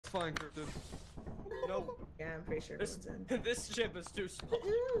fine, Kristen. Nope. Yeah, I'm pretty sure This, it's in. this ship is too small.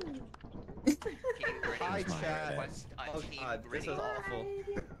 Hi, chat. Oh god, this is awful.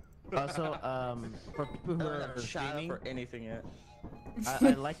 Also, for people who are streaming, for anything yet.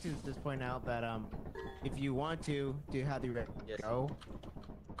 I'd like to just point out that if you want to have the go,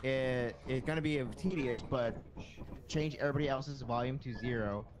 it's gonna be tedious, but change everybody else's volume to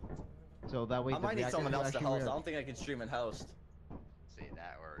 0, so that way I the might need reactors someone will else to actually host. I don't think I can stream and host. Say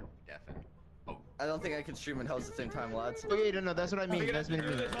that or deafen. Oh. I don't think I can stream and host at the same time, lads. Okay, no, that's what I mean. That's what I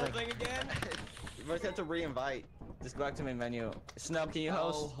mean. Do this whole Like, thing again? We're gonna have to re-invite. Just go back to main menu. Snub, can you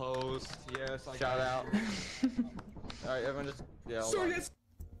host? I'll host. Yes, I Shout can. out. Alright, everyone just... Yeah, hold So on. yes.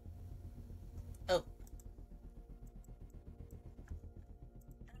 Oh.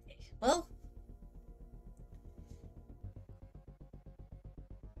 Okay. Well.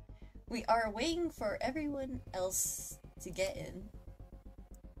 We are waiting for everyone else to get in.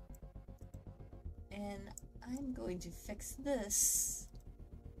 And I'm going to fix this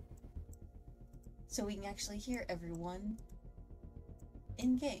so we can actually hear everyone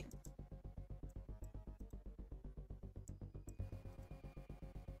in game.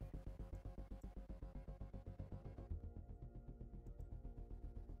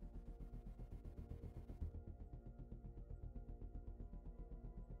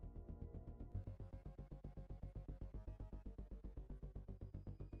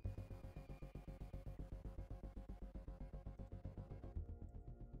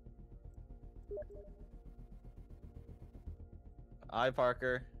 Hi,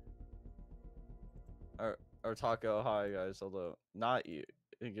 Parker. Or Taco, hi guys, although not you.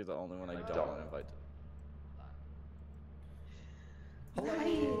 I think you're the only one I don't want to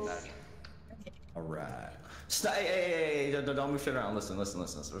invite. Alright. Hey, don't move shit around. Listen. We're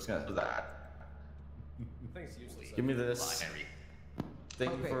just gonna do that. Thanks, useless. Give me this.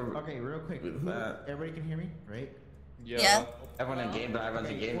 Thank you for. okay, real quick. with that. Everybody can hear me, right? Yeah. Everyone in game, but I haven't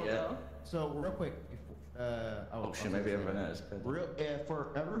in game yet. So real quick, Oh shit, maybe everyone is. For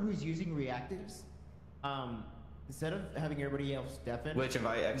everyone who's using reactives, instead of having everybody else deafen, Which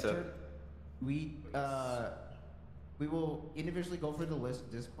invite exit? we will individually go for the list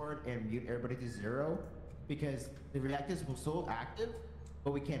Discord and mute everybody to 0, because the reactives will still active,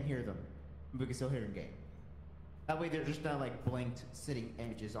 but we can't hear them. We can still hear in game. That way they're just not like blanked sitting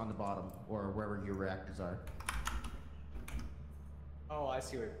images on the bottom or wherever your reactors are. Oh, I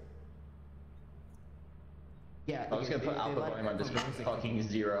see what. Yeah. I was gonna put alpha volume on Discord fucking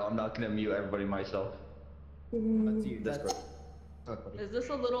 0. I'm not gonna mute everybody myself. That's you. Discord. Is this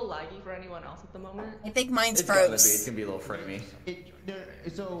a little laggy for anyone else at the moment? I think mine's It's gotta be. froze. It's gonna be a little framey.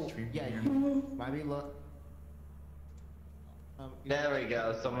 So yeah, you might be look. There we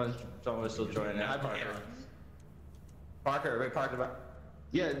go. Someone's still joining. Hi, Parker. Parker.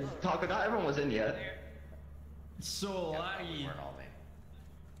 Yeah, Taco. Not everyone was in yet. So laggy.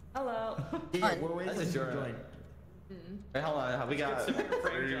 Hello. Yeah, we're waiting That's for a you to joy. join. Wait, hold on. We got Frame drops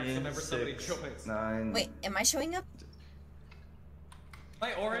 3, whenever somebody 6, joins. 9. Wait, am I showing up?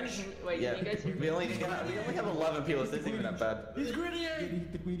 My orange. Wait, Yeah, can you guys hear me? we only have 11 people. So this isn't even that bad. He's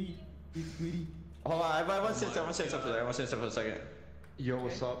greedy. He's greedy. Hold on. I want to say something there. I want to say something for a second. Yo,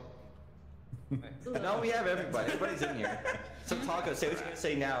 what's up? No, we have everybody. Everybody's in here. So Taco, say what you're gonna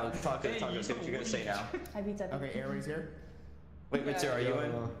say now. Taco, say what you're gonna say now. Okay, everybody's here. Wait, Sarah, are you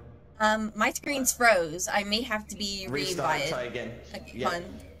in? My screen's froze. I may have to be Restart. re-invited. Try again. Okay, Yep. fun.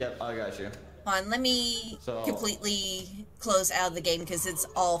 Yep, I got you. Hold on, let me So- completely close out of the game because it's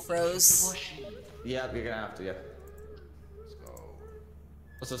all froze. Yep, you're gonna have to. Yep. Let's go.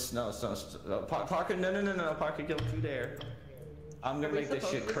 What's this? No. Parker, no. Parker, don't you dare. I'm gonna make this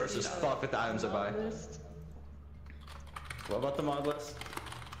shit curse as fuck with the items I buy. What about the mod list?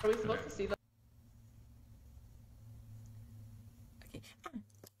 Are we supposed to see them? Okay.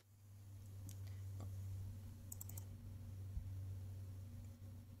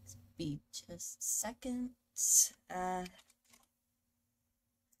 Be just a second.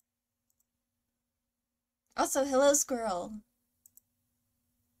 Also, hello, squirrel.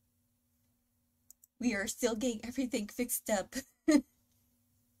 We are still getting everything fixed up.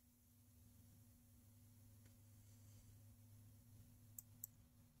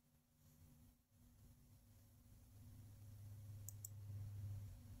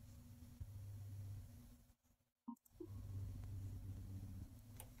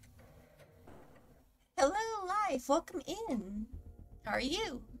 Hello, Life. Welcome in. How are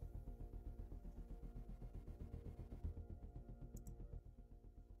you?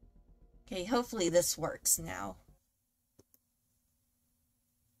 Okay, hopefully this works now.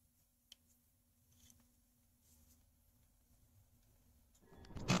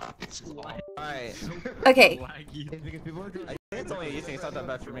 Alright. Okay. Laggy. It's because people are doing. I think it's only you think it's not that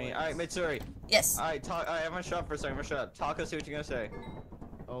bad for me. Alright, Mitsuri. Yes. Alright, talk. Alright, everyone shut up for a second. Everyone shut up. Talk us, see what you're gonna say.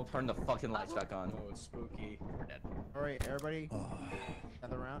 Oh, Turn the fucking lights back on. Oh, it's spooky. We're dead. all right, everybody.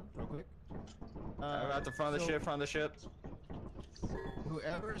 Gather around, real quick. At the front of the so ship, front of the ship.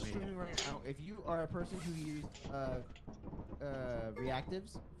 Whoever is streaming right now, if you are a person who used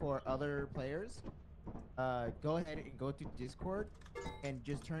reactives for other players, go ahead and go to Discord and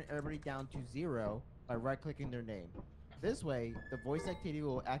just turn everybody down to 0 by right-clicking their name. This way, the voice activity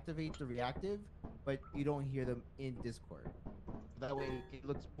will activate the reactive, but you don't hear them in Discord. That way, it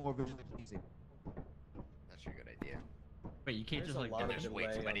looks more visually pleasing. That's a good idea. Wait, you can't There's just a like. lot of there's way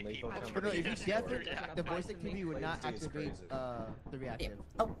too delay many on lethal people. But no, if you competition. definitely, Yeah. the voice activity would not Latency is activate crazy. the reactive.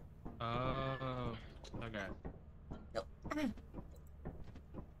 Oh. Oh. Okay.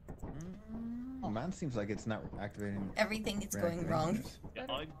 Oh, man, seems like it's not activating. Everything is going wrong. Yeah,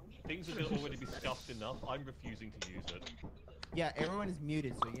 things are already be scuffed enough. I'm refusing to use it. Yeah, everyone is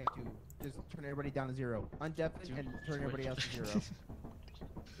muted, so you have to just turn everybody down to 0. Undeafen and turn everybody else to 0.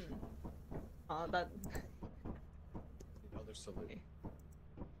 That. Other solution.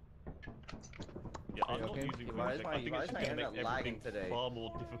 Yeah, I'm not Okay. using Why is Vortex. my- I think why it's is just my gonna make internet lagging everything today? far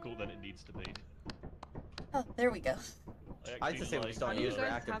more difficult than it needs to be. Oh, there we go. I just say we just How don't do you use guys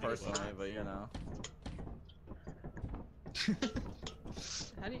reactive have it personally, locked? but you know.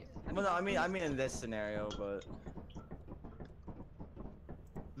 How do you? Well, no, I mean in this scenario, but.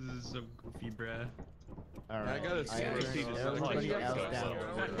 This is so goofy, bruh. Alright. I gotta I seriously turned just everybody like- else Go, down.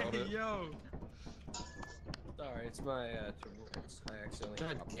 go, go. Yo. Sorry, it's my two rules. I accidentally.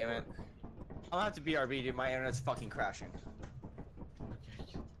 God damn it. I'll have to BRB, dude. My internet's fucking crashing.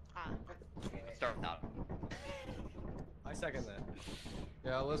 Start without. I second that.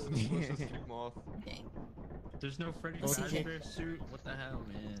 Yeah, let's kick them off. Okay. There's no Freddy Oh, CJ. Fazbear suit. What the hell,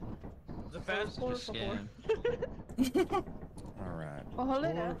 man? The fast Such a scam. Alright. Oh,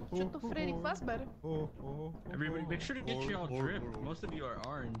 galera, chuta o Freddy Fazbear. Everybody, make sure to get your all drip. Most of you are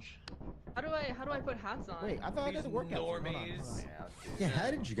orange. How do I put hats on? Wait, I thought I These did work out. Hold on, hold on. normies. Yeah,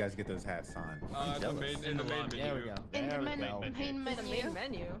 how did you guys get those hats on? The main, in the main lobby. There we menu. go. In There the we menu. go. In the main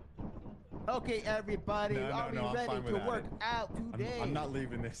menu. Okay, everybody, No, are we I'm ready fine to without work it. out today? I'm not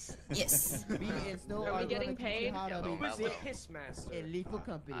leaving this. Yes. Me and Snow Are we are getting gonna teach you paid? how to Yeah, be well, Who's the well. piss master? in lethal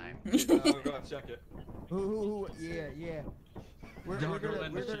company. I'll go check it. Who, yeah, yeah. We're Don't go gonna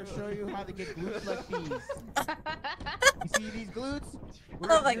in the ship. show you how to get glutes like these. You see these glutes?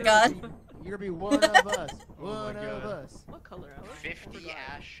 Oh my God. You're gonna be one of us. One my of God. us. What color? 50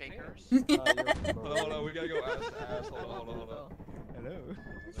 ass shakers. Hold on, we gotta go ass to ass. Hold on. Hello.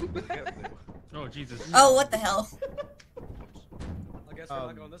 Oh Jesus. Oh, what the hell? I guess we're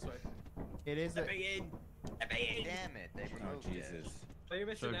not going this way. It is a. Damn it, they Oh, removed it. Jesus. So you're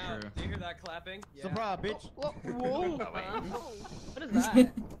missing So out. true. Do you hear that clapping? Yeah. Surprise, bitch. Whoa. Oh, wait. What is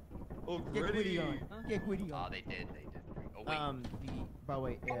that? Oh, Get gritty. witty on. Get witty Oh, on. they did. Oh, wait. By the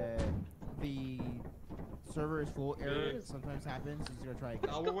way, the server is full. Error sometimes happens. So you're gonna try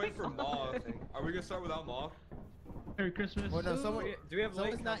again. We're waiting for Moth. Are we gonna start without Moth? Merry Christmas. Well, no, someone. Do we have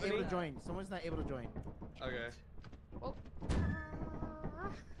Someone's late not able company? to join. Someone's not able to join. Okay. Oh,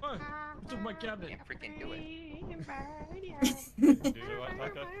 took my cabinet. Can't freaking do it. Do it right,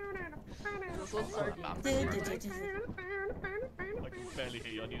 Tucker? This will start. I'm Du- freaking du- right. du- du- I can barely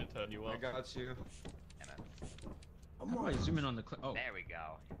hear you. I need to turn you I up. got you. How do I zoom in on the clip? Oh. There we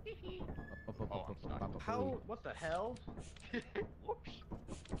go. Oh, I'm stuck. How? What the hell? Whoops.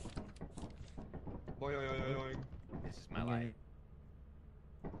 Boing, boing, boing, boing. This is my life.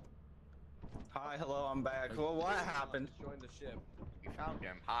 Hi, hello, I'm back. Well, what happened? Join the ship. We found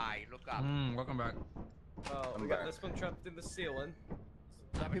him. Hi, look up. Welcome back. Oh, I'm we got back. this one trapped in the ceiling.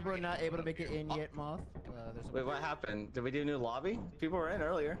 Some people are not able to make it in yet, Moth. There's a Wait, what happened? Did we do a new lobby? People were in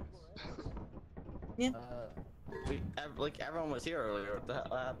earlier. Like everyone was here earlier. What the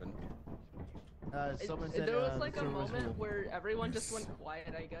hell happened? Someone said There was like a server was moment full. where everyone just went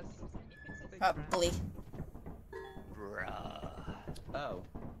quiet, I guess. Probably. Bruh. Oh. Oh,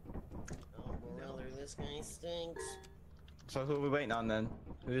 brother, this guy stinks. So who are we waiting on then?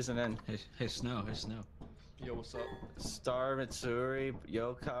 Who isn't in? Hey, Snow. Hey, Snow. Yo, what's up? Star, Mitsuri,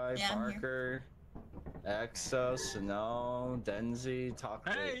 Yokai, Yeah, I'm here. Parker, Exo, Snow, Denzi,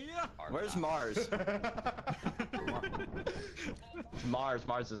 Taco. Hey, yeah. Where's Mars?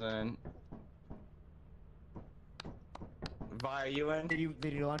 Mars is in. Vi, are you in? Did you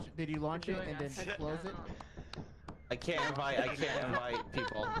launch it and then close it? I can't invite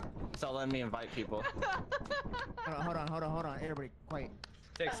people. It's not letting me invite people. Hold on, everybody, quiet.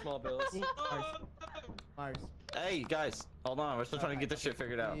 Take small bills. Mars. Hey guys, hold on. We're still trying to get this shit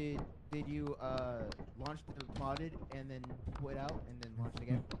figured out. Did you launch the modded and then quit out and then launch it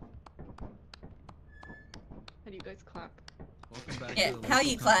again? How do you guys clap? Welcome back Yeah, to the how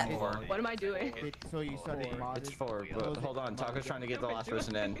local you clap? company vlog. What am I doing? So you started modded. It's 4, but hold on. Taco's trying to get the last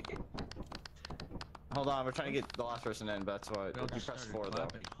person in. Hold on, we're trying to get the last person in, but that's why We all you just press started 4 though.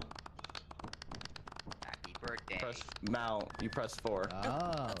 clapping. Happy birthday. Press mount. You press 4.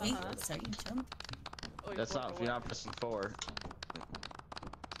 Oh. Wait, so you jump? Oh, That's not. You're not pressing 4.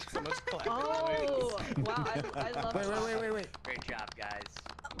 So much clapping. Oh, wow, I love Wait. Great job, guys.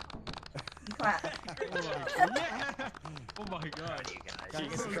 Clap. Yeah! Oh my god. Proud of you guys.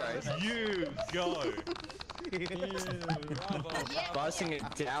 Jesus Christ. You go. Bravo. Busting it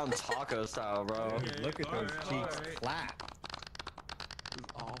down taco style, bro. Okay, Look at those alright, cheeks alright. clap. This is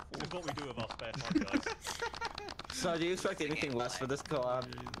awful. This is what we do with our spare time, guys. So, do you expect anything less for this collab?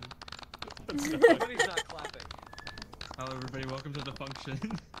 Everybody's not clapping. Hello everybody, welcome to the function.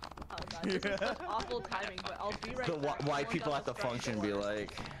 Oh god, this is such awful timing, but I'll be right The back. white Someone people got at the distracted function at be work.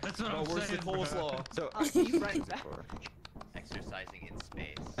 like. That's what Oh, I'm where's the saying, bro. coleslaw? So. I'll be right back. Exercising in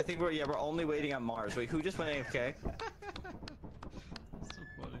space. I think we're only waiting on Mars. Wait, who just went AFK? That's so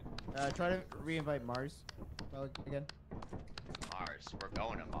funny. Try to re-invite Mars. Again. Mars. We're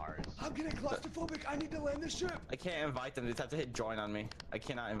going to Mars. I'm getting claustrophobic. I need to land this ship. I can't invite them. They just have to hit join on me. I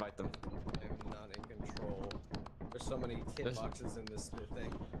cannot invite them. I'm not in control. There's so many hit boxes in this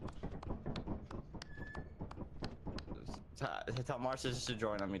thing. Tell Mars just to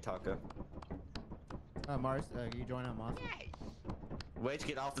join on me, Taco. Mars, you join on Moss? Wait to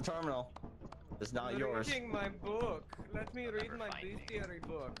get off the terminal. It's not I'm yours. reading my book. Let me read my Finding. bestiary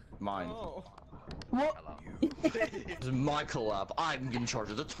book. Mine. Oh. Hello. This is my collab. I'm in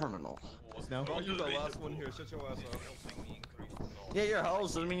charge of the terminal. No. I'll do the last one here. Shut your ass up. Yeah, you're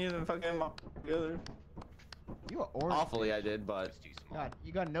host. Doesn't mean you didn't fucking together. You are orange. Awfully, I did, but. It's too small. God,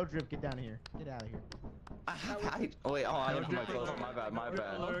 you got no drip. Get down here. Get out of here. Oh wait, I didn't put my clothes on. My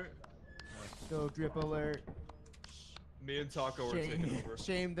bad. No drip alert. Me and Taco are taking over.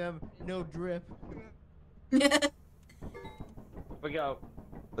 Shame them. No drip. We go.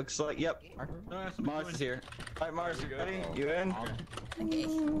 Looks like, yep. Mars is here. Alright, Mars, you ready? You in? Okay,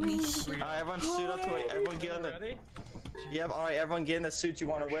 we should. Alright, everyone suit up to it. Everyone get in the. Ready? Yep, alright, everyone get in the suit you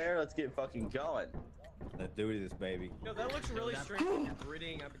want to wear. Let's get fucking going. Let's do this, baby. Yo, that looks really strange.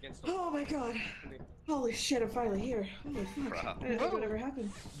 Gritting up against the Oh my god. Holy shit, I'm finally here. Holy fuck. I didn't think whatever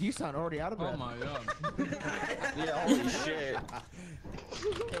happened. You sound already out of breath. Oh my god. Yeah, holy shit.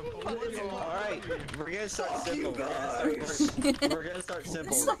 Alright, we're gonna start simple. We're gonna start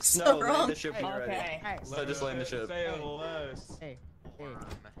simple. This looks so Snow, wrong. land the ship when you're ready. Okay. So just land the ship. Say it less. Hey.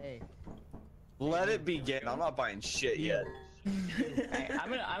 Hey. Let it begin. I'm not buying shit yet. Alright, I'm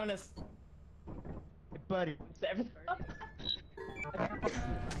gonna Buddy.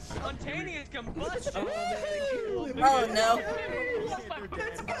 Spontaneous combustion. Oh no.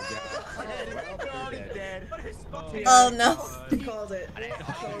 Dead. Oh no. called it.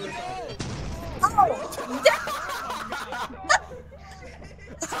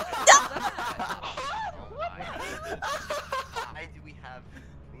 Why do we have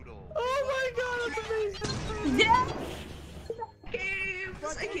brutal? Oh my god, that's amazing! Yeah.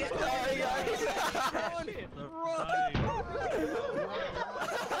 Games! I can't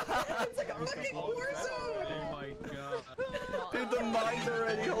It's like a fucking war zone! Oh my god. Dude, the mine's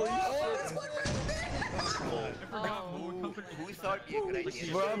already holy shit. Who thought it'd be a good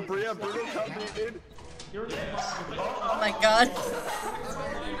idea? We're on Bria, brutal company, dude. Oh my god.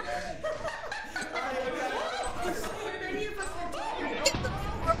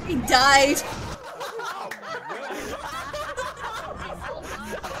 He died.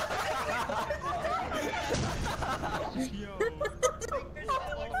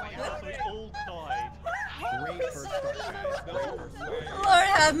 Great first start, guys. Lord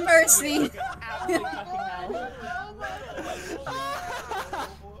have mercy.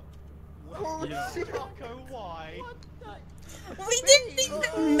 We didn't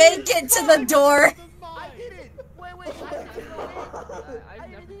even make it to the door. I did it! Wait, I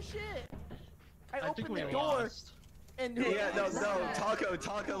didn't do shit! I I think opened we the door lost. and Yeah, no,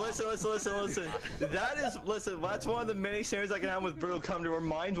 Taco, listen. That is, that's one of the many scenarios I can have with Brutal Come to where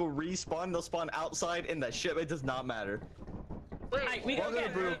mines will respawn, they'll spawn outside in the ship, it does not matter. Wait, we Welcome to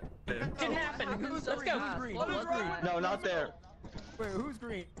Brutal. It can happen. Let's go. green? Who's green? No, not there. Wait, who's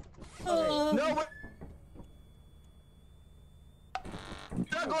green? No, wait.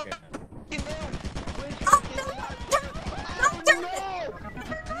 Okay.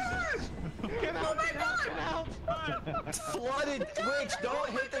 Flooded, Witch, don't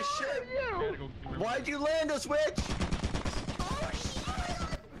hit the ship. Why'd you land us, witch?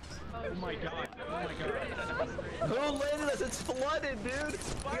 Oh my god. Oh my god. Who landed us? It's flooded, dude.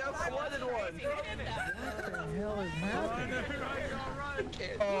 We have flooded one. What the hell is happening?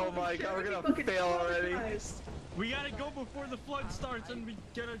 Oh my god, we're gonna fail already. We gotta go before the flood starts and we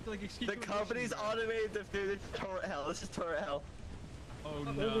gotta like escape. The company's automated defeat. This is turret hell. This is turret hell. Oh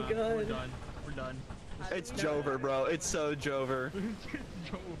no. my God. We're done. We're done. It's Jover, bro. It's so Jover.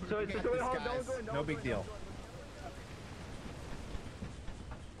 So it's Got going this, home. guys. No big deal.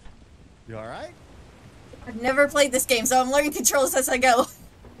 You alright? I've never played this game, so I'm learning controls as I go.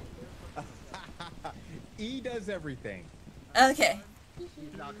 E does everything. Okay. He's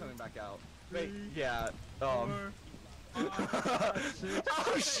not coming back out. Wait, yeah. Oh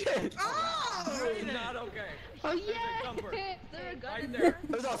shit! Oh! Not okay. Oh yeah! There a gun in there.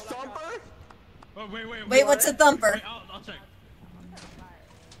 There's a thumper? Oh, Wait, what's a thumper? Wait, I'll check.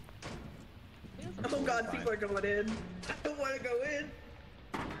 Oh god, people are going in. I don't want to go in.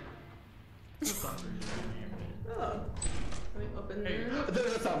 Oh. Let me open there.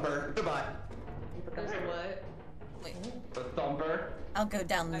 There's a thumper. Goodbye. There's a what? Wait, A thumper? I'll go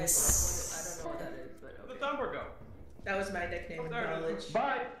down this. I don't know what that is, but Where'd the thumper go? That was my nickname in college.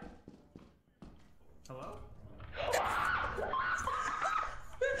 Bye. Hello?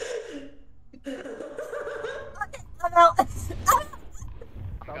 I'm out. Go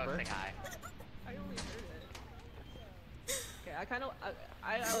say hi. I only heard it. Okay, I kind of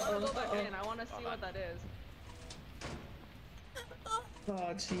I want to go back in. I want to see what that is.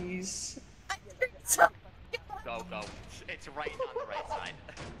 Oh jeez. Go, go. It's right on the right side.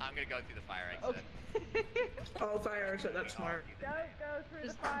 I'm gonna go through the fire exit. Oh, fire exit, that's smart.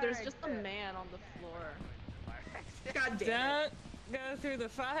 There's just a man on the floor. God damn it. Don't go through the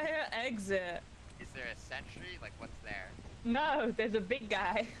fire exit. Is there a sentry? Like, what's there? No, there's a big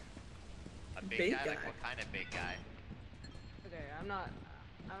guy. A big, Big guy? Like, guy. what kind of big guy? Okay, I'm not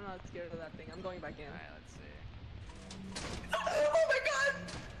scared of that thing. I'm going back in. Alright, let's see. Oh my god!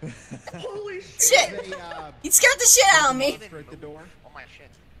 Holy shit! Shit! You scared the shit out of me. At the door. Oh my shit.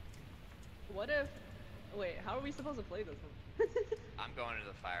 What if? Wait, how are we supposed to play this one? I'm going to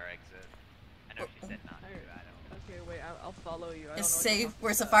the fire exit. I know she said not to. I don't. Okay, wait, I'll follow you. I don't know It's what you're safe. talking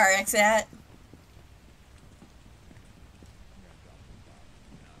Where's the about. fire exit at?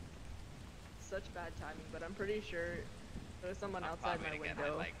 Such bad timing, but I'm pretty sure there was someone I'm outside my probably gonna get my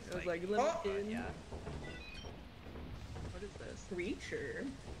window. legs, It was like, like, let me in. Yeah. What is this? Creature.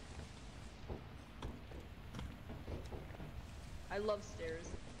 I love stairs.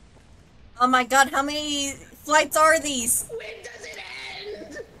 Oh my god, how many flights are these? When does it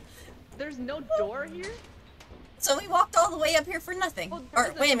end? There's no door here? So we walked all the way up here for nothing. Well, there Or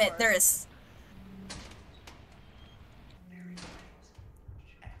is a wait a minute, door. there is.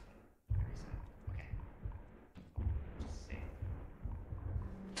 Okay. Safe.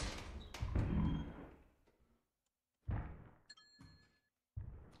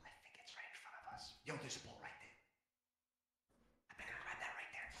 I think it's right in front of us. Yo, there's a bolt right there. I bet I read that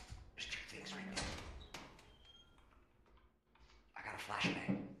right there. There's two things right there. I got a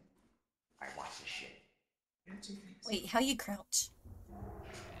flashbang. Alright, watch this shit. Wait, how you crouch?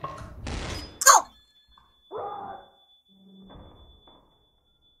 Oh!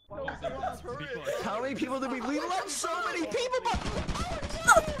 How many people did we leave? Let so many people, but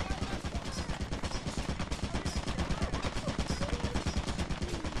Oh!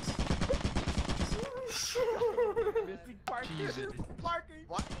 Jesus. what?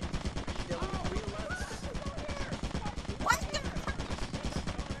 What?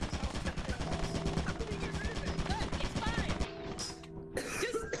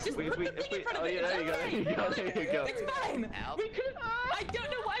 If we, oh yeah, there you go, there you go, there you go. It's fine. Help. We could. I don't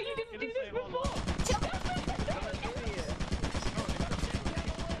know why you didn't do this before.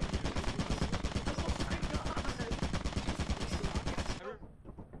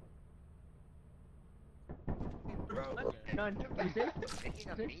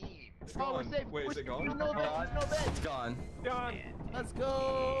 Making a meme. It's gone. Wait, is it gone? It's gone. Let's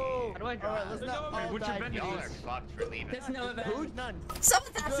go. How do I drive? Alright, let's not Wait, all what's your die. bending? Y'all are fucked for leaving. There's no event. Who? None.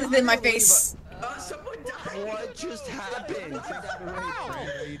 Someone's ass is in my face. Someone died! What just happened? What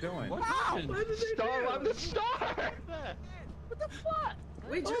are you doing? What happened? What did they Star, do? I'm the star.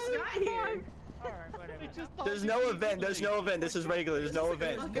 We just got here! There's no event. There's no event. This is regular. There's no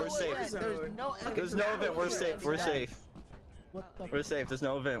event. We're safe. There's no. There's no event. We're safe. We're safe. What the? We're safe. There's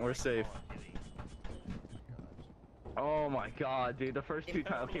no event. We're safe. Oh my god, dude. The first two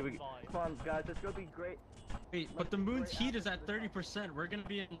times. Okay, come on, guys. It's gonna be great. Wait, but the moon's heat is at 30%. We're gonna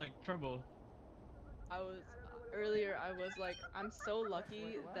be in like trouble. I was earlier I was like, I'm so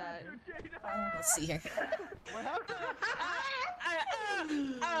lucky that. Let's see here. What happened?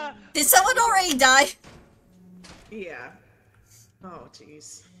 Did someone already die? Yeah. Oh,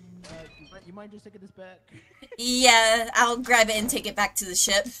 jeez. You mind just taking this back? Yeah, I'll grab it and take it back to the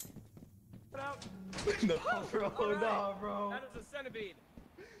ship. No, bro, no, bro. That is a centipede.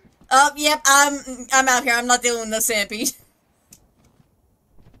 Yep, I'm out here. I'm not dealing with no centipede.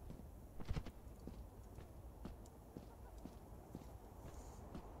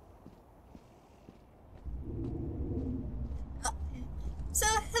 So,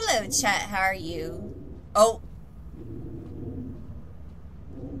 hello, chat. How are you? Oh.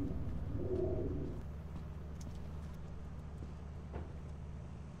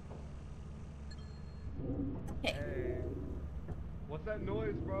 Okay. Hey. What's that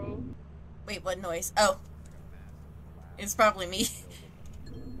noise, bro? Wait, what noise? Oh. It's probably me.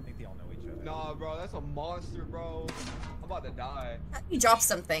 I think they all know each other. Nah, bro, that's a monster, bro. I'm about to die. You dropped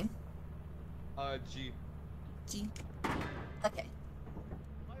something. G. G. Okay.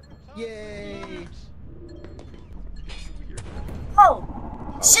 Yay! Oh!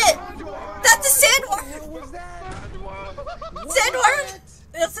 Shit! That's a sandworm! What was that? Sandworm!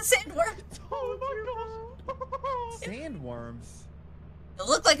 That's a sandworm! Sandworms? Oh It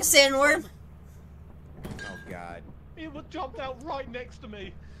looked like a sandworm. Oh god. It jumped out right next to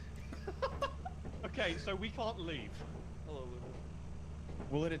me. Okay, so we can't leave. Hello,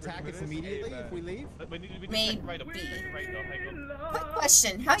 Will it attack us immediately if we leave? we need to Maybe. check radar. Check radar. Hang on. Quick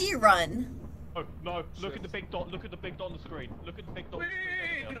question, how you run? Oh no! Look at the big dot. Look at the big dot on the screen. Look at the big dot on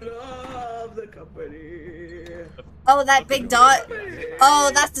the We screen. love the company. Oh, that big dot?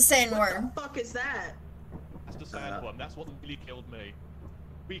 Oh, that's the sandworm. What the fuck is that? That's the sandworm. That's what really killed me.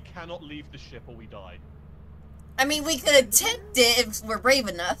 We cannot leave the ship or we die. I mean, we could attempt it if we're brave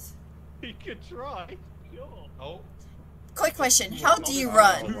enough. We could try. Sure. Oh. Quick question, how do you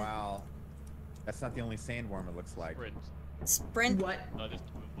run? Oh, wow. That's not the only sandworm it looks like. Sprint. Sprint? What? No, there's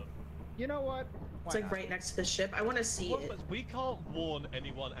two of them. You know what? It's like right next to the ship. I want to see it. We can't warn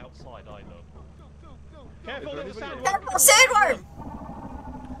anyone outside either. Careful, there's a sandworm. Careful, sandworm!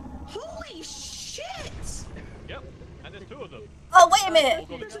 Holy shit! Yep, and there's two of them. Oh, wait a minute!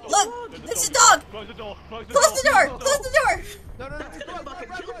 Look, there's a dog! Close the door. Close the Close the door! Close the door! No, no, no, That's gonna fucking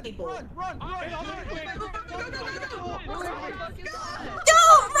kill people. run! Go,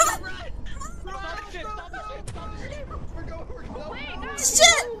 run!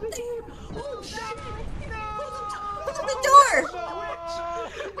 Shit! Oh shit! Close the door!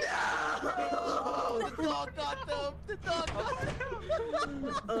 The dog got them! The dog got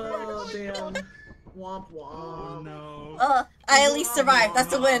them! Oh damn. Womp womp. Oh no. I at least survived.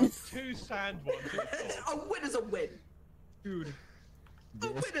 That's a win. Two sandworms. A win is a win. Dude. A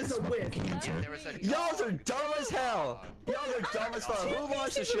win is a win. Y'all are dumb as hell. Y'all are dumb as fuck. Who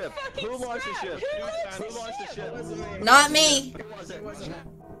launched the ship? Who launched the ship? Who launched the ship? Not me. Who was it?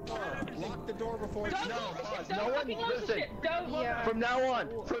 Lock the door before No, pause. No one, listen. From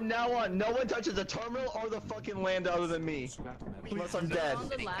now on, no one touches the terminal or the fucking land other than me. Unless I'm dead. On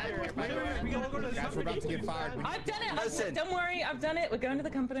the ladder. Guys, we're about to get fired. I've done it. Listen. Don't worry, I've done it. We're going to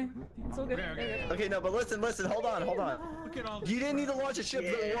the company. It's all good. Okay, no, but listen, hold on. You didn't need to launch a ship.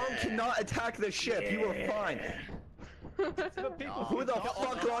 The worm cannot attack the ship. You were fine. Who the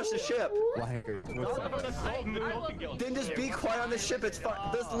fuck launched the ship? Then just be quiet on the ship. It's fine.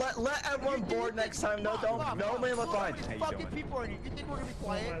 Just let everyone board next time. No man left behind. Fucking people are here. You think we're gonna be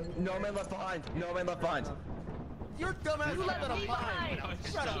quiet? No man left behind. No man left behind. You're dumbass. You left me behind.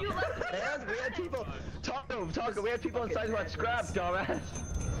 Shut up. And we had people. Taco. We had people inside who had scraps, dumbass.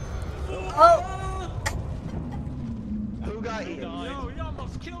 Oh. Who got eaten? No, you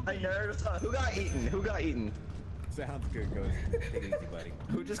almost killed me. Who got eaten? Who got eaten? Sounds good, Ghost. Take it easy, buddy.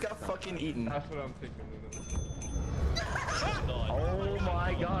 Who just got fucking eaten? That's what I'm thinking. Oh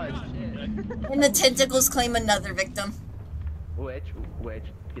my god. And the tentacles claim another victim. Which?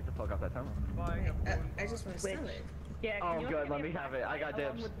 Get the fuck off that tunnel. I just want to sell it. Yeah, Oh, can you good, give let me a have it. I got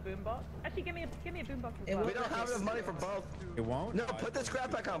along dibs. with the boombox? Actually, give me a boombox as It well. We don't have enough money for both. It won't? No, put the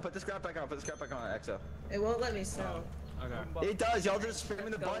scrap back on. Put the scrap back on, Exo. It won't let me sell. Okay. It does. Y'all just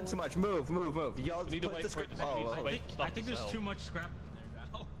spamming the button too much. Move. Y'all We need to put wait the for it scrap. to Oh, I think there's too much scrap in there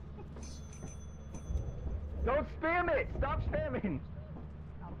now. don't spam it. Stop spamming.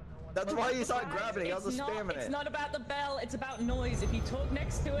 That's why you started grabbing it. Y'all just spamming It's it. not about the bell, it's about noise. If you talk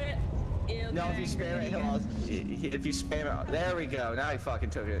next to it, it'll No, if you spam it, if you spam it, there we go. Now he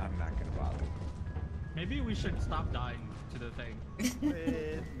fucking took it. I'm not gonna bother. Maybe we should stop dying to the thing.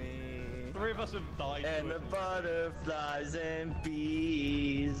 With me. Three of us have died. And the butterflies and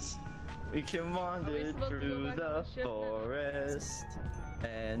bees. We can wander through the forest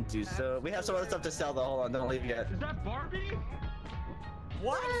and do so. We have some other stuff to sell though. Hold on, don't leave yet. Is that Barbie?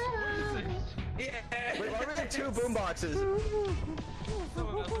 What? What is this? Yeah. Wait, why are we in 2 boom boxes?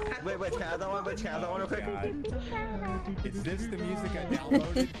 Wait, can I have that one? Wait, can I have that one real quick? Is this the music I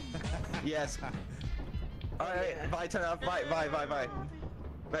downloaded? Yes. Alright, bye, turn off. Bye.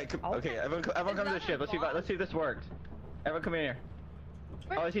 Right, okay, everyone come to the ship. Let's see if this worked. Everyone come in here.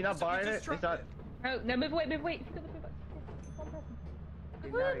 Oh, is he not buying it? He's not. Oh, no, move away.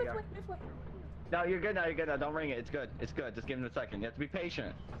 There you go. No, you're good now. Don't ring it. It's good. Just give him a second. You have to be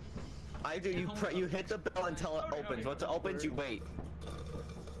patient. You hit the bell until it opens. Once it opens, you wait.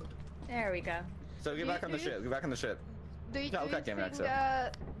 There we go. So get back on the ship. Do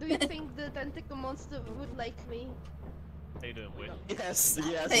you think the tentacle monster would like me? How you doing, Witch? Yes,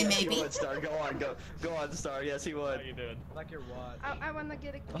 Hey, he maybe. would, Star. Go on, Star. Yes, he would. How you doing? Like your watch. I wanna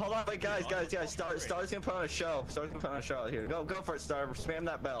get a. Hold on, wait, guys. Star's gonna put on a show. Here, go for it, Star. Spam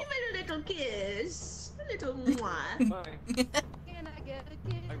that bell. Give it a little kiss. A little mwah. Can I get a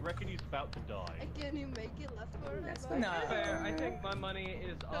kiss? I reckon he's about to die. Can you make it last forever? No. Fair. I think my money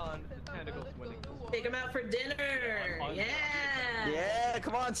is on the tentacles winning. Take him out for dinner. Yeah. Yeah,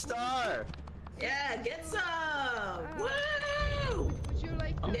 come on, Star. Yeah, get some. Woo! Would you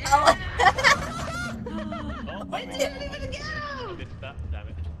like? Yeah. Oh, I didn't even get I him. missed that, damn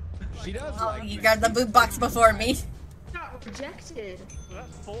it. She does Oh, like you me. got the boot box before me. Got rejected. So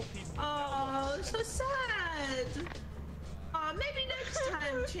that's 4 people. Oh, so sad. Oh, maybe next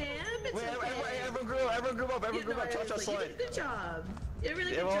time, champ. It's Wait, okay. everyone group up. You know, Cha-cha you slide. did a good job. You did a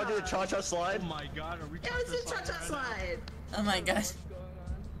really good Everyone job. want to do the cha-cha slide? Oh my god, are we Yeah, let's do cha-cha slide. Oh my god.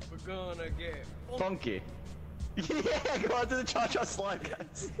 We're gonna get Funky. Yeah, go on to the cha-cha slide,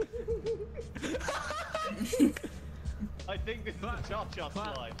 guys. I think this is a cha-cha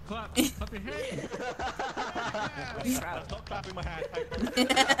slide. Clap your hands. I'm not clapping my hand.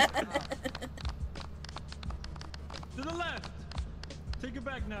 To the left. Take it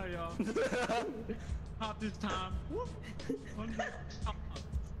back now, y'all. Hop this time. Whoop. One foot, hop.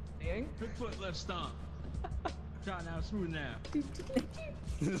 Good foot, left stomp. Try now, smooth now.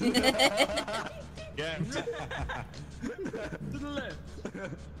 Yeah. To the left.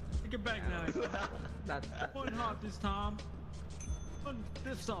 Take it back now. That's One hop this time. One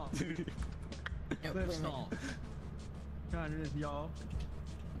this stomp. Left stomp. Try this, y'all.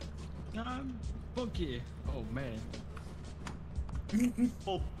 I'm funky. Oh man.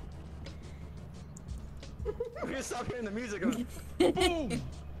 Oh, We're gonna stop hearing the music. Boom!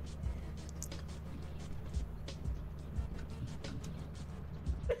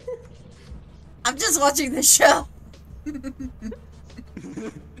 I'm just watching the show. I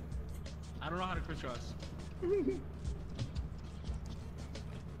don't know how to crisscross.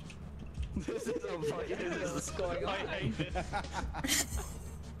 This is so fucking. This is going on. I hate this.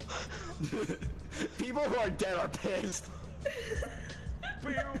 People who are dead are pissed.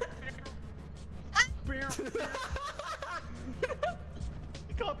 You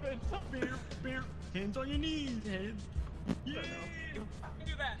can't fit inside. Hands on your knees, head. Yeah.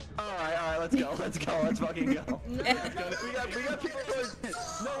 do that. Alright, let's fucking go. We got people going.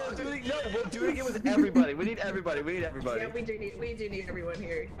 No, we'll do it again with everybody. We need everybody. Yeah, we do need everyone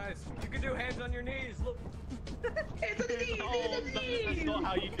here. Nice. You can do hands on your knees. Look. Hands on the knees, hands on the That's knees. not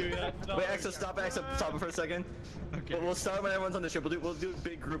how you do that. No. Wait, Axel, stop it for a second. Okay. We'll start when everyone's on the ship. We'll do a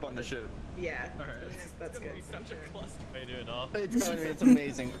big group on the ship. Yeah, Alright. that's good. Such a cluster. How you doing, Arth? It's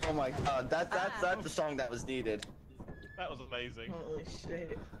amazing. Oh my god, that's the song that was needed. That was amazing. Holy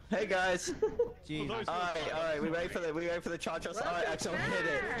shit. Hey guys. Jesus. Alright, we ready for the cha-cha. Alright, Axel, hit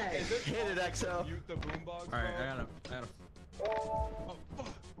it. Hit it, Axel. Mute the boombox. Alright, I gotta. Oh, fuck.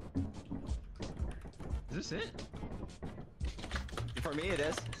 Is this it? For me, it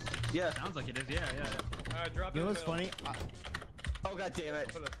is. Yeah. Sounds like it is. Yeah. Alright, drop it. You know what's funny? Oh god damn it.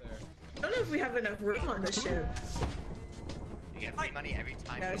 Put it there. I don't know if we have enough room on the ship. You get free money every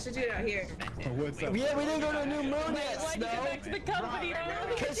time. Yeah, we should do it out here. What's up? Yeah, we didn't go to a new moon yet, Why'd you Snow. go back to the company,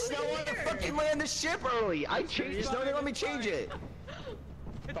 bro? Because Snow wanted to fucking land the ship early. I changed it. Snow didn't let me change it.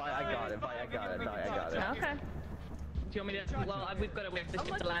 Fine, I got it. Okay. Do you want me to? Well, we've got to wait for the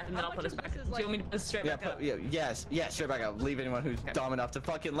ship to land and then I'll put us back. Do you want me to put us straight Yeah, back up? yes, straight back up. Leave anyone who's dumb enough to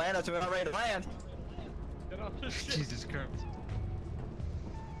fucking land us when we're not ready to land. Get off the ship. Jesus Christ.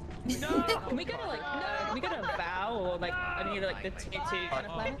 No! Can we go to like, can we go to Vow or like any of like the tier 2 kind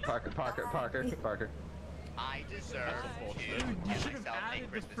of planet? Parker. I deserve Dude, to you give should have myself a added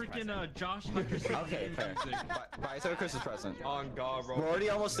the Christmas freaking present. Josh Hutcherson. Okay, fair. Bye, it's our Christmas present. On God, bro. We're already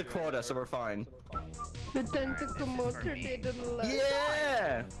almost to quota, so we're fine. The tentacle monster didn't let.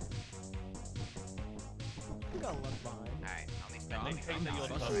 Yeah! Alright, I'll make I'm that. taking your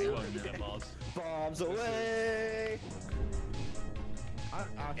time. Bombs away! I'm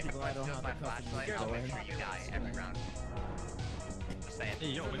actually If glad I don't I have my a couple flashlight, I'll make sure you die every round. Just saying. Hey,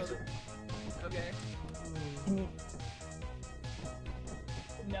 yo, wait. Okay.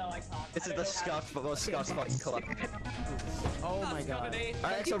 No, I can't. This is the scuffed, but most scuffed fucking collab. Oh my god.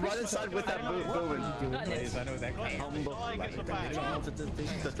 Alright, so run inside with that booming. Please, I know that kind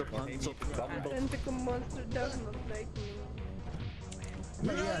Tentacle monster does not like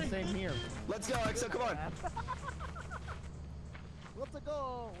me. Yeah, same here. Let's go, Exo, come on. Let's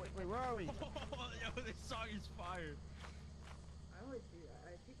go. Wait, where are we? Yo, this song is fire. I always do that.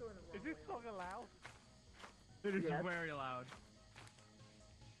 I keep going the Is this song allowed? It is Yes. very loud.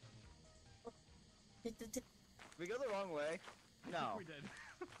 We go the wrong way. No. We did.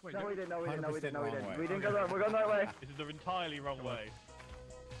 Wait, No, we didn't. No, we didn't. No, we 100% didn't. No, we wrong didn't. way. We didn't go the. We're going the right way. This is the entirely wrong way.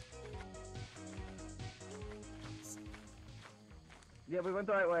 Yeah, we went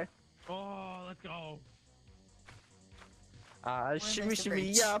the right way. Oh, let's go. Shimmy, there's the shimmy,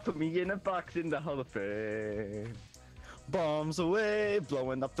 bridge. yeah, put me in a box in the Hall of Fame. Bombs away,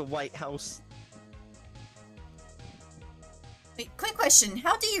 blowing up the White House. Wait, quick question.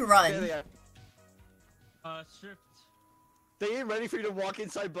 How do you run? There they are. Shift. They ain't ready for you to walk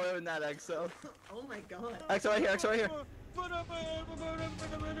inside blowing that Exo. Oh my god. Exo right here, Exo right here.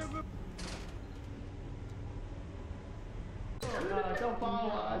 Don't follow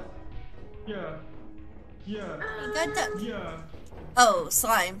us. Yeah. Yeah. You got the- Yeah. Oh,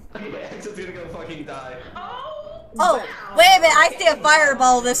 slime. Exo's gonna go fucking die. Oh, wait a minute. I see a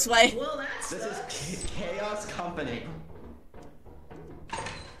fireball this way. Well, that's. This is Chaos Company.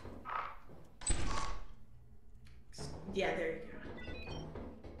 Yeah, there you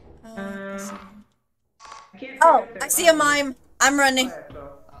go. I can't Oh, figure out I see a mime. I'm running.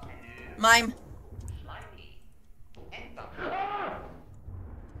 Mime.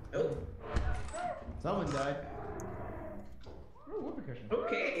 Oh, Someone died.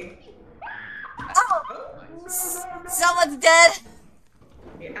 okay. Oh! Someone's dead.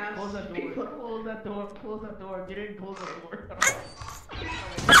 Yeah, Close that door. Close that door. Close that door. Get in. Close that door.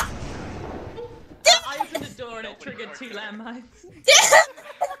 I opened the door and it triggered 2 landmines.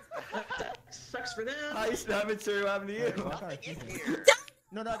 Sucks for them. I used to have it, sir. What happened to you?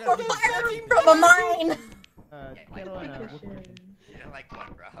 No, I got Firing from a mine. Kettle and Yeah, like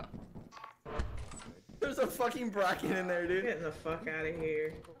one, bro. There's a fucking bracket in there, dude. Get the fuck out of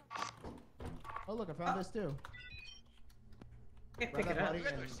here. Oh look, I found this too. Can't pick it up. You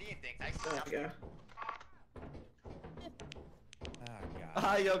guys are seeing things. I see Oh, nothing. yeah.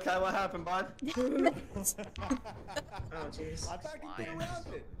 Hi, yo, Kai, what happened, bud? Oh, jeez. I thought you could around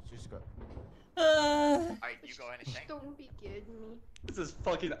it. Just go. Alright, you go anything. Don't be kidding me. This is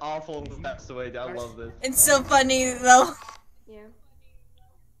fucking awful. That's the way. I love this. It's so funny though. Yeah.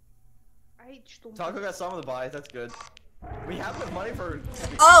 I hate stupid. Taco got some of the buys. That's good. We have the money for.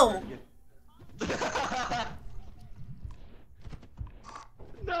 Oh.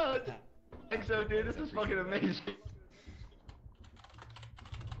 No, Exo, dude, this is fucking amazing.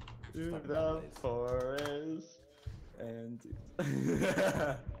 Through the forest and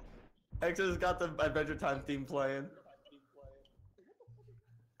Exo's got the Adventure Time theme playing.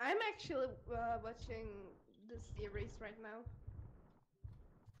 I'm actually watching the series right now.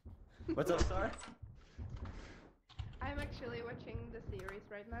 What's up, Star? I'm actually watching the series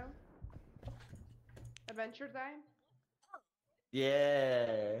right now. Adventure Time.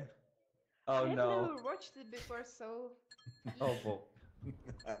 Yeah. Oh I've no. never watched it before, so. Oh boy.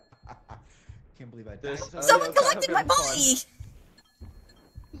 Can't believe I died. This, Someone collected my body.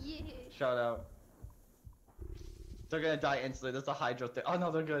 Yeah. Shout out. They're gonna die instantly. There's a hydro thing. Oh no,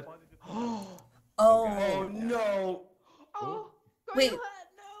 they're good. Oh. Oh no. Oh. Wait.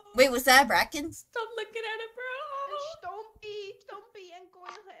 Wait, was that Bracken? Stop looking at it, bro. Stumpy, and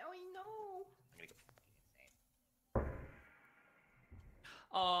going ahead. Oh no.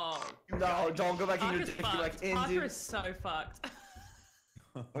 Oh. No, don't go back in your Parker's dick. You're like fucked. in, Parker dude. is so fucked.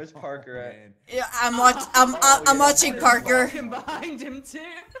 Where's Parker at? Yeah, I'm watching Parker. Fucking behind him too.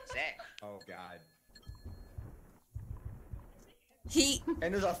 Oh god. He.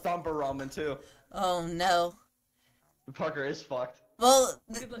 And there's a thumper ramen too. Oh no. Parker is fucked. Well,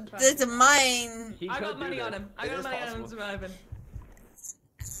 there's a mine. He I could got do money on this. him. I It got is money on him possible. surviving.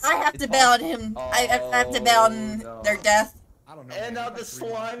 I have It's to bet on him. I have to bet on no. their death. I don't know. And now the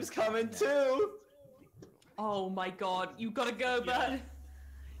slime's coming too. Oh my god, you gotta go, bud.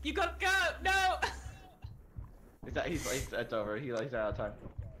 You gotta go. No. It's over. He's out of time.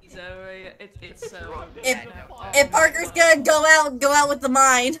 He's over. It's so. If Parker's gonna go out with the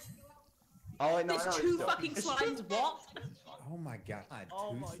mine. Oh wait, no, There's no, two it's fucking slimes. What? Oh my god.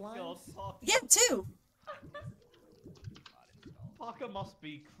 Oh Two my slimes? god. Yeah, 2. Parker must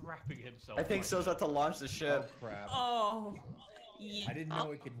be crapping himself. I think so's about to launch the ship. Oh crap. Oh. Yeah. I didn't know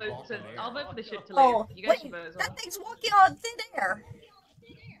it could walk on air. I'll vote for the ship to leave. Oh, You guys wait, should vote as well. that thing's walking on thin air.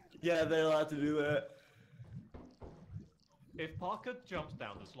 Yeah, they're allowed to do that. If Parker jumps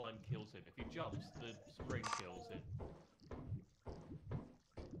down, the slime kills him. If he jumps, the spring kills him.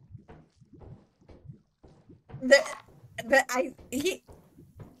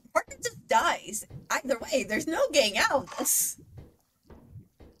 Parker just dies. Either way, there's no getting out of this.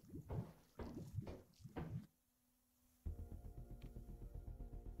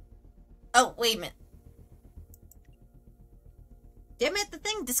 Oh, wait a minute. Damn it, the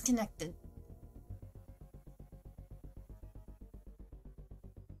thing disconnected.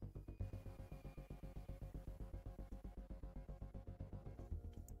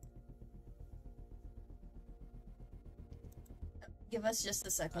 Give us just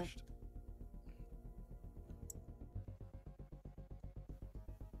a second.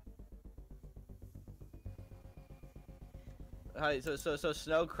 Hi, so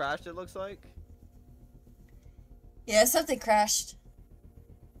snow crashed, it looks like? Yeah, something crashed.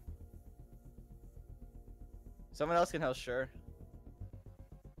 Someone else can help, sure.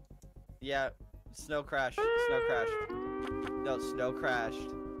 Yeah, snow crashed. Snow crashed. No, snow crashed.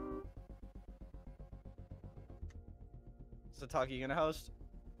 So, Taki, you gonna host?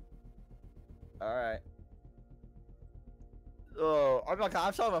 Alright. Oh,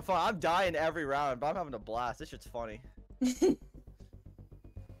 I'm still having fun. I'm dying every round, but I'm having a blast. This shit's funny.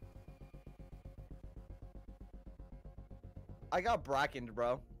 I got brackened,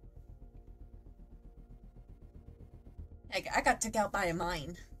 bro. I got took out by a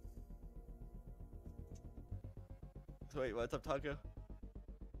mine. Wait, what's up, Taco?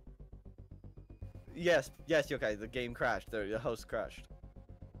 Yes, okay, the game crashed. The host crashed.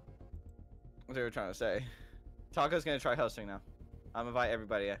 What they were trying to say. Taco's gonna try hosting now. I'm gonna invite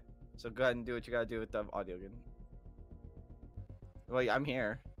everybody, yeah. So go ahead and do what you gotta do with the audio again. Wait, I'm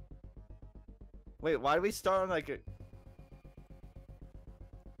here. Wait, why did we start on like a...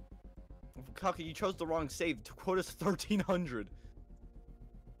 Taco, you chose the wrong save. Quota's 1300.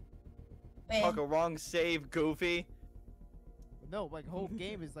 Taco, wrong save, goofy. No, like whole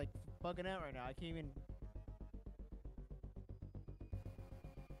game is like bugging out right now. I can't even.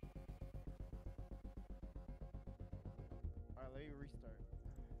 Alright, let me restart.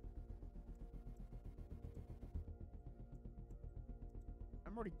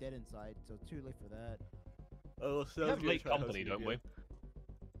 I'm already dead inside, so too late for that. Oh, so we have late company, don't we?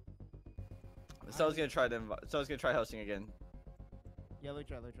 So I was gonna try to try hosting again. Yeah, let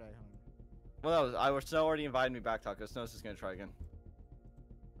me try. Well, no, Snow already invited me back, Taco. Snow's just gonna try again.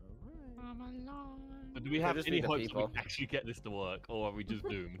 But do we have any hopes that we can actually get this to work, or are we just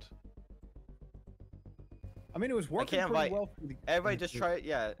doomed? I mean, it was working I can't pretty invite. well. For the everybody just try it.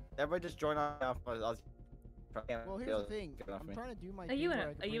 Yeah, everybody just join on. Well, here's the thing. I'm trying to do my. Are you in?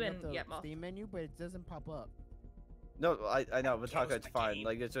 Are you in? Yeah, Moth. Steam menu, but it doesn't pop up. No, I know, but Taco, it's fine.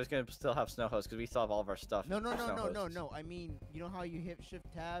 Like, it's just gonna still have Snow host because we still have all of our stuff. No. I mean, you know how you hit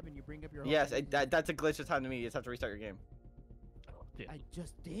Shift Tab and you bring up your. Yes, that's a glitch of time to me. You just have to restart your game. I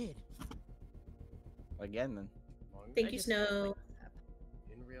just did. Again, then. Thank you, Snow.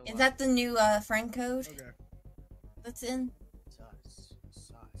 Is that the new friend code? Okay. That's in?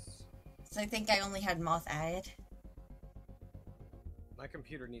 Sus. So I think I only had Moth added. My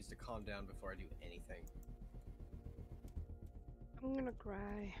computer needs to calm down before I do anything. I'm gonna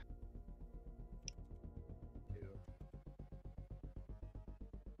cry.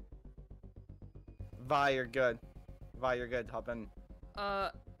 Vi, you're good. Vi, you're good. Hop in.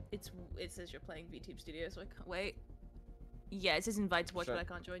 It says you're playing VTube Studio, so I can't wait. Yeah, it says invite to watch, but I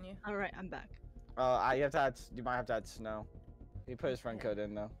can't join you. Alright, I'm back. You might have to add Snow. He put his friend code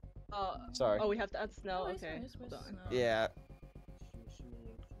in though. Sorry. Oh, we have to add Snow. Oh, okay. Hold on. Yeah.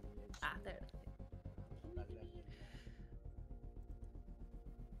 Ah, there.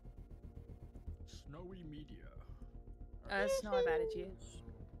 Snowy Media. Snow, I've added you.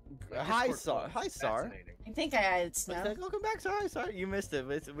 Hi, Sar. Hi, Sar. I think I added Snow. Welcome back, Sar. Sorry, you missed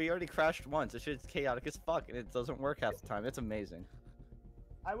it. We already crashed once. This shit's chaotic as fuck, and it doesn't work half the time. It's amazing.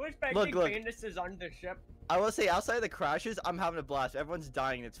 I wish Venus is on the ship. I will say, outside of the crashes, I'm having a blast. Everyone's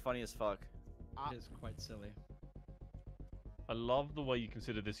dying, and it's funny as fuck. It is quite silly. I love the way you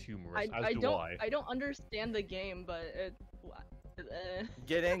consider this humorous, I don't understand the game, but it...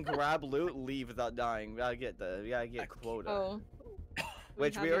 Get in, grab loot, leave without dying. We gotta get quota. Oh.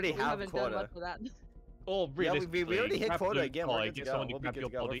 Which we already have quota. Done much of that. Or we already hit quota again. We're good to Get go. someone to we'll grab be your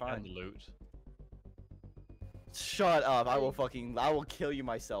good to go. body We're and fine. loot. Shut up! I will kill you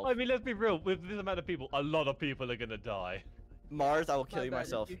myself. I mean, let's be real. With this amount of people, a lot of people are gonna die. Mars, I will kill My you bad,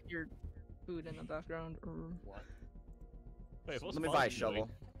 myself. if you hear food in the background. What? Wait, what's Let me buy a Mars doing? shovel.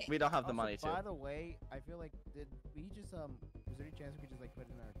 We don't have the money to. By the way, I feel like did we just was there any chance we could just like put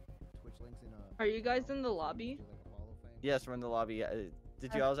in our Twitch links in Are you guys in the lobby? Yes, we're in the lobby.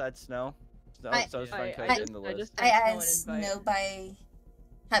 Did you also add Snow? Snow, I- Snow's friend I- coded in the list. I asked no by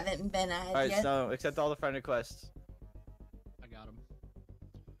haven't been added Alright, yet. Snow, accept all the friend requests. I got him.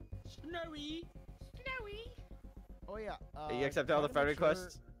 Snowy. Snowy. Oh yeah. You accept all the friend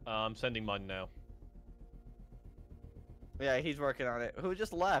requests? I'm sending mine now. Yeah, he's working on it. Who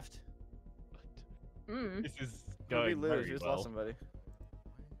just left? This is Who did we going lose? very We just well. lost somebody.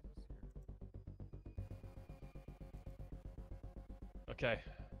 Okay.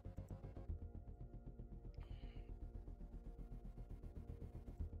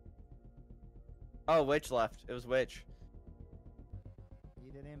 Oh, Witch left. It was Witch.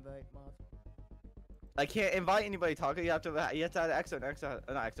 You didn't invite Moth. I can't invite anybody, Taco. You have to add Exo and Exo.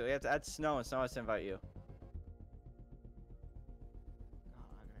 Not Exo. You have to add Snow, and Snow has to invite you.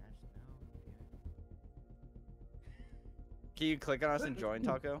 Can you click on us and join,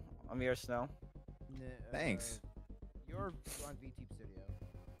 Taco? I'm here, Snow. Thanks. You're on VTube Studio.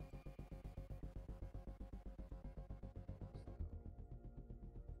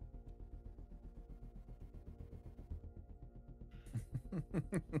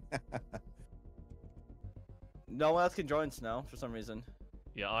 No one else can join Snow for some reason.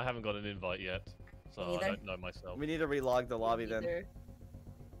 Yeah, I haven't got an invite yet, so I don't know myself. We need to relog the lobby then.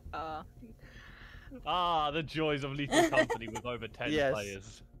 Ah, the joys of Lethal Company with over 10 Yes.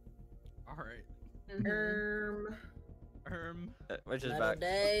 players. Alright. Which is Another back.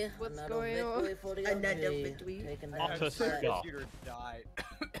 day, What's another going victory on? for the Another OG. victory. Taking Otter down Scott. Computer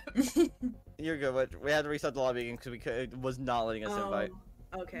died. You're good. Witch. We had to reset the lobby again because it was not letting us invite.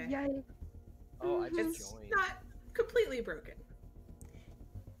 Okay. Yay. Oh, I just It's joined. not completely broken.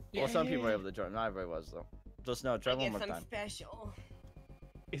 Well, some people were able to join. Not everybody was though. Just no. Try one more time. Special.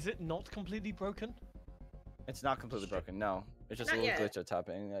 Is it not completely broken? It's not completely broken. No, it's just a Not little yet. glitch that's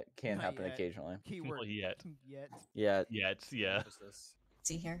happening that can Not happen yet. occasionally. Keyword. Not yet. Yet. Yeah. Yet, yeah. What is this?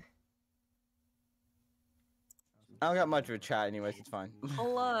 See here. I don't got much of a chat, anyways. It's fine.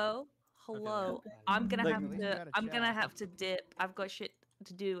 Hello, hello. I'm gonna Like- have At least we to. got a I'm gonna chat. have to dip. I've got shit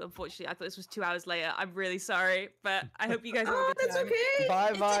to do. Unfortunately, I thought this was 2 hours later. I'm really sorry, but I hope you guys have a Oh, good that's time. okay.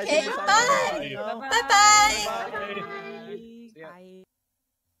 Bye bye. okay, Thank you so bye. much. Bye-bye. Bye.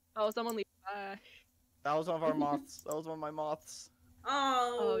 Oh, someone leave. Bye. That was one of our moths. That was one of my moths.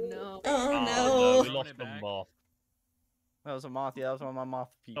 Oh, no. Oh no, no. we lost the moth. That was a moth. Yeah, that was one of my moth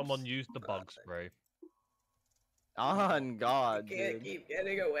peeps. Someone used the bug spray. On God, Can't dude. keep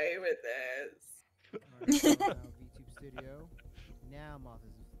getting away with this. Alright, so now VTube Studio. Now Moth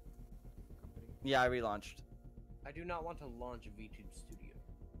is company. Yeah, I relaunched. I do not want to launch a VTube Studio.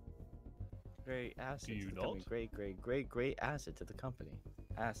 Great asset Do to you the company. not? Great asset to the company.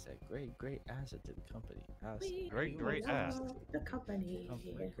 Asset. Great asset to the company. Asset. Great ass. The company.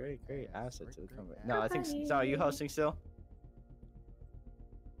 Company. Great asset to the company. No, I think so. Are you hosting still?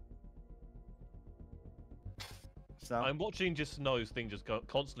 Snow? I'm watching just Snow's thing just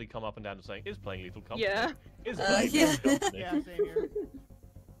constantly come up and down and saying, "Is playing Lethal Company." Yeah. Is Yeah. playing Lethal Company. Yeah, same here.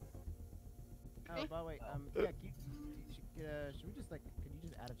 Oh, by the way, yeah, should we just like, could you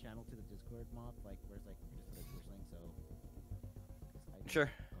just add a channel to the Discord, Moth, like, where it's like, you just put a Twitch link, so.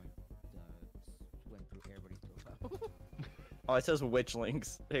 Sure. Went through everybody's profile. Oh, it says witch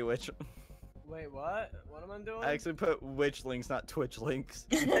links. Hey, witch. Wait, what? What am I doing? I actually put witch links, not Twitch links.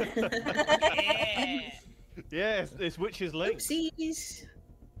 Yes, it's Witch's link. Oopsies.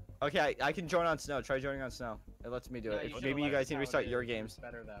 Okay, I can join on Snow. Try joining on Snow. It lets me do it. should've Maybe you let guys us need to know restart it your is. games. It's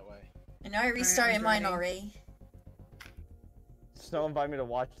better that way. I know I restarted mine joining. already. Snow invited me to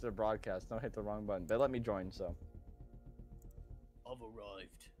watch the broadcast. Don't hit the wrong button. They let me join, so. I've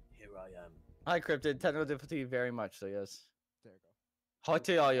arrived. Here I am. Hi, Cryptid. Technical difficulty very much, so yes. There you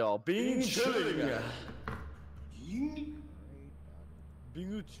go. Hi, y'all. Being chilling.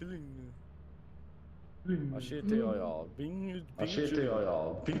 Being chilling. y'all. Being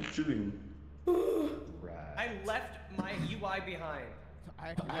y'all. Being chilling. I left my UI behind. I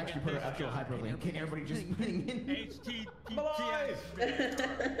actually put an actual hyperlink. Can everybody just ping in?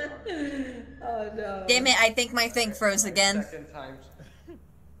 Oh no. Damn it, I think my thing froze again. Second time.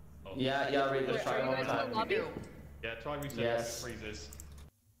 Yeah, read this. Wait, Try are you one more guys in time. the lobby? Yeah, try reset Yes. freezes.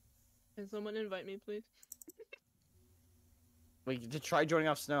 Can someone invite me, please? Wait, just try joining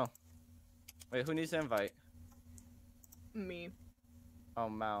off Snow. Wait, who needs to invite? Me. Oh,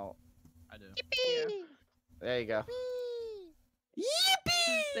 Mal. I do. Yeah. There you go.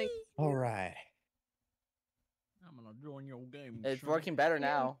 Yippee! All right. I'm gonna join your game. It's working better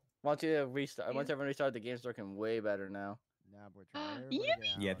now. Once you restart, once everyone restarted, the game's working way better now. Nah, we're trying.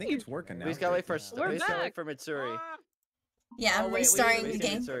 Yeah, I think it's working now. We just gotta wait for We're we just gotta wait back. for Mitsuri. Yeah, I'm Oh, wait, restarting We the need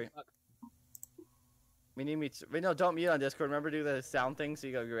game. Mitsuri. We need Mitsuri. Wait, no, don't mute on Discord. Remember, do the sound thing so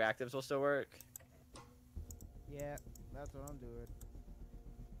your reactives will still work. Yeah, that's what I'm doing.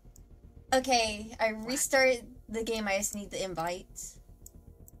 Okay, I restarted the game. I just need the invite.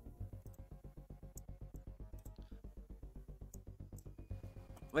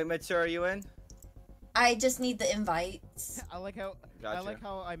 Wait, Mitsuri, are you in? I just need the invite. I like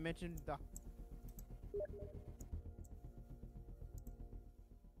how I mentioned the.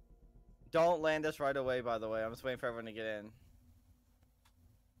 Don't land us right away, by the way. I'm just waiting for everyone to get in.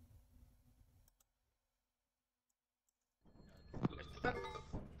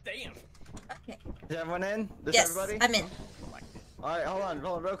 Damn. Okay. Is everyone in? Is Yes, everybody? I'm in. Alright, hold on,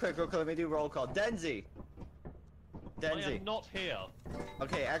 real quick. Let me do roll call. Denzi! I Denzi. am not here.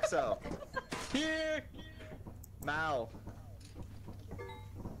 Okay, Exo. Here! Mao.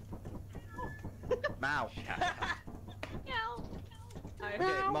 Mao.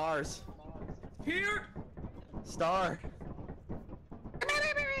 Okay, Mars. Here! Star.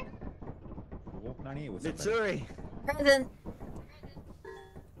 Wolf 98, what's up? Mitsuri. Present.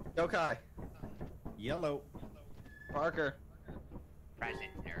 Yokai. Yellow. Parker.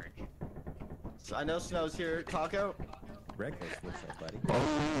 Present, nerd. I know Snow's here. Taco. Red Ghost, what's up, buddy?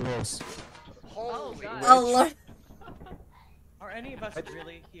 Oh god. Oh lord. Are any of us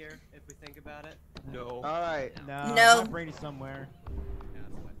really here, if we think about it? No. Alright. No. No. My brain is somewhere. Yeah,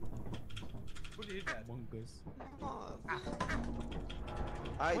 that's fine. Who did that?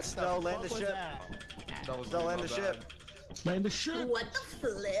 Alright, Snow, land the ship. Snow, land the ship. Land the ship. What the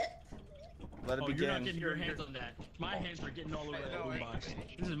flip? Let it Oh, you're not begin. getting your hands on that. My hands are getting all over that boombox.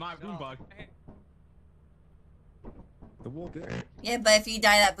 This is my boombox. The wolf. Yeah, but if you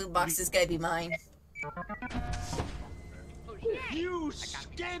die, that boombox is gonna be mine. You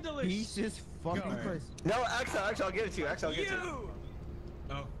scandalous! He's just fucking crazy. No, Exo, I'll give it to you. Exo, I'll give it to you.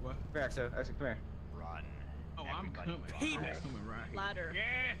 Oh, what? Come here, Exo. Exo, come here. Run. Oh, I'm coming. I'm coming right. Ladder.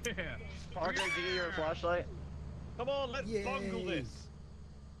 Yeah. Parker, give me your flashlight. Come on, let's bungle this.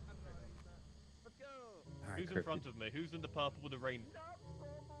 Let's go. Who's in front of me? Who's in the purple with the rain?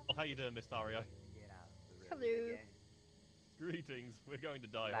 Oh, how you doing, Miss Dario? Hello. Greetings. We're going to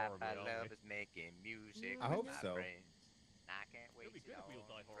die Laugh horribly, at aren't love we? is making music. I with hope my so. friends. I can't wait It'll be to good if we all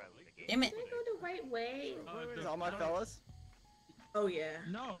die throw horribly. the game. Damn it. Did I go the right way? Is all my fellas? Oh yeah.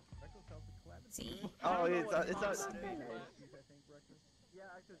 No. See? Oh, it's not. Yeah,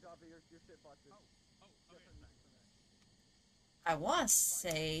 actually, Java, your shit box is. I want to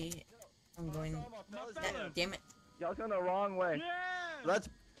say I'm going. Damn it. Y'all going the wrong way. Yeah. Let's.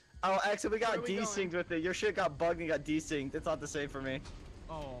 Oh, actually, we got Where are we desynced with it. Your shit got bugged and got desynced. It's not the same for me.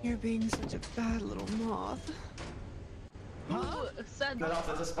 Oh. You're being such a bad little moth. Who said Turn it that? off.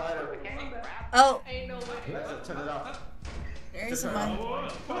 There's a spider. Oh, Ain't no way. Exo, turn it off. there's one.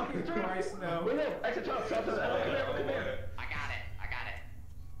 Fucking Christ, no. Exo, turn it off. Come here. I got it. I got it.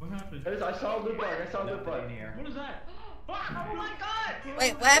 What happened? I saw a loot bug. I saw a loot bug. What is that? Oh my god!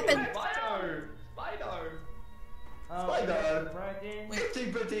 Wait, what happened? Spider. Oh, Spider. Wait.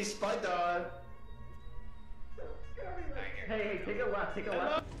 Pretty spider. Hey, take a left. Take a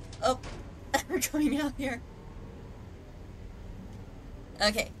left. Oh, we're going out here.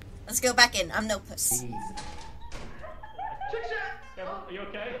 Okay, let's go back in. I'm no puss. Are you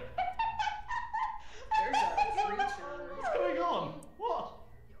okay? There's a creature. What's going on? What?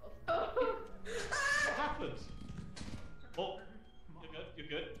 What happened? Oh, you're good. You're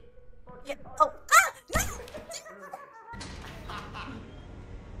good. Yeah. Oh, ah! No!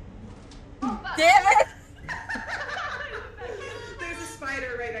 Damn it! There's a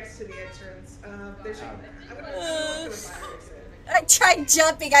spider right next to the entrance. There's a. I'm gonna go to the spider exit. I tried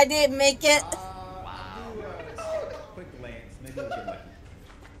jumping. I didn't make it. Quick glance. Maybe we'll get lucky.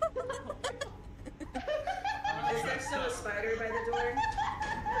 Is there still a spider by the door?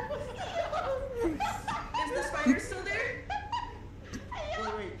 Is the spider still there?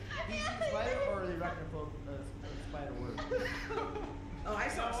 Wait. Did you see the spider or the arachnophobe spider word? Oh, I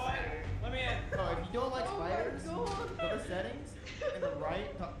saw a spider. Let me in. Oh, if you don't like spiders, God. go to settings. In the right,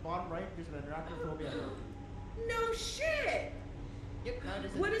 bottom right, there's an arachnophobia mode. No shit. Yep, now it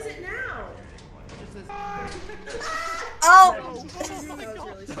just says What is it spider. now? It just says. Oh! That was really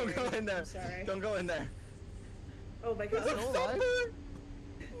Don't go scary. in there. I'm sorry. Don't go in there. Oh my god. Oh my god.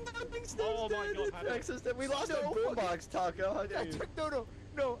 We lost our boombox, Taco. How dare you?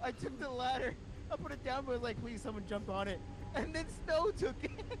 No, I took the ladder. I put it down, but like, please, someone jump on it. And then Snow took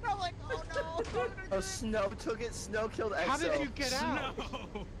it. I'm like, oh no. Oh, Snow took it. Snow killed EXO. How did you get out?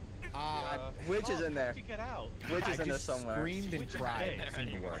 Witch is in there. How did you get out? Witch is in there somewhere. Screamed and cried. It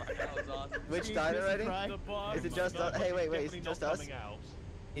didn't work. That was awesome. Witch died already? Is it just us? Hey, wait, is it just us?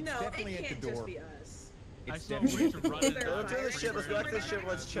 It's No, definitely it at can't the door. just be us. I It's saw definitely Witch running. Let's do this shit. Let's go back to this ship.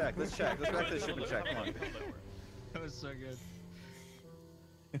 Let's check. Let's check. Let's go back to this ship and check. Come on. That was so good.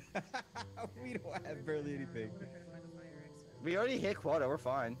 We don't have barely anything. We already hit quota. We're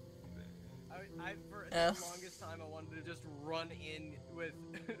fine. For the longest time, I wanted to just run in with.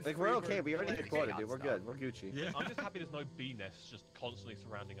 Like we're okay. We already hit quota, dude. We're good. We're Gucci. Yeah. I'm just happy there's no bee nests just constantly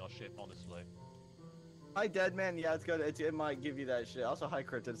surrounding our ship, honestly. Hi, dead man. Yeah, it's good. It might give you that shit. Also, hi,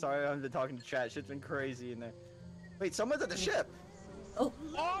 Krypton. Sorry, I haven't been talking to chat. Shit's been crazy in there. Wait, someone's at the ship. Oh.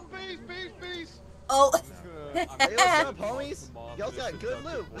 Oh, bees! Oh. Hey, what's up, homies? Y'all got good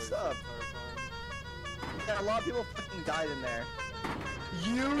loot. What's up? Yeah, a lot of people fucking died in there.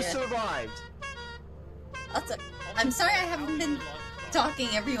 You survived. Also, I'm sorry I haven't been talking,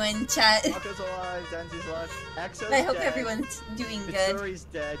 everyone. Chat. Taco's alive. Denzi's alive. EXO's I hope dead. everyone's doing good. Mitsuri's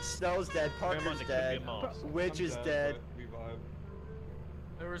dead. Snow's dead. Parker's dead. Witch is dead.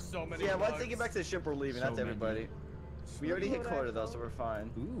 There were so many. Yeah, once they get back to the ship, we're leaving. That's everybody. We already hit quota though, so we're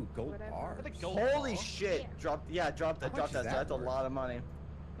fine. Ooh, gold bar. Holy shit! Drop that. Drop that. That's a lot of money.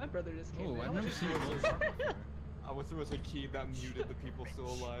 My brother just came in. I've never seen it. I wish there was a key that muted the people still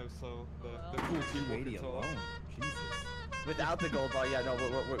alive, so the cool people could talk. Alone. Jesus. Without the gold bar, yeah, no,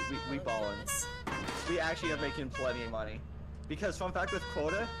 we ballin'. We actually are making plenty of money. Because fun fact with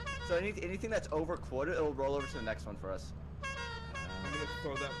quota, so anything that's over quota, it'll roll over to the next one for us. I'm gonna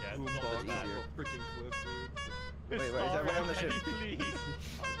throw that boom box off a freaking cliff, dude. Wait, is everyone on the ship?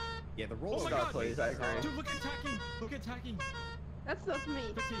 Yeah, the roll. Oh my God, god, please, I agree. Dude, look at tacking! Look at tacking! That's not me.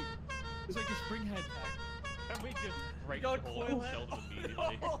 It's like a spring head. Can we just break Don't the whole coil of Sheldon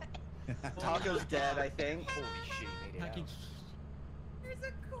immediately? Taco's dead, I think. Holy shit, made it Tacking. There's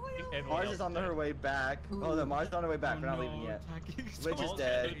a coil. Everyone Mars else is on dead. her way back. Oh, no, Mars is on her way back. We're not leaving yet. Witch is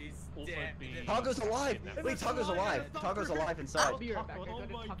dead. Taco's alive! Wait, Taco's alive! Taco's alive inside. I'll be right back. I gotta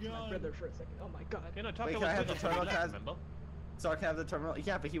talk to my brother for a second. Oh my god. You know, Taco Wait, can was I have good the on terminal? left, remember? Sorry, can I have the terminal?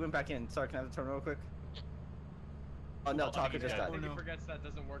 Yeah, but he went back in. Sorry, can I have the terminal real quick? Oh no, Taco just I died. think he forgets that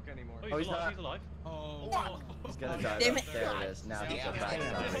doesn't work anymore. Oh, he's not. He's alive. Oh. He's gonna die. Damn it. There it is. Now he's back.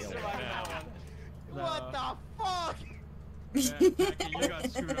 What the fuck? Tacking, you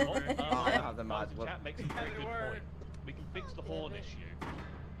got screwed over. Oh, I don't have the mods. Whoop. Chat makes a very good point. We can fix the horn issue.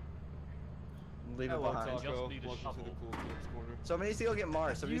 Leave it Hello, behind. Taco. Just need a Welcome to shovel. the cool kids corner. Somebody needs to go get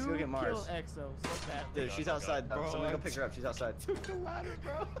Mars. Somebody needs to go get Mars. Kill EXO so bad. Dude, she's outside though. Bro, Somebody go pick her up. She's outside. Took the ladder,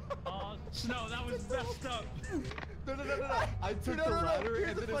 bro. Snow, that was messed up. No. I took the ladder Here's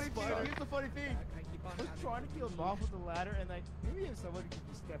and the then funny it thing. spiked. Here's the funny thing. I was trying to kill him off with the ladder, and like maybe if someone could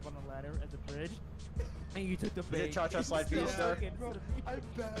just step on the ladder at the bridge, and you took the bait. Is it cha-cha slide for you, sir? Bro, I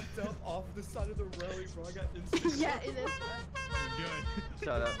backed up off the side of the railing, bro. I got instant. Yeah, it is. Good.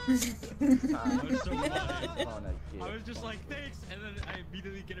 Shut up. That was so funny. Oh, no, kid. I was just like, thanks, and then I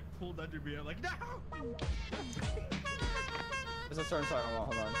immediately get it pulled under me. I'm like, no! There's a certain song I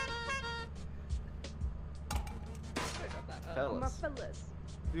want. Hold on. Oh, my Fellas. fellas.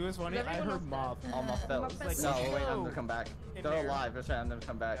 It was funny. I heard mob. All my fellas. fellas. No, wait, I'm gonna come back. In They're there. alive. That's right, I'm gonna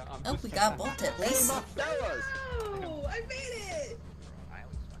come back. Oh, we got Bolt at Hey, least. my fellas! Oh, I made it!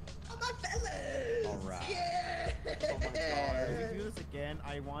 Oh, my fellas! Alright. Yeah! If we do this again,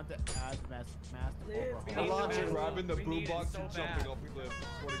 I want to add master I'm overhaul. launching, grabbing the We boom need it box so and bad. jumping off the cliff.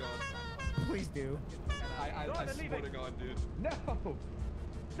 Swear to God. Please do. I swear to God, dude. No!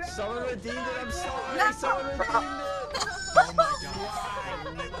 Someone redeemed it, I'm sorry! Someone redeemed it! Oh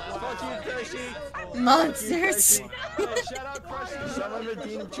my god. Fuck you, Crushy! Monsters. Shout out, Crushy! Someone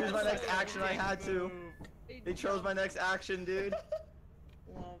redeemed, choose my next action, I had to. They chose my next action, dude.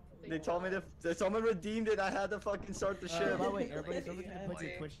 They told me to, someone redeemed it, I had to fucking start the ship. By the way, everybody, don't forget to put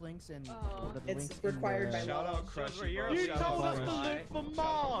your Twitch links and what are the It's links required in by the, Shout out Crushy, Crushy, bro. you Shout told out us to Crushy. look for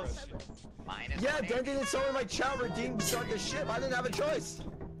Mars! Yeah, Denton and someone in my chat redeemed to start the ship, I didn't have a choice!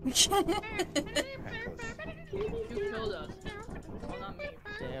 You killed us. Well, not me.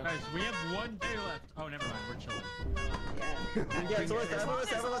 damn. Guys, we have 1 day left. Oh, never mind. We're chilling. Yeah, so listen, everyone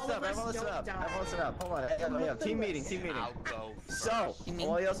listen up. Hold on, yeah, team meeting. So,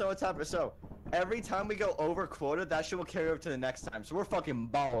 well, also what's happening, so, every time we go over quota, that shit will carry over to the next time, so we're fucking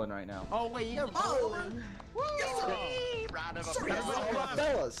balling right now. Oh wait, you're Rolling! Round of All my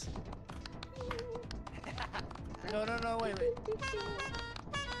fellas! No, wait.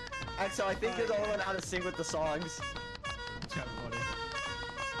 So I think you're the only one out of sync with the songs. Chat buddy.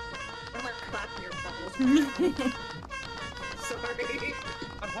 I'm gonna clap your Sorry.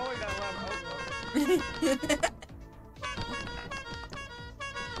 I'm holding that lamp.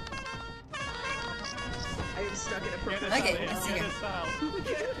 I'm stuck in a purple. Okay, let's see.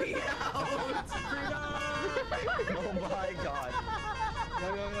 Get me out! Oh my god.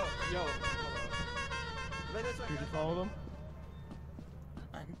 Yo. Wait, this way. You just follow them?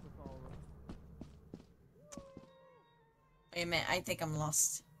 Wait a minute, I think I'm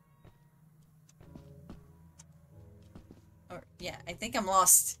lost. Or, yeah, I think I'm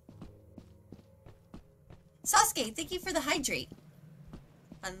lost. Sasuke, thank you for the hydrate.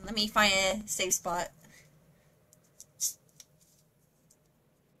 Let me find a safe spot.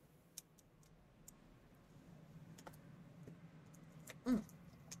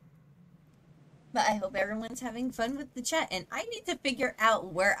 But I hope everyone's having fun with the chat, and I need to figure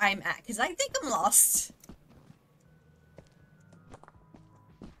out where I'm at, because I think I'm lost.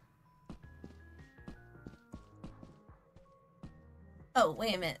 Oh,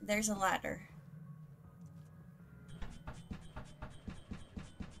 wait a minute, there's a ladder.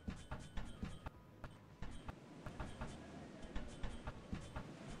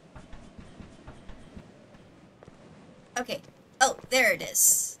 Okay. Oh, there it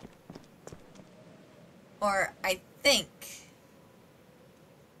is. Or, I think...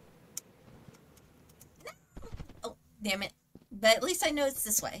 Oh, damn it. But at least I know it's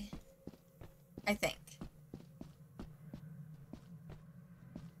this way. I think.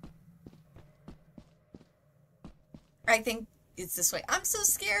 I think it's this way. I'm so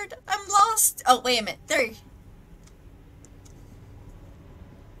scared. I'm lost. Oh, wait a minute. There.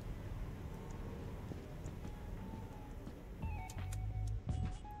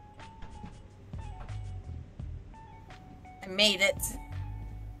 I made it.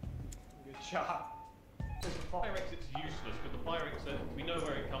 Good job. The fire exit's useless because the fire exit, we know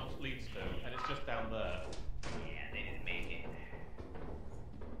where it leads to, and it's just down there. Yeah, they didn't make it.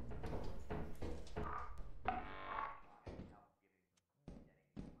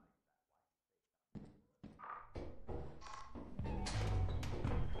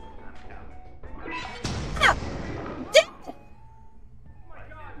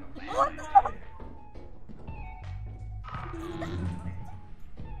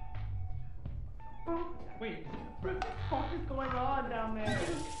 Wait, what the fuck is going on down there?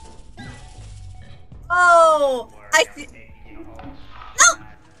 Oh, I see. No.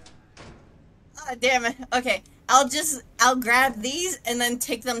 Oh, damn it. Okay, I'll grab these and then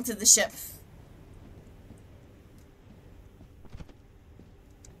take them to the ship.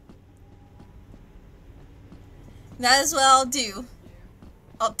 That is what I'll do.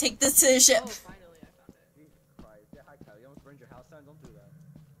 I'll take this to the ship. Oh, finally I found it. Jesus Christ. Yeah, hi Kyle. You almost burned your house down? Don't do that.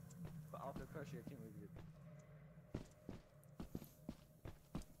 But I'll crush you. I can't leave you.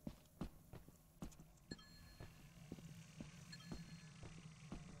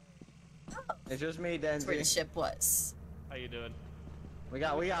 It's just me, That's where the Denzi. ship was. How you doing? We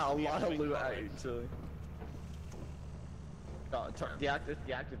got a lot of loot actually.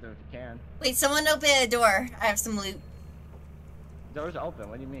 Deactivate them if you can. Wait, someone open a door. I have some loot. Door's open.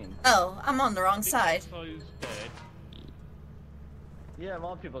 What do you mean? Oh, I'm on the wrong side. Snow's dead. Yeah, a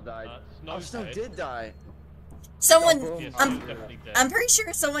lot of people died. Snow's Snow dead. did die. Someone, Oh, boom. I'm, Definitely dead. I'm pretty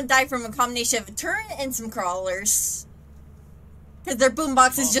sure someone died from a combination of a turret and some crawlers. Because their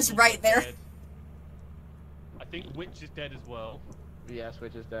boombox is just right there. Dead. I think Witch is dead as well. Yeah,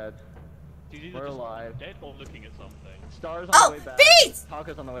 Switch is dead. She's either We're just alive. dead or looking at something. Stars on Oh, the way back. bees!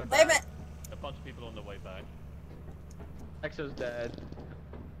 Taka's on the way back. Wait a minute. A bunch of people on the way back. Exo's dead.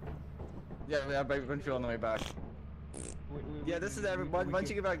 Yeah, we have a bunch of people on the way back. Yeah, this is everyone. Once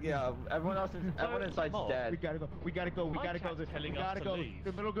you get back, yeah, everyone else, everyone inside's We dead. gotta go. We gotta go. We My gotta go. cat's telling We us gotta to go. leave.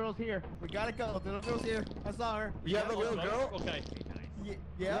 The little girl's here. We gotta go. The little girl's here. I saw her. You have a little girl? Okay.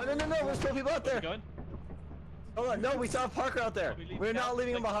 Yeah. No, there's still people out Where there. we going? Hold on, no, we saw Parker out there. Are we leaving We're not out?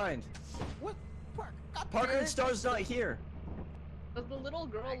 leaving him behind. What? Parker and Star's not here. Does the little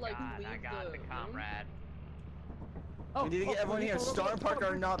girl like leave I got the room? comrade. We need to get everyone here. Star and Parker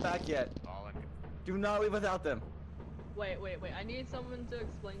are not back yet. Do not leave without them. Wait. I need someone to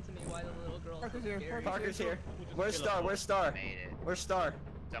explain to me why the little girl is so Parker's here. scary. Parker's here. We'll just Where's kill Star? them. Where's Star? Made it. Where's Star?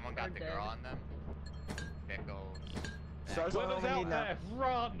 Someone got the They're girl dead. on them. Pickles. Star's the one Whoever's we out need now. there,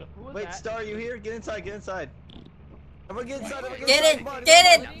 run! Wait, Star, are you here? Get inside, get inside. Everyone get inside, everyone Get inside. in, Come on, get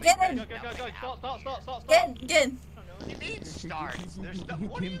come on. in, get in, Go, stop. get in, get in. What do you mean starts? There's no.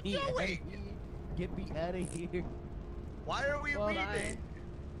 What are you doing? Get me out of here. Why are we Well, leaving?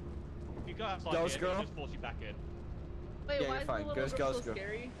 If you go outside Ghost here, girl? it'll just force you back in. Wait, Yeah, why you're is fine. the little Ghost, girl ghost, so go.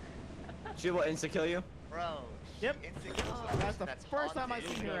 scary? She will insta-kill you. Bro, Yep. That's the first time I've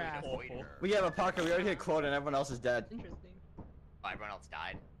seen her ass. We have a pocket. We already hit quota, and everyone else is dead. Interesting. Oh, everyone else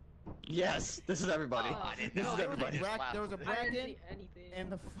died. Yes, this is everybody. This is everybody. There was a bracket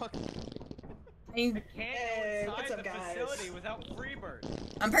and the fucking. Hey, what's up, guys? Without Freebird.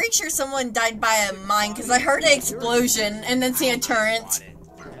 I'm pretty sure someone died by a mine because I heard an explosion and then see a turret.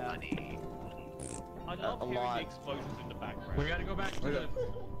 I love hearing the explosions in the background. We gotta go back to the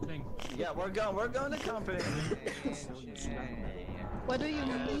thing. Yeah, we're going to company. What do you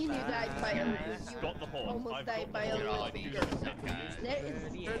mean you died by a Got the horn. almost died by a horn.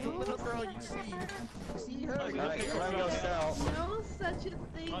 There's a little girl you see. See her? Alright, come on, go sell. No such a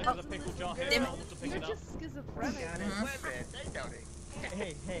thing. There's a pickle jar here. Damn it. I'll just pick You're it up. just schizophrenic.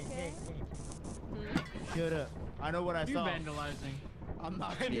 Hey. Shut up. I know what I You saw. vandalizing. I'm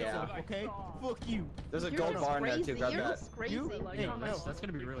not Yeah. okay? Fuck you. There's a You're gold just bar in there crazy. too. Grab You're that. just crazy. You? Hey, no. That's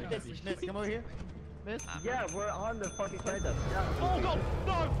gonna be really Miss, heavy. miss, come over here. Miss. Yeah, we're on the fucking contest. Oh god!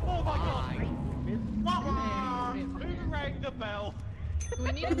 No! Oh my god! Who rang the bell? Do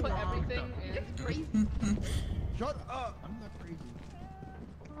we need to put everything in? Crazy. Shut up. I'm not crazy.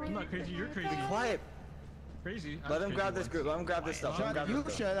 I'm not crazy. You're crazy. Quiet. Crazy. Let him grab this group. Let him grab this stuff. Let him grab You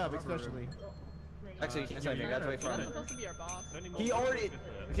this stuff. shut up, especially. Actually, you can't say anything. That's way from That's it. supposed to be our boss. He already.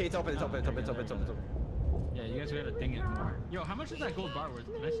 Okay, it's open. It's open. It's open. It's open. It's open. It's open. Yeah, you guys gotta ding it more. Yo, how much is that gold bar worth?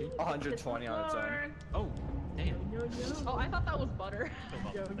 Can I see? 120 on its own. Oh, damn. Oh, I thought that was butter.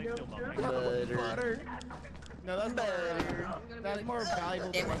 Butter. No, that's better. That's more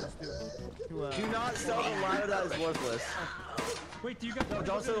valuable to us to Do not sell the ladder that is worthless. Wait, do you guys? No,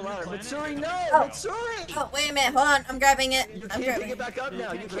 don't sell the ladder. Mitsuri, no! Oh. Mitsuri! Oh, wait a minute. Hold on. I'm grabbing it. You I'm can't grabbing pick it back up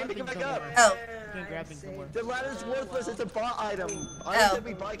now. You can't pick it back up. Oh. Can't grab things somewhere. The ladder's worthless. It's a bot item. Items that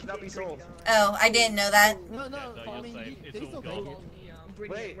we buy cannot be sold. Oh, I didn't know that. No, No, I you're mean, safe. they It's still all take gold. it.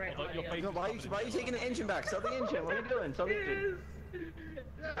 Wait, Your face no, why are you taking the engine back? Sell the engine. What are you doing? Sell the engine.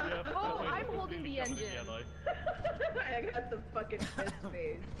 Oh, I'm holding the engine. I got the fucking fist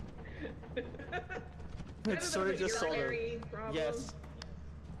face. Mitsuri just sold her. Problem. Yes.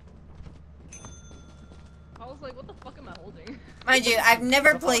 I was like, what the fuck am I holding? Mind you, I've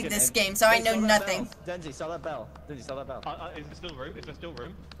never The played fucking this engine. game, so I Hey, know sell that nothing. bell. Denzi, sell that bell. Denzi, sell that bell. Is there still room? Is there still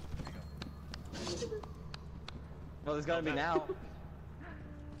room? Well, there's gotta be now.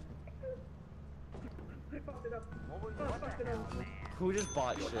 I fucked it up. I fucked it up. Who just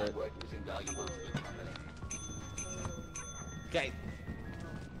bought shit? Okay.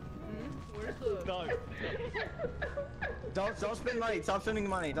 Where's the... No. Don't spend money. Stop spending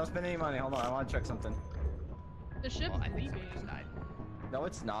money. Don't spend any money. Hold on, I want to check something. The ship's leaving. No,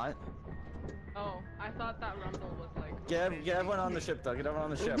 it's not. Oh, I thought that rumble was like... Get everyone on the ship, though. Get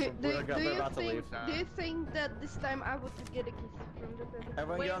everyone on the ship. We're about to leave. Do you think that this time I would get a kiss from the person?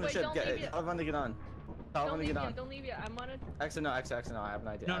 Everyone get on the ship. don't Get leave yet. everyone to get on. Tell everyone to get on. Don't leave yet. I'm gonna... Exit no, exit no. I have an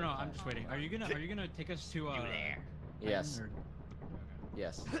idea. No, I'm just waiting. Are you gonna take us to Yes. Or-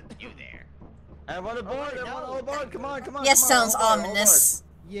 Yes. You there. Everyone aboard! Everyone all aboard! Come on, come on! Yes, come on, sounds all aboard, all ominous.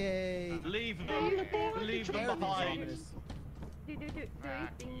 Yay. Leave them. Leave them behind. Do you think that the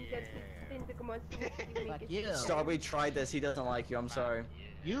tentacles will make it? Yeah. aboard. Starboy tried this. He doesn't like you. I'm sorry.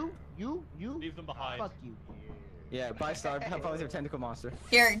 You. Leave them behind. Fuck you. Yeah, bye, Star. Have fun with your tentacle monster.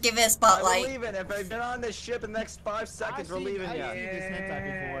 Here, give it a We're spotlight. leaving. If I've been on this ship in the next 5 seconds, we're leaving. I've Yeah. seen this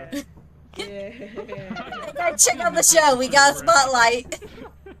hentai before. Yeah. Check out the show. We got a spotlight.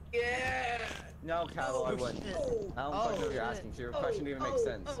 Yeah. No, Cattle, I wouldn't. I don't fucking know what you're asking. So your question didn't even make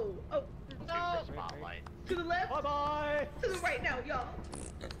sense. Oh. No. Spotlight. To the left. Bye bye. To the right now, y'all.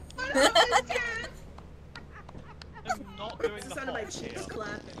 I'm not doing It's the the sound of my hop cheeks here.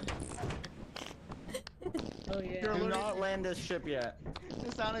 clapping. Oh yeah. Do not land this ship yet.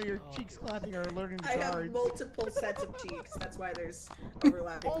 The sound of your cheeks clapping are alerting the I have guards. multiple sets of cheeks. That's why there's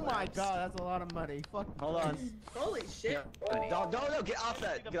overlapping. Oh my claps. god, that's a lot of money. Fuck. Hold on. Holy shit. No, get off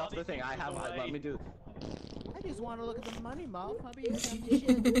that. Get off the thing. I have. Let me do. I just want to look at the money, Mom. Probably you got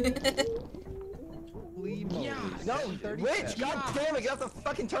the shit. Yeah. No, Rich, god damn it, get off the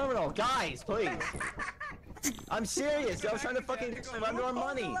fucking terminal. Guys, please. I'm serious. I was trying to fucking under our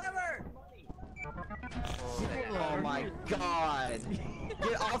money. Oh my god.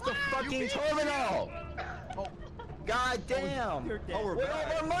 Get off the fucking terminal. God damn. You're dead. Where'd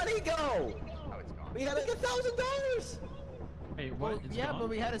all our money go? We had like $1,000. Wait, Well, what? It's yeah, gone? but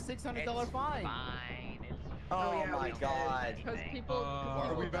we had a $600 fine. Oh yeah, my we did. god. Because people... Are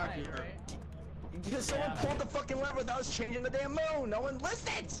people we back died, here? right? Because someone pulled the fucking lever without us changing the damn moon. No one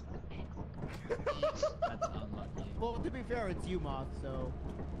listened. That's unlucky. Well, to be fair, it's you, Moth, so.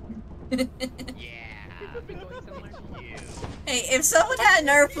 Yeah. People been going somewhere. Hey, if someone had a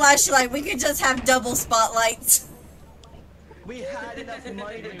Nerf flashlight, we could just have double spotlights. We had enough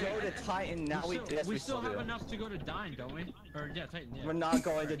money to go to Titan. Now we still have do. enough to go to Dine, don't we? Or yeah, Titan. Yeah. We're not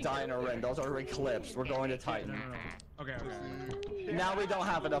going to Dine or Ren. Those are Eclipse. We're going to Titan. No. Okay. Now we don't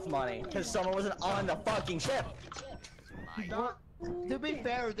have enough money because someone wasn't on the fucking ship. Well, to be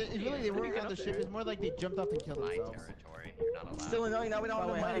fair, they weren't on the ship. It's more like they jumped off and killed themselves. Still annoying. Now we don't have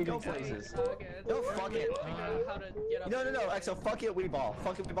enough money to go places. No, fuck it. No. Exo, fuck it. We ball.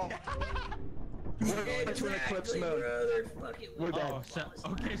 Fuck it. We ball. We're going to an Eclipse mode. We're dead.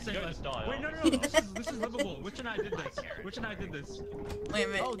 Okay, say less. Wait, no. This is livable. Witch and I did this. Wait a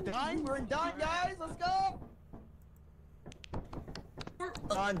minute. Oh, Dine? We're in Dine, guys. Let's go.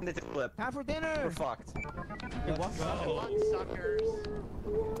 On the clip. Time for dinner. We're fucked. Hey, what's up? Suckers.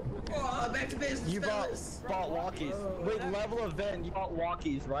 Oh, back to business. You bought walkies. Wait, level event. You bought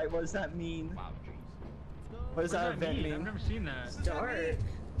walkies, right? What does that mean? What does that event mean? I've never seen that. Start.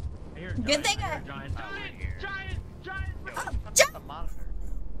 Good thing I. Giant.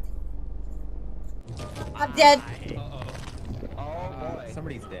 I'm dead. Oh boy.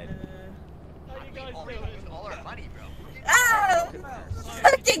 Somebody's dead. How you guys doing? All our money, bro. Ah!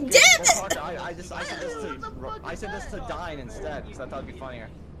 Fucking damn it! I sent this to Dine instead because I thought it'd be funnier.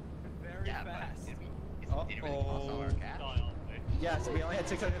 Yeah, but did it really cost all our cash? Yeah, so we only had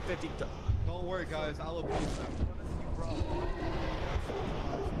 650. Don't worry, guys. I'll abuse them.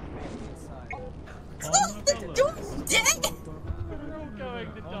 Close the door, dang!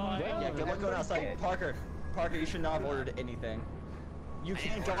 Yeah, good luck going outside. Parker, you should not have ordered anything. You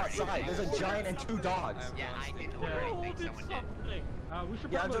can't go outside. There's a giant and 2 dogs. Yeah, I didn't order anything. Someone did.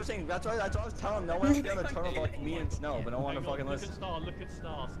 Yeah, I'm just saying. That's what I was telling him. No one else to be on the turtle like me and Snow, but no one to fucking listen. Look at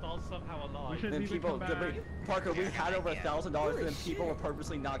Star. Star's somehow alive. Then people, Parker, we had over $1,000, but then people were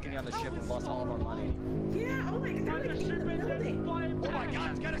purposely not getting on the ship and lost all of our money. Yeah, oh my god, the ship is building. Oh my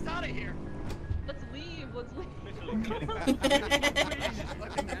god, get us out of here! Let's leave.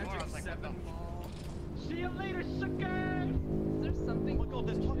 See you later, sucker! There's something. Oh my god,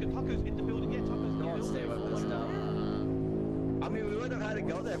 there's Taco's in the building. Yeah, Taco's in the building. Stay with us now. I mean, we would have had to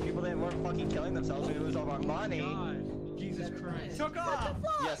go there. People that weren't fucking killing themselves. We lose all of our money. God. Jesus Christ. Took off!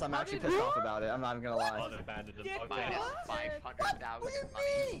 Yes, I'm actually pissed off about it. I'm not even gonna lie. Minus 500,000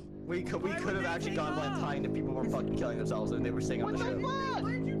 money. We could have actually gone by time if people weren't fucking killing themselves and they were staying on the ship. Why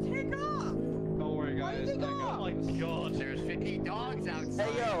did you take off? Don't worry, guys. Oh my god. There's 50 dogs outside.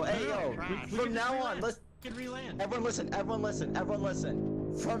 Hey yo. From now on, everyone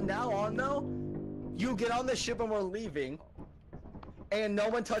listen. From now on though, you get on the ship and we're leaving, and no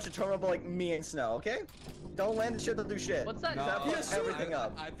one touch a terminal like me and Snow, okay? Don't land the ship to do shit. What's that? No, Fuck everything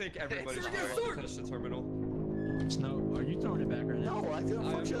up. I think everybody's trying to touch the terminal. Snow, are you throwing it back right now? No, I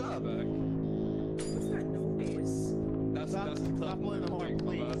didn't fuck shit up. What's that noise? That's the Stop blowing the horn,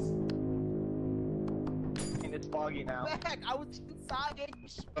 please. And it's foggy now. Heck, I was inside.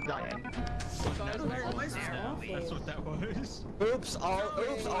 I'm dying. That's what that was. Oops, all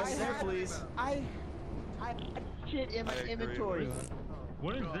there, please. I shit in my inventory.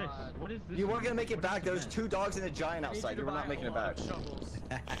 What is this? What is this? You weren't gonna make it back. There's 2 dogs and a giant outside. You were not making it back. Sorry,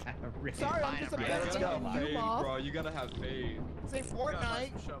 I'm just a Yeah, let's go. Hey, bro, you gotta have faith. Say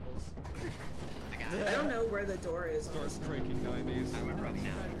Fortnite. I don't know where the door is. Starts drinking 90s. I would run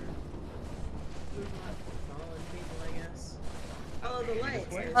now. Fallen people, I guess. Oh, the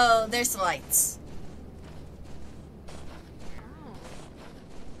lights. Oh, there's the lights. Oh.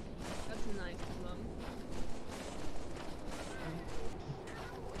 That's nice of them.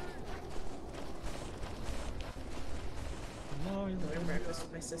 I'm going to breakfast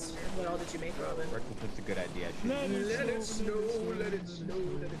with my sister. What all did you make, Robin? Breakfast was a good idea. Let it snow, let it snow,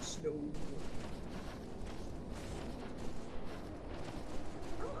 let it snow.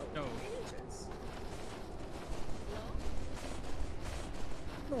 No. Agents.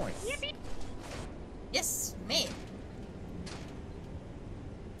 Nice. Yes, me.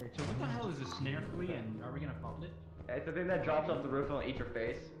 So what the hell is a snare flea and are we gonna follow it? It's the thing that drops off the roof and will eat your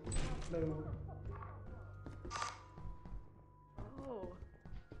face. Oh.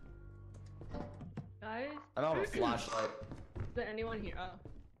 Guys? I don't have a flashlight. Is there anyone here? Oh.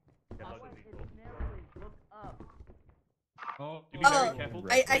 Oh, Oh,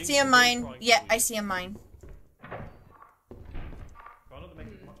 I see a mine. Yeah, I see a mine.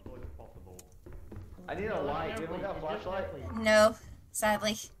 I need a light. Do you have a flashlight? No,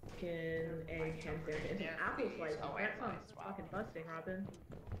 sadly. Egg hamster and apple slice. That sounds fucking busting, Robin.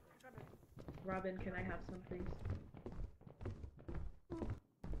 Robin, can I have some, please?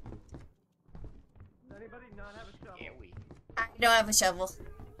 Does anybody not have a shovel? Yeah, we. I don't have a shovel.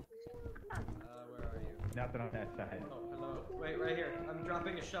 Where are you? Nothing on that side. Oh, hello. Wait, right here. I'm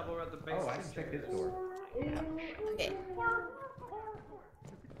dropping a shovel at the base. Oh, I of can the check stairs. this door. Okay.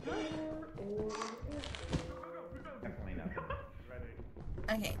 Definitely not.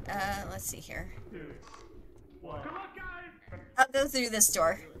 Okay, let's see here. I'll go through this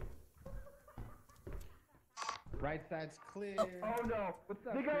door. Right side's clear. Oh, no! What's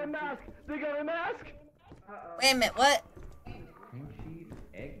up? They got a mask! They got a mask! wait a minute, what? Cream cheese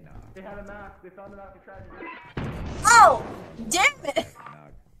eggnog. They had a mask. They found the mask of tragedy. Oh! Damn it!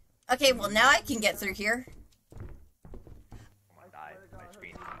 Okay, well now I can get through here. My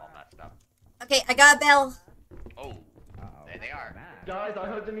screen's all messed up. Okay, I got a bell. Oh, there they are. Guys, I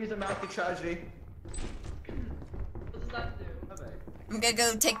heard them use a mask of tragedy. What does that do? I'm gonna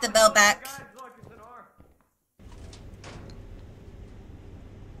go take the bell back.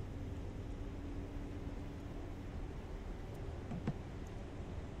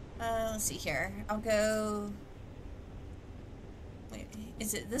 Let's see here. I'll go... Wait,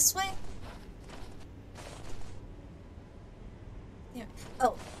 is it this way? Yeah.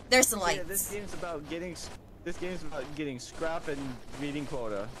 Oh, there's the lights. Yeah, this game's about getting scrap and meeting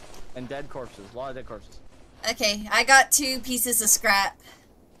quota. And dead corpses. A lot of dead corpses. Okay, I got 2 pieces of scrap.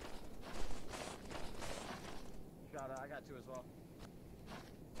 I got 2 as well.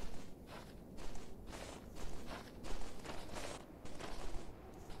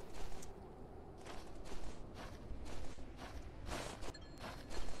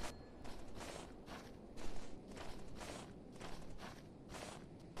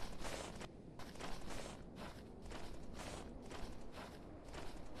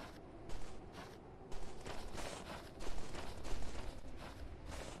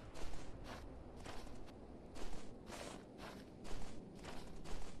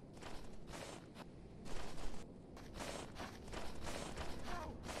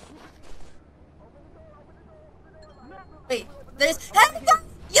 Wait, there's... Hey, no!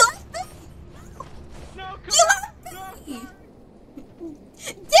 You left me! No, you left me!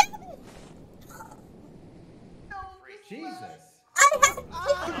 Damn it! Jesus.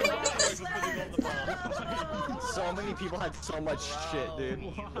 So many people had so much shit, dude.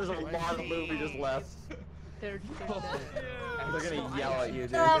 There's a lot of loot we just left. They're They're gonna yell at you,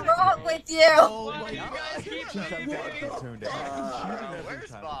 dude. What's wrong with you? Oh my God!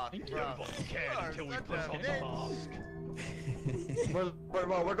 Where's Bob? Until we put on the mask.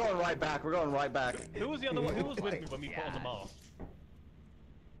 We're going right back. We're going right back. Who was the other one? Who was with me when we put on the mask?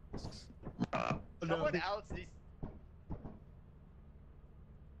 Someone else needs.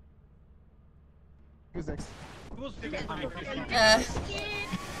 Who's next? Who was Somebody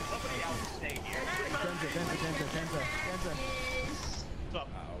else stay here. Denza. Stop.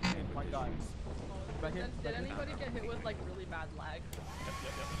 Oh my God. Back here. Did anybody get hit with like really bad lag?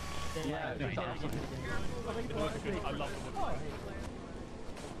 Yeah. I love the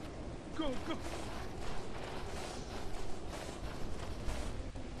Go.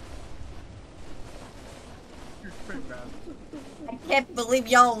 I can't believe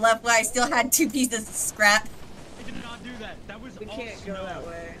y'all left when I still had 2 pieces of scrap. I did not do that. That was We can't go that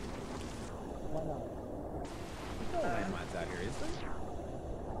way. No landmines out here, is there?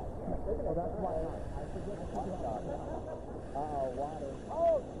 Oh, that's why I forget to talk about it. Uh-oh, water.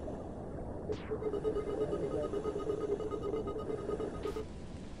 Oh!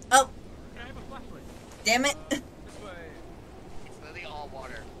 Oh. Can I have a flashlight? Damn it. This way. It's literally all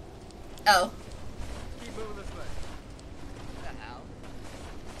water. Oh. Keep moving this way. What the hell?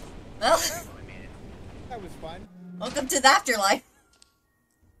 Well, I made it. That was fun. welcome to the afterlife.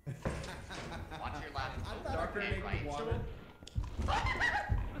 Watch your left. Darker and right. water.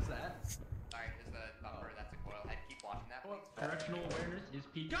 What's that? Sorry, there's a bumper. That's a coil head. Keep watching that, please. Directional awareness is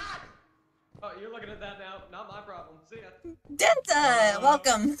peak. Oh, you're looking at that now. Not my problem. See ya. Delta,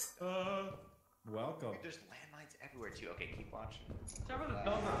 welcome. Welcome. There's landmines everywhere too. Okay, keep watching.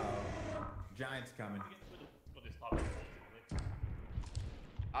 Giant's coming.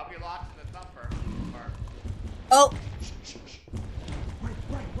 I'll be locked in the thumper. Or... Oh. Right.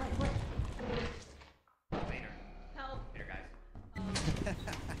 Later. Help. Later, guys.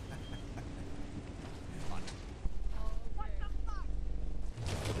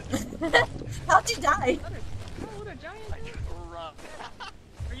 How'd you die? Oh, what a giant dude.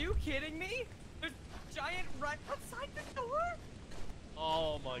 Are you kidding me? There's giant right outside the door?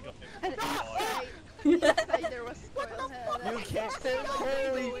 Oh my God. There was coil head. You can't.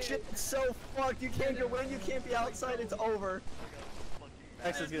 Holy shit! It's so fucked. You can't go in. You can't be outside. It's over.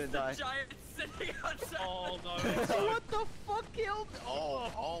 X is gonna die. Giant sitting outside. Oh no. What the fuck killed?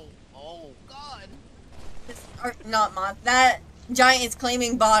 Oh, God. Or not mod. That giant is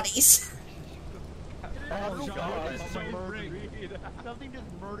claiming bodies. Oh, God, God. it's so rigged. Something just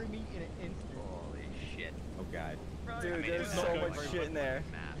murdered me in an instant. Holy shit. shit. Oh god. Dude, there's so much shit in there.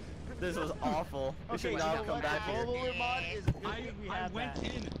 This was awful. We should not have come back here. I went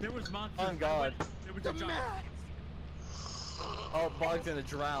in. There was monsters. Oh god. There was a giant. Oh, Bug's gonna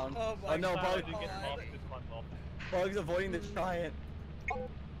drown. Oh no, Bug. Bug's avoiding the giant. Oh,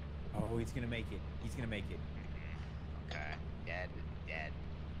 he's gonna make it. He's gonna make it. Okay. Dead.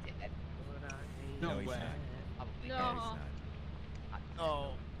 No, he's way. not. No.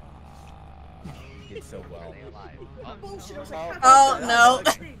 Oh. He did so well. Oh, bullshit. I was Oh, like, Oh, no.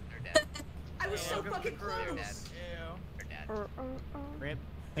 They're dead. I was so fucking close. They're dead. Rip.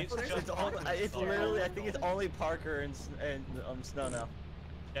 It's literally, I think it's only Parker and Snow now.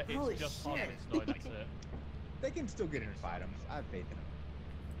 Yeah, it's Holy just shit. Parker and Snow, that's it. They can still get in items. I have faith in them.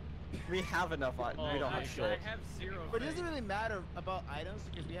 We have enough. We don't have shit. I have 0. But it doesn't really matter about items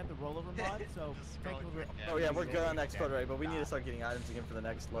because we have the rollover mod, so technically we're... Oh yeah, we're good on next photo, right? But we need to start getting items again for the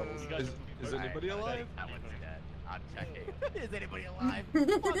next levels. Is anybody alive? That one's dead. I'm checking. Is anybody alive?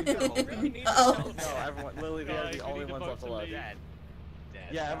 Uh-oh. No, everyone. Literally, they're the only ones left alive. Dead. Dead.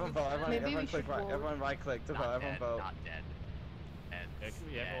 Yeah, everyone vote. Maybe Everyone we click should right. vote. Everyone right click to vote. Not Everyone dead. vote. Not dead. Dead.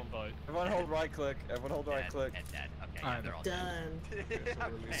 Yeah, everyone vote. Everyone hold right click. Everyone hold right Dead. click. And dead. Okay, Alright, they're all Done.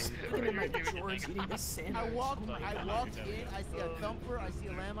 Look at my George eating the sandwich. I walked in, I see a thumper, I see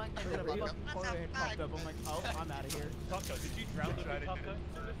a landmine, and then a fucking corner head popped up. I'm like, oh, I'm out of here. Taco, did you drown the Taco?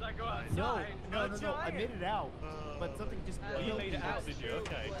 No, I made it out. But something just Oh, you killed made me. it out, did you?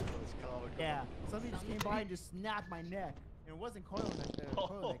 Okay. Yeah, something just came by and just snapped my neck. And it wasn't coiling neck there,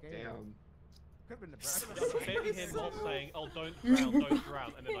 coil neck. Damn. Could've been the I barely hear Mob saying, oh, don't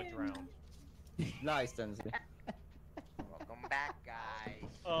drown, and then I drowned. Nice, Denzi. Welcome back, guys.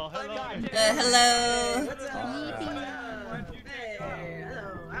 Oh, hello. Hello. What's up? Hey,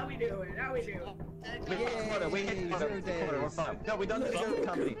 hello. How we doing? We hit the quarter. We're fine. No, we don't need to go to the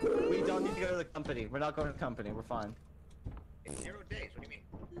company. We don't need to go to the company. We're not going to the company. We're fine. It's 0 days. What do you mean?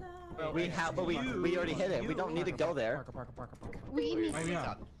 We have, but we already hit it. We don't need to go there. Parker. We need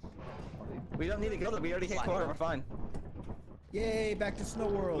We don't need to go there. We already hit quarter. We're fine. Yay, back to Snow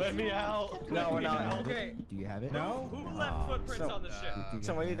World. Let me out. No, we're not. Okay. Do you have it? No? Who left footprints on the ship?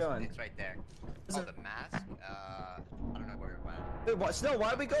 So what are you doing? It's right there. Oh, the mask? I don't know where it went. Dude, what? Snow,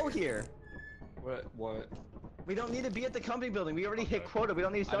 why'd we go here? What? We don't need to be at the company building. We already hit quota. We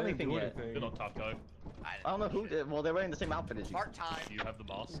don't need to sell anything yet. Good on Taco. I don't know who did. Well, they're wearing the same outfit as you. Part-time. Do you have the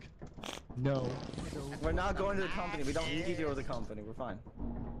mask? No. We're not going to the company. We don't need to go to the company. We're fine.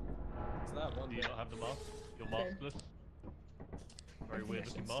 It's not one Do you not have the mask? You're maskless? Very weird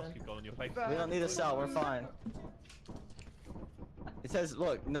looking mask you've got on your face. We don't need to sell. We're fine. It says,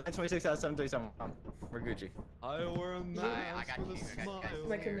 look, 926 out of 737. We're Gucci. I wear a mask I got with you, a I got you guys. smile.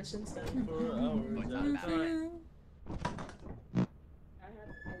 My commission's done.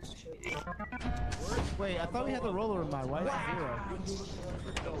 Wait, I thought we had the roller mod. Why is it 0?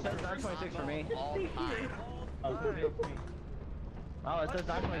 It says 926 for me. All time. Oh, it says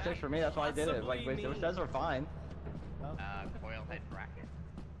 926 for me. That's why I did it. Like, it says we're fine. Coil head bracket.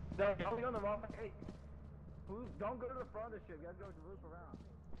 No, don't go on the wrong. Hey, don't go to the front of the ship. You gotta go to the roof around.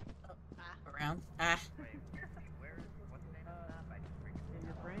 Around. Ah. Where is what's the name of the map? I just freaking Yeah,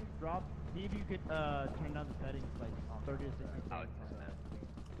 your frames dropped. See if you could turn down the settings like 30 to 60 Oh, seconds. it's that.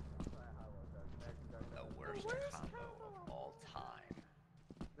 The worst combo of all time.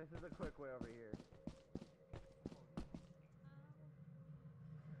 This is a quick way over here.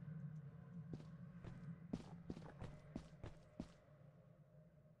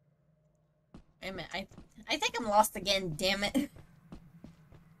 Wait a minute. I think I'm lost again. Damn it.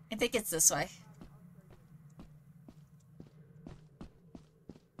 I think it's this way.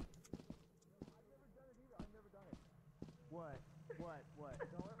 What?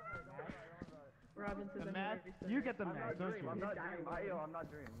 Robin says The I'm mask? very You get the mask, don't you? I'm not dreaming. I'm not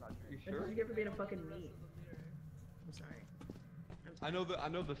dreaming. You That's sure? what you get for being a fucking meat. I'm sorry. I know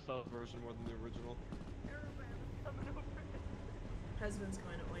the sub version more than the original. Husband's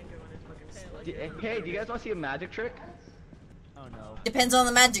going to oingo on his fucking sled. Hey, do you guys want to see a magic trick? Oh no. Depends on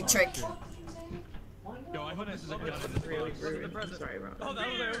the magic trick. Yo, I hope this is a good Really rude. I'm sorry, Robin. Oh, that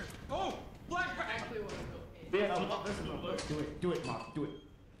was there. Oh, flashback. Yeah, do it, Mom, do it.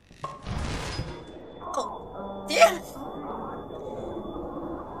 Oh, damn.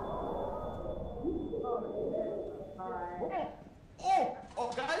 Oh,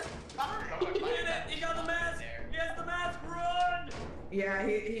 guys! He got the mask. He has the mask. Run! Yeah,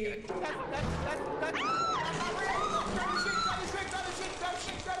 he. Grab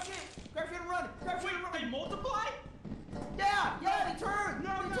shit and run! They multiply? Yeah, they turn!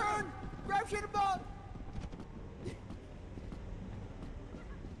 They turn! Grab shit and bug!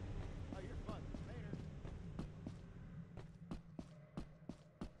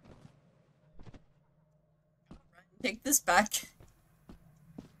 Take this back.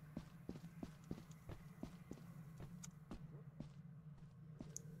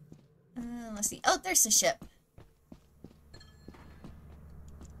 Let's see. Oh, there's the ship.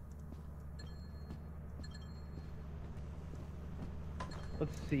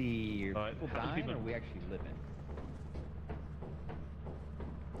 Let's see. Are Alright, people how many dying people- or are we actually living?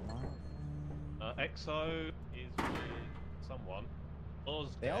 EXO is with someone. Oz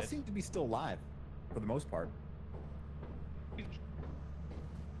They all dead. seem to be still alive, for the most part.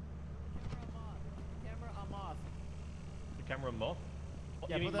 Camera on Moth. The camera moth? What,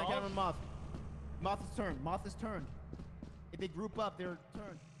 Yeah, you put mean that camera on Moth? Moth. Moth is turned. Moth is turned. If they group up, they're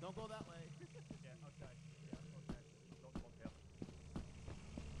turned. Don't go that way. Yeah, okay. Yeah, okay. Don't want that.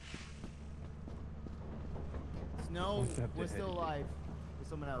 Snow What's up, was Dad? still alive. With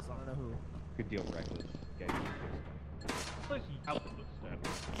someone else. I don't know who. Good deal, Reckless. Okay. Where's the out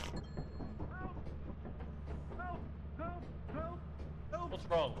footsteps? What's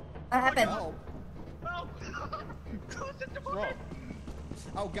wrong? What happened? Help! What's wrong?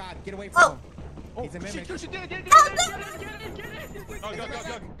 Oh God, get away from him. He's a mimic. Get it! Go, go, go,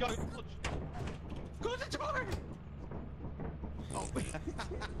 go, go! Close the door! Oh.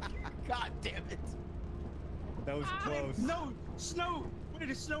 God damn it. That was close. No! Snow! Wait,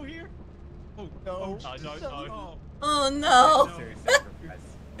 is snow here? Oh, No. I don't know. Oh no. Necessary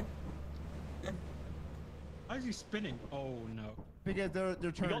sacrifice. Why is he spinning? Oh no. Because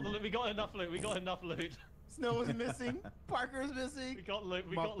they're turned. We got enough loot. We got enough loot. Snow was missing. Parker is missing. We got loot.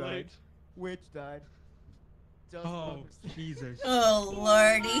 We Moth got died. loot. Witch died. Just Oh, Jesus. Oh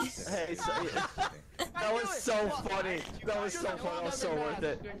lordy. Hey, that was so funny. That was so funny. That was so worth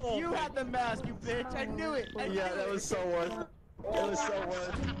it. You had the mask, you bitch. I knew it. I Yeah, knew that it. was so worth it. It was so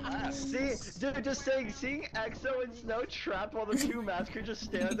worth it. See, dude, just saying, seeing EXO and Snow trapped while the two masked creatures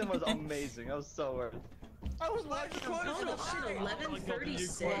stared at them was amazing. That was so worth it. I was watching the corner. Oh shit,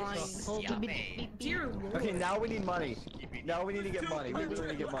 11:36. Yummy. Dear Lord. Okay, now we need money. Now we need to get money. We really need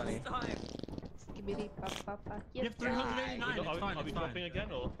to get money. You have 389. It's fine, Are we it's fine. dropping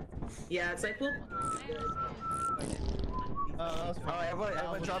again or? Yeah, it's like, well, Alright,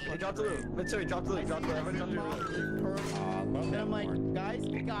 everyone drop the loot. Mitsuri, drop the loot. Drop the loot. Everyone drop the loot. And I'm like, guys.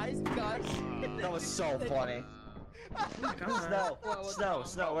 That was so funny.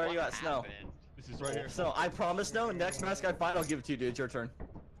 Snow, where are you at, Snow? This is right here. Snow, I promise, Snow, next mask I find, I'll give it to you, dude. It's your turn.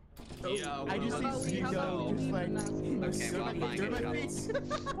 Yeah, I just see Zico just like. Okay, well, I'm buying You're a my shovel. face.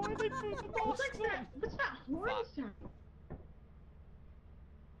 what's that? What's that horn sound?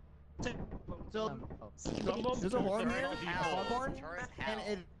 So, there's a horn here, a foghorn,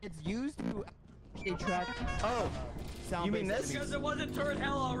 and it's used to actually track. Oh, sound. you mean this? Because it wasn't turret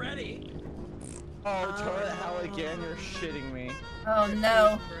hell already. Oh, turret hell again? You're shitting me. Oh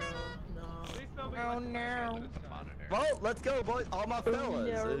no. Oh no. Well, let's go, boys. All my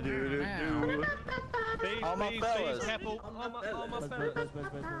fellas. All my fellas.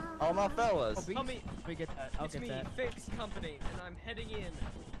 All my fellas. We get that. I'll It's get me, that. Face Company, and I'm heading in.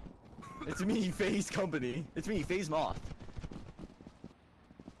 It's me, FaZe Company. It's me, FaZe Moth.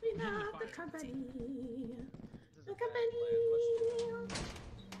 We love the company. The company.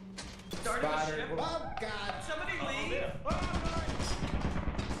 Starting a ship. Oh God. Somebody leave.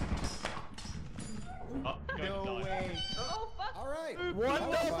 No way. Oh fuck. All right.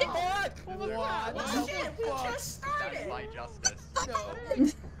 What the fuck? What? Shit, we just That is started. my justice. No.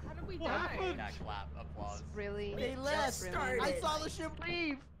 How did we die? Yeah, clap, applause. Really? They left. started. I saw the ship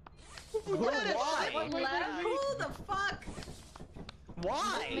leave. Why? Who the fuck?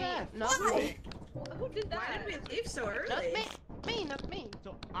 Why? Not me. Who did that? Why did we leave so Not early? me. Not me.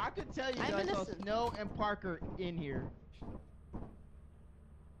 So I could tell you I'm guys saw innocent. Snow and Parker in here.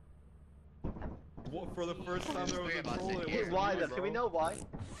 What, for the first time there was a troll, it Wait, was why you, though? bro. Can we know why?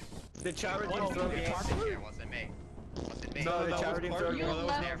 The chat room throw me. It wasn't me. Wasn't me. No, the that chat was room Parker, throw me. bro.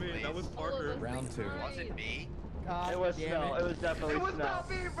 That There, was me. That was please. Parker. Round two. It wasn't me. God It was damn Snow. It was definitely It was Snow. not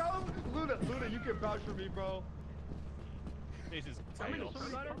me, bro. Luna, you can vouch for me, bro. This is Somebody chaos.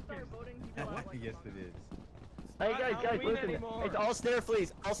 start voting people out like Yes, it is. Hey I guys, don't win listen. anymore. It's all snare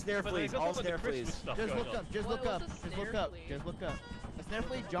fleas. All snare But fleas. there's All also snare the Christmas fleas. stuff Just going look on. up. Just What look up. was a Just look snare up. flea? Just look up. A snare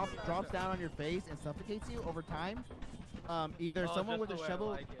flea drops down on your face and suffocates you over time. Either Oh, someone just with the a way I shovel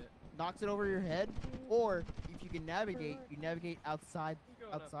like it. knocks it over your head, or if you can navigate, you navigate outside,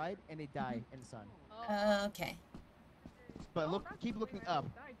 and they die in the sun. Okay. But look, keep looking up.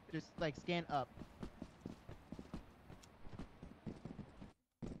 Just like scan up.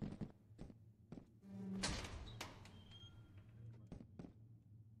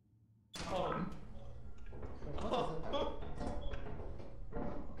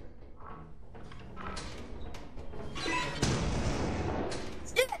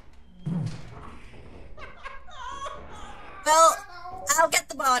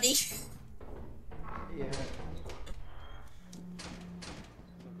 body. Yeah.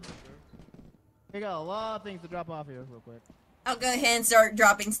 We got a lot of things to drop off here real quick. I'll go ahead and start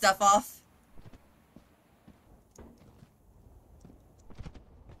dropping stuff off.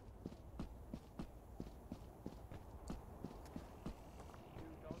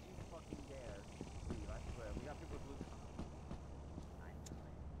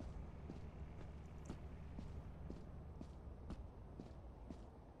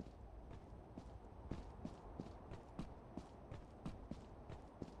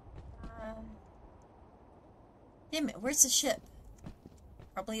 Damn it, where's the ship?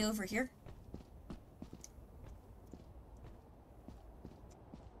 Probably over here.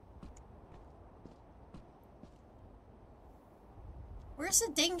 Where's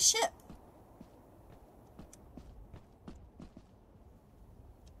the dang ship?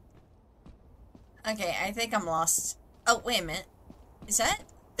 Okay, I think I'm lost. Oh, wait a minute. Is that?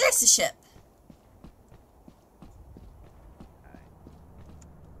 There's the ship.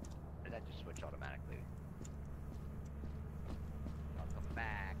 Did that just switch automatically? Welcome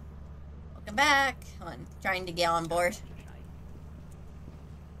back. Welcome back. I'm trying to get on board.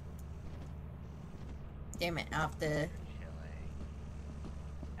 Damn it, I have to...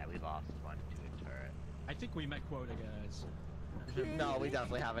 Yeah, we lost one to a turret. I think we met quota, guys. No, we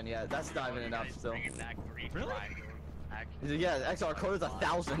definitely haven't yet. That's not even enough still. Really? Yeah, XR quota's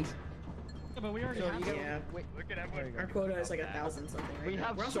 1,000. Yeah, but we already have Yeah. Wait, look at everyone. Our quota is like 1,000 something. Right We now.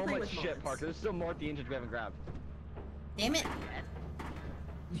 have We're also so playing much with shit, mods. Parker. There's still more engines we haven't grabbed. Damn it.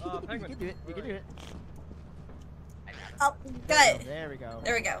 You can do it. You can do it. Oh, got it. There we go.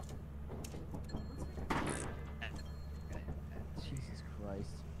 There we go. Jesus Christ.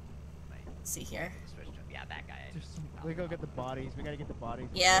 Let's see here. Yeah, that guy. We go get the bodies. We gotta get the bodies.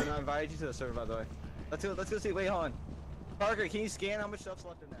 Yeah. I invited you to the server, by the way. Let's go see. Wait, hold on. Parker, can you scan how much stuff's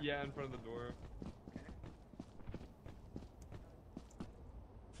left in there? Yeah, in front of the door.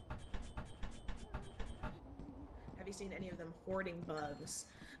 Have you seen any of them hoarding bugs?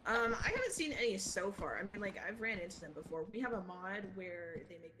 I haven't seen any so far. I mean, like, I've ran into them before. We have a mod where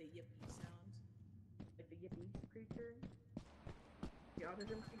they make the yippee sound. Like the yippee creature. The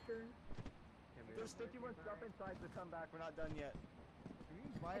autism creature. There's 51 stuff inside to come back. We're not done yet.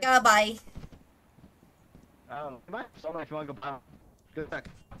 Goodbye. Come on. Someone, if you want to go buy. Go back.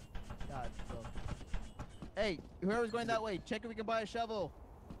 God, so. Hey, whoever's going that way, check if we can buy a shovel.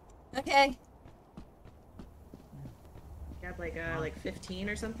 Okay. Got like 15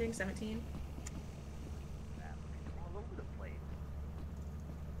 or something, 17. All over the place.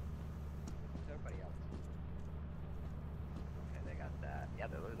 Where's everybody else? Okay, they got that. Yeah,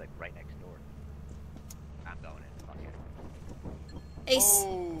 they're literally like right next door. I'm going in. Fuck it. Hey,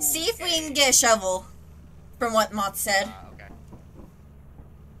 see if we can get a shovel. From what Moth said. Okay.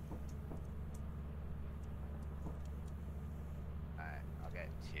 Alright, I'll get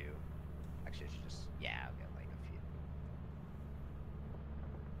 2. Actually, I should just... Yeah, I'll get like a few.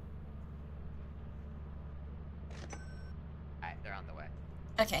 Alright, they're on the way.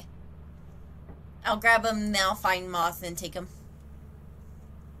 Okay. I'll grab them now, find Moth, and take them.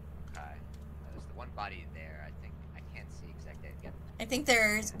 Okay. There's the one body there, I think. I can't see exactly again. I think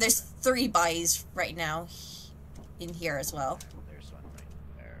there's 3 bodies right now in here as well. There's one right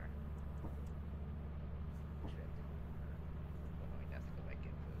there. Shit. Oh, no, we have to go back in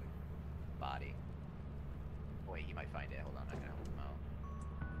for the body. Oh, wait, he might find it. Hold on, I can help him out.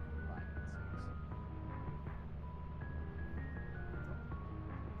 5 and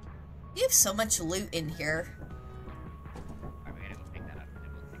 6. You have so much loot in here. Alright, we gotta go pick that up and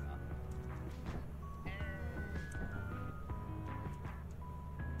then we'll take off.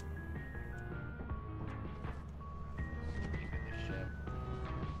 Hello.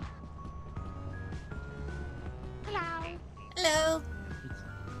 Hello.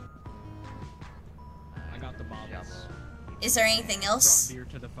 I got the bottles. Is there anything else? Brought beer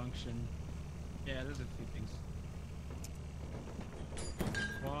to the function. Yeah, there's a few things.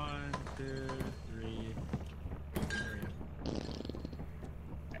 1, 2, 3. There we go.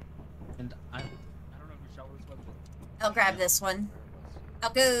 And I don't know who shot this one. I'll grab this one.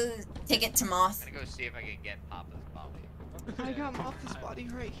 I'll go take it to Moth. I'm gonna go see if I can get Papa's body. I got Moth's body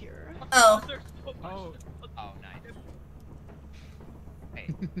right here. Oh. Oh. Oh, nice. Hey.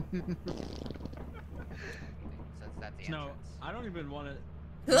 So that's the No, entrance. I don't even want to.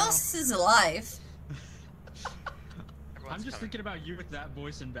 Who else is alive? I'm just thinking about you with that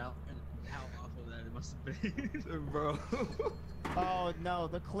voice and how awful that it must have been. Bro. Oh no,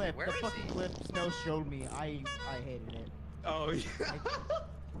 the clip. Where The is fucking he? clip Snow showed me. I hated it. Oh, yeah.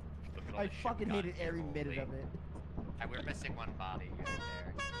 Look at all I the fucking shit we hated got every here, minute holy. of it. We're missing one body right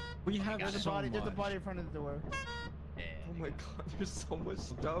there. We have There's a so body. There's a much. body in front of the door. Yeah, Oh my god, there's so much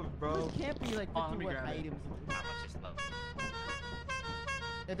stuff, bro. There can't be like Oh, let 50 me what grab it. items. how much is left?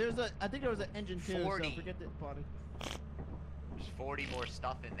 Yeah, there's a. I think there was an engine too. 40. So forget the body. There's 40 more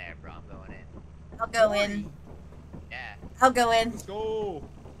stuff in there, bro. I'm going in. I'll go in. Yeah. I'll go in. Let's go.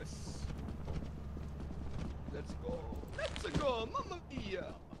 Let's go. Let's go, mamma mia.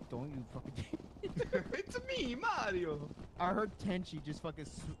 Don't you fucking. It's me, Mario. I heard Tenchi just fucking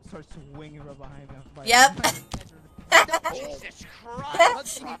start swinging right behind me. Yep. Jesus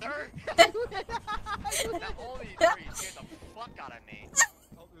Christ, brother! That only three scared the fuck out of me.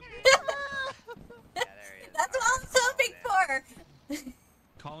 Yeah, there he is. That's what I was hoping for.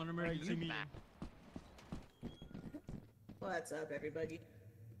 Call an emergency meeting. What's up, everybody?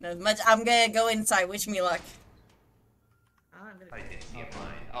 Not much. I'm gonna go inside. Wish me luck. I'm gonna. I didn't see a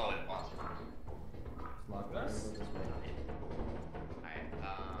mine. Oh, it was. Lock Us? Alright,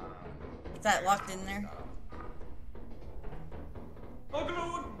 Is that locked in there? Oh,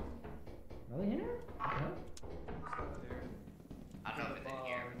 God! Really here? Okay. I don't know if it's in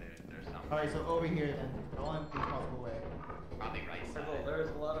here, but there's something. Alright, so over here then. The only possible way. Probably right side. There's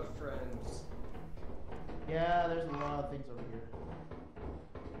a lot of friends. Yeah, there's a lot of things over here.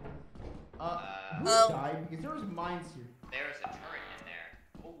 Who Oh. died? Because there was mines here. There's a turret in there.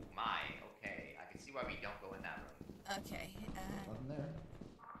 Oh my, okay. I can see why we don't go in that room. Okay. Nothing there.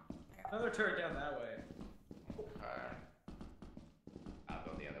 Another turret down that way. Okay. I'll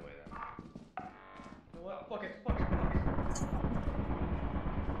go the other way then. You know what? Fuck it, fuck it, fuck it.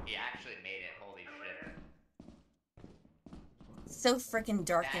 He actually made it, holy shit. So freaking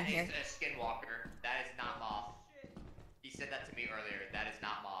dark in here. That is a skinwalker. That is not Moth. He said that to me earlier. That is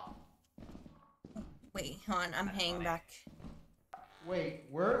not Moth. Wait, hold on. I'm hanging back. Wait,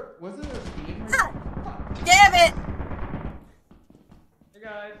 where was it a theme? Damn it! Hey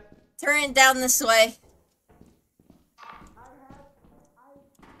guys. Turn it down this way.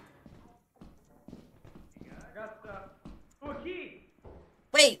 I got stuff. Oh, a key!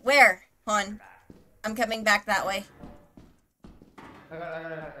 Wait, where? Hold on. I'm coming back that way. I got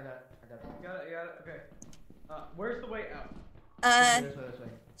it. You got it, okay. Where's the way out? This way.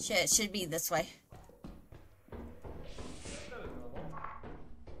 Shit, it should be this way.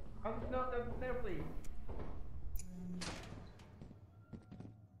 No, please.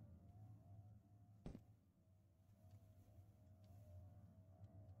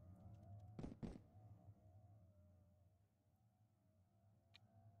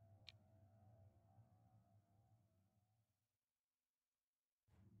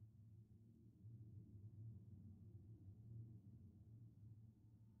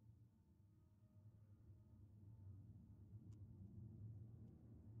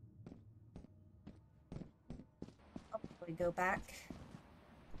 We go back.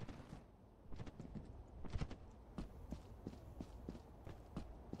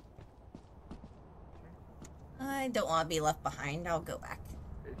 I don't want to be left behind. I'll go back.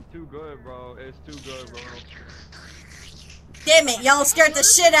 It's too good, bro. It's too good, bro. Damn it, y'all scared the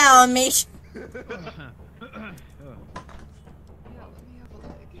shit out of me.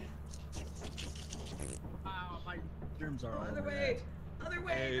 My germs are all Other over way! Other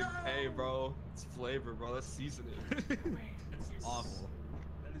way! Hey, No! hey, bro. It's flavor, bro. Let's season it. It's awful.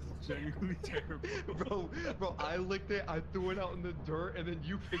 That is genuinely terrible. Bro, I licked it, I threw it out in the dirt, and then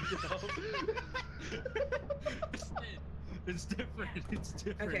you picked it up. It's different. It's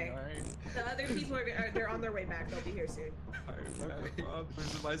different. Okay. Alright. The other people they're on their way back. They'll be here soon. Alright, bro.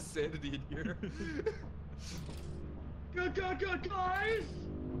 There's my sanity in here. Guys!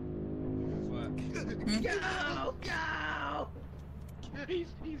 Fuck. Go! Go! He's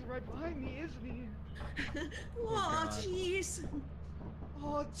right behind me, isn't he? Oh, jeez.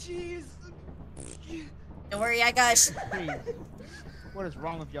 Oh, jeez. Don't worry, I got a What is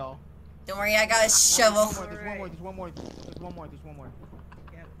wrong with y'all? Don't worry, I got a shovel. There's one more.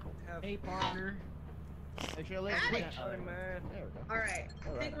 Hey, partner. Make sure let's Got it. There we go. Alright, I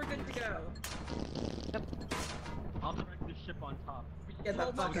think we're good to go. I'll direct the ship on top. Get the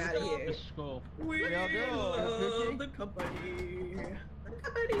fuck out of here. The skull. We Yeah, love the company.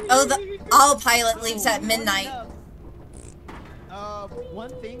 Oh, the autopilot leaves at midnight.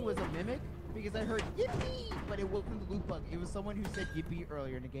 One thing was a mimic because I heard yippee, but it wasn't the loot bug. It was someone who said yippee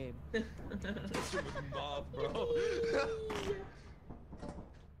earlier in the game. Mob, bro.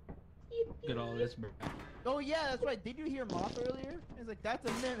 Get all this, bro. Oh yeah, that's right. Did you hear Moth earlier? It's like that's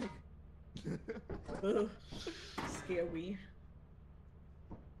a mimic. Scary.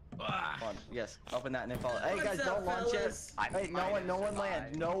 Come on, yes, open that and then follow. Hey What's guys, up, don't launch it. fellas? Wait, no one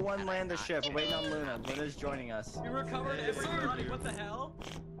land. No one land the ship. We're waiting on Luna. Luna's joining us. You recovered everybody. What the hell?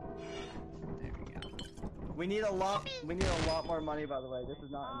 We need a lot more money, by the way. This is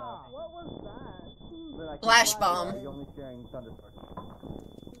not enough. What was that? Then I can't Flash fly bomb. You're only sharing thunderstorm.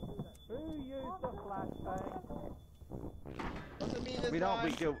 Who used the flashbang? We don't.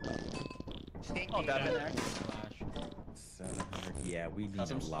 We do. Oh, that in there. 700. Yeah, we need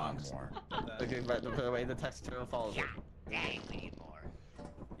Custom a lot stocks. more. Okay, but the way the text follows it. Dang, we need more.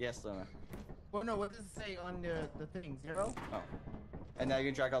 Yes, Luna. Well, no, what does it say on the thing? 0? Oh. And now you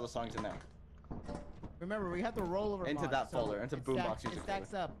can drag all the songs in there. Remember, we have to roll over Into mods, that so folder, into it Boombox stacks, music It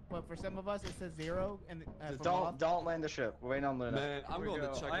stacks up, but for some of us it says 0, and Just for mods- don't land the ship. We're waiting on Luna. Man, I'm going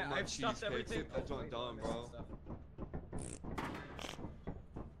to check on my I've stuffed cheesecakes everything. at John Don, bro.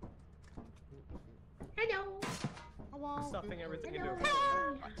 Hello. We're stuffing everything into a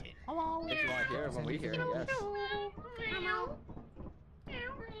Hello. If you want to hear it when we hear it, yes.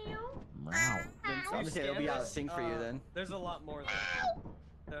 I'm just saying it'll be out of sync for you then. There's a lot more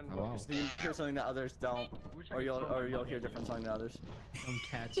than what So you hear something that others don't, or you'll hear different song than others. I'm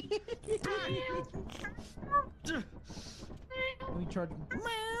catchy. We charge.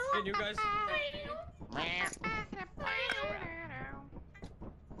 Can you guys?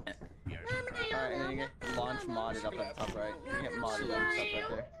 Alright, and then you get launch modded up at the top right. You get modded up right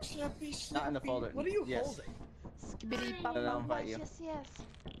there. Not in the folder. What are you yes. holding? Then I'll invite you. Yes, yes.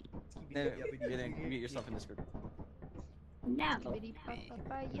 Then mute yourself in Discord. No.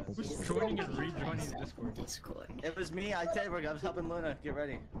 Who's joining and rejoining the Discord? It was me. I said I was helping Luna. Get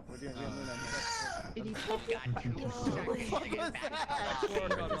ready. We're doing Luna here.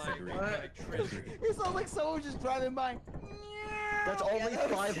 It sounds like someone just driving by. That's only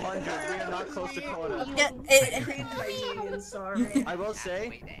 500. We are not close to quota. Sorry. I will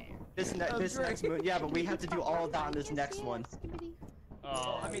say, this next moon. Yeah, but we have to do all of that on this next one.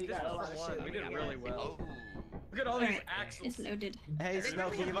 Oh, I mean, this was for one. We did really well. Look at all these axles. It's loaded. Hey, Snow,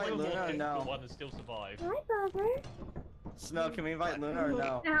 can you invite Luna or no? The one that still survived. Hi, Bobber. Snow, can we invite Luna or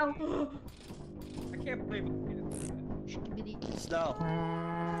no? No. I can't believe it. Snow.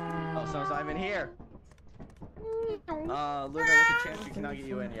 Oh, Snow's not even here. Luna, there's a chance we cannot get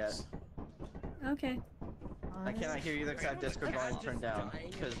you in yet. Okay. I cannot hear you because I have Discord volume turned down.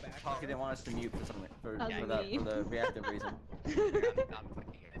 Because Talkie didn't want us to mute for something for the reactive reason. I'm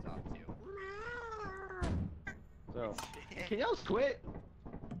clicking his off too. So, can y'all quit?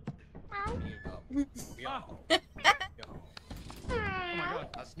 Oh Oh my god.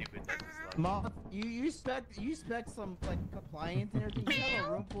 How stupid does this look? Moth, you expect some like compliance and everything. You have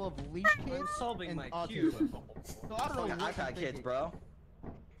a room full of leash kids I'm solving and my autism. cube. So I don't know what iPad kids, bro.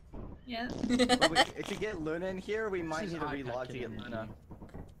 Yeah. If you get Luna in here, we might need to relog to get Luna.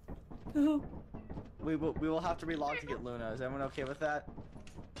 We will have to relog to get Luna. Is everyone okay with that?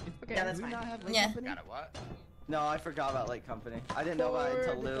 Okay, yeah, that's fine. Yeah. Got it, what? No, I forgot about Lake Company. I didn't know about it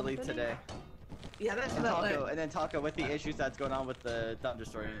until literally today. Yeah, that's And then Taco, with the issues that's going on with the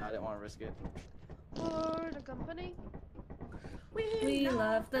thunderstorm, I didn't want to risk it. For the company. We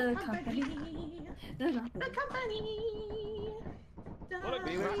love the company. The company.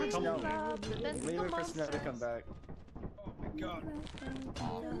 We wait for Snow. We wait for Snow to come back. Oh my god.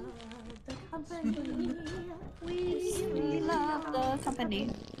 The company. We love the company.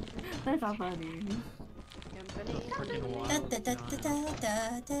 The company. Da, da, da, da,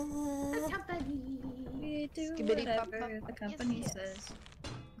 da, da. We do whatever the company says.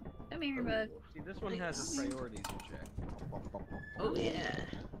 Come here, bud. See, this one has its priorities in check. Oh yeah.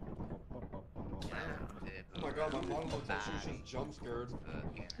 Oh my god, my mom looks like she was just jump scared.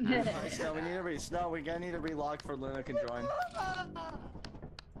 Snow, we're gonna need a relog for Luna can join.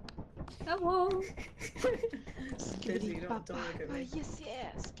 Hello. Busy, don't look at me. Yes,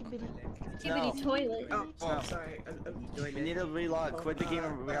 yes. Skibbity. Skibbity toilet. Oh, sorry. I'm doing We it. need a relog. Quit the game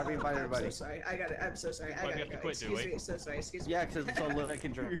and we gotta reinvite everybody. I'm so sorry. I got it. I'm so sorry. I Why got do we it. have to quit, do Excuse we? me. So sorry. Excuse me. Yeah, because so Luna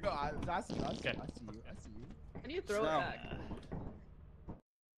can join. I see you. I see you. Okay. I see you. I see you. I need to throw it Snow. back.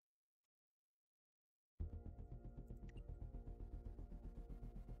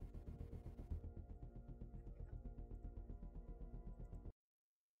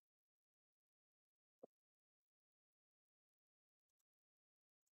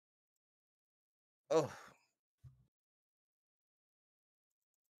 Oh.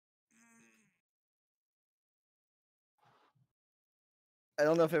 I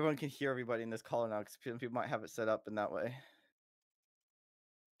don't know if everyone can hear everybody in this call now, because people might have it set up in that way.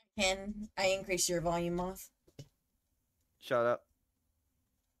 Can I increase your volume off? Shut up.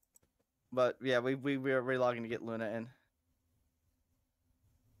 But yeah, we're relogging to get Luna in.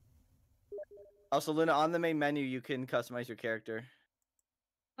 Also, Luna, on the main menu, you can customize your character.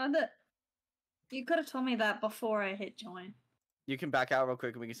 You could have told me that before I hit join. You can back out real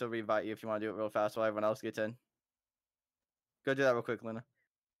quick, and we can still re-invite you if you want to do it real fast while everyone else gets in. Go do that real quick, Luna.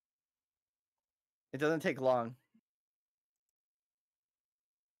 It doesn't take long.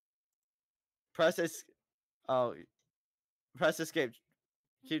 Press es. Oh, press escape.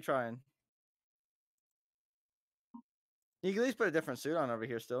 Keep trying. You can at least put a different suit on over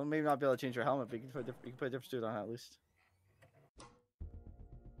here still. Maybe not be able to change your helmet, but you can put a different suit on at least.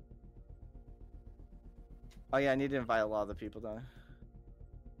 Oh yeah, I need to invite a lot of the people, don't I?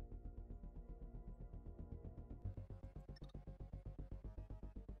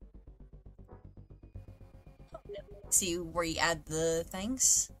 See where you add the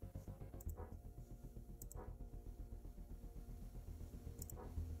things.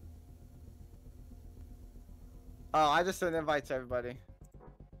 Oh, I just sent invites to everybody.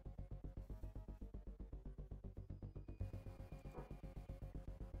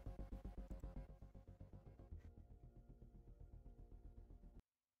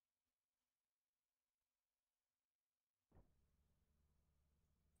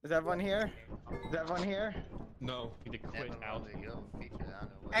 Is everyone here? Is everyone here? No. You need to quit out.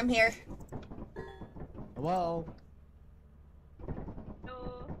 I'm here. Hello.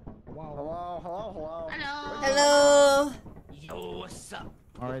 Hello. Hello. Yo, what's up?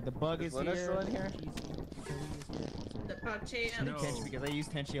 Alright, the bug is Luna here. still in here? The bug chain. No. Tenchi, because I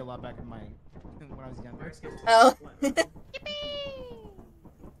used Tenchi a lot back in my when I was younger. Oh.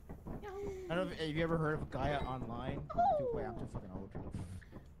 I don't know if you ever heard of Gaia Online. Wait, I'm too fucking old.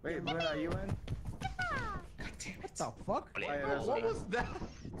 Wait, Luna, are you in? What the fuck? Oh, yeah, there's What Luna. was that?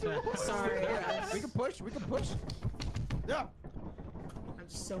 Sorry. We can push. Yeah. I'm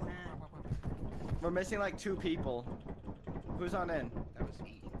just so mad. We're missing like 2 people. Who's on in? That was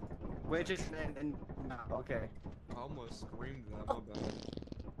me. Which is in? No, okay. I almost screamed that, my bad.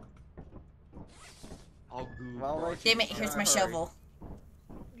 I'll do. Well, Damn it, here's my shovel.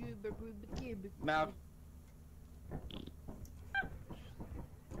 Mal.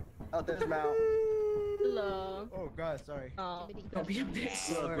 Oh, there's Mal. Hello. Oh god, sorry. Don't be a bitch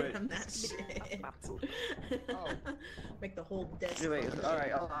sword. I'm that shit. Make the whole desk. Wait,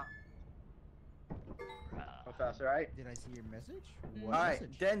 alright, Go fast, alright? Did I see your message? Alright,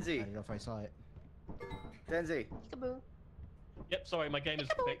 Denzi. I don't know if I saw it. Denzi. Yep, sorry, my game is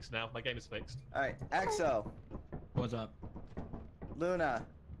fixed now. My game is fixed. Alright, Exo. What's up? Luna.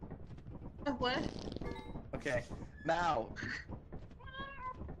 What? Okay. Mal.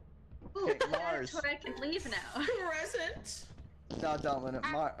 Ooh, Okay, Mars. that's where I can leave now. Present. No, don't, Luna.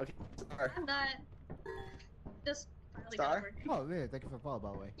 Okay, Star. I'm not. Just finally got Star? over. Oh, yeah, thank you for the follow,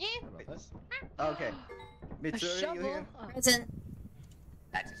 by the way. Yeah. Okay. Mitsuri, you here? Present.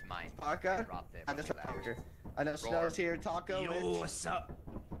 That's just mine. Taka? Dropped it. I just I know Snow's here. Taco. Yo, what's up?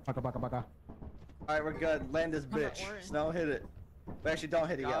 Baka. Alright, we're good. Land this bitch. Snow, hit it. But actually, don't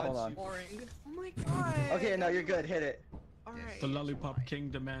hit it yet. Hold on. Boring. Oh my god. Okay, no, you're good. Hit it. Alright. The Lollipop King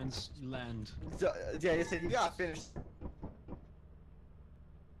demands land. So, yeah, you said you gotta finish.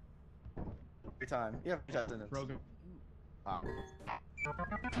 Your time. You have 5 minutes. Rogan. Oh.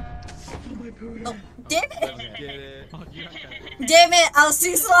 Oh, damn it! Get it. Oh, yeah. Damn it! I was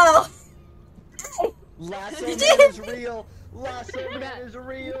too slow. Lasso Did Man you- is real. Lasso Man is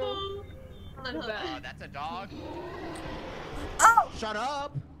real. That's a dog. Oh! Shut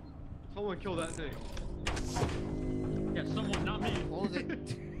up! Someone kill that thing. Yeah, someone, not me. Close it.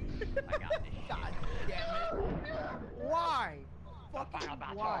 I got this. God damn it. Why? Fucking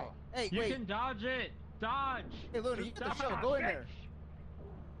why? Hey, You wait. can dodge it. Dodge. Hey, Luna, you get the shovel. Go in there.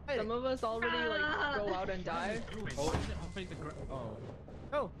 Some of us already like go out and die. Oh,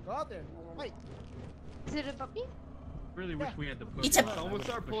 oh. Go out there. Wait. Is it a puppy? Really wish we had the push. It's a- Someone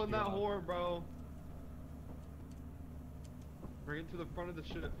start pulling that whore. whore, bro. Bring it to the front of the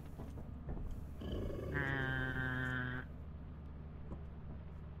ship.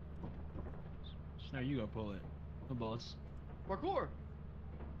 Now you go pull it. The boss. Parkour!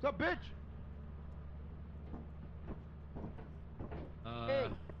 What's up, bitch?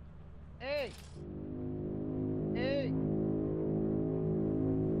 Hey!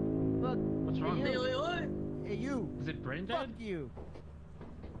 Look. What's wrong? Hey, you. Is it brain Fuck dead? you.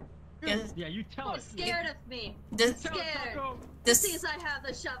 Yes. Yeah, you tell Oh, it. scared of me. This- Scared. This- Sees I have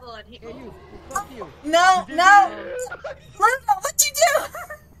the shovel in here. Hey, you. Fuck you. No! Luna, what'd you do?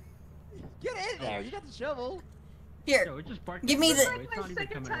 Get in there. You got the shovel. Here, Yo, it just barked give me at the- way. It's not even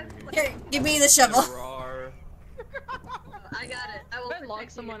coming over here. here, give me the shovel. Rawr. I got it. I will Better lock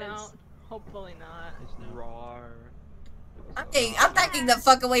protect you someone guys. out. Hopefully not. Rawr. Okay, I'm backing the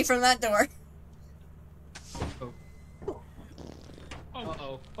fuck away from that door.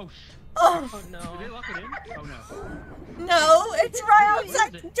 Uh-oh. Oh, Oh. Oh no. Did they lock it in? Oh no. No, it's right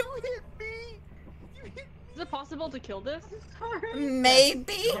outside the door. Don't hit me! Is it possible to kill this?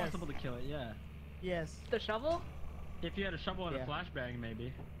 Maybe. It's possible to kill it, yeah. Yes. The shovel? If you had a shovel and Yeah. a flashbang,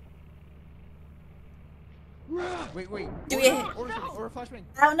 maybe. Wait. Do we- Or a flashbang.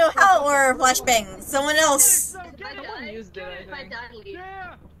 I don't know how or flashbang. Someone else. If I Someone die, used it, I if I think. die, leave.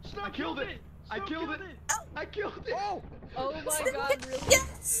 Yeah! I killed it! I killed it! I killed it! Oh! Oh my god, really?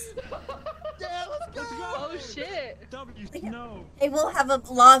 Yes. Yeah, let's go! Oh shit. W, no. They will have a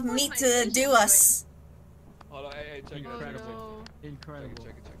lot of meat to do us. Hold on, hey, check it. Oh Check it, no. Incredible.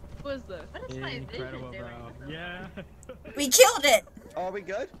 check it. What is this? What is my vision Incredible, doing? bro. Yeah. We killed it. Oh, are we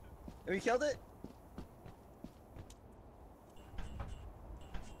good? We killed it?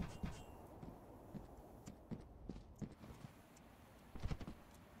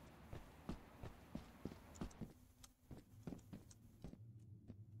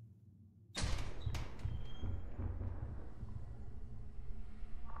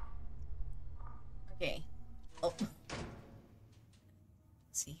 Okay. Oh. Let's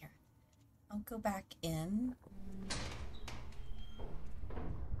see here. I'll go back in.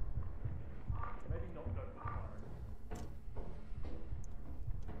 Maybe not go this far.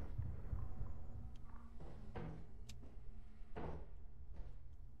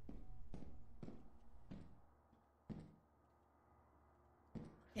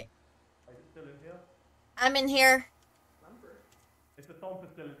 Okay. Is it still in here? I'm in here. If the thumper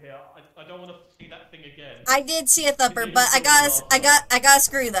still in here, I don't want to see that thing again. I did see a thumper, but I got a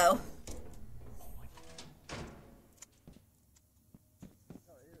screw though.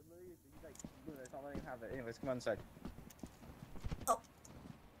 It's not letting him have it. Anyways, come on inside. Oh.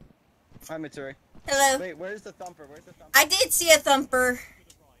 Hi, Mitsuri. Hello. Wait, where's the thumper? Where's the thumper? I did see a thumper.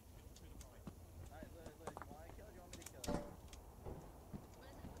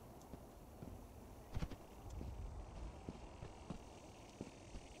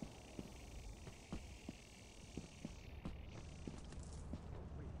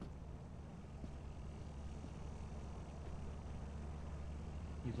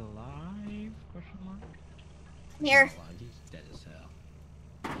 He's alive? Question mark? I'm here. Not alive, he's dead as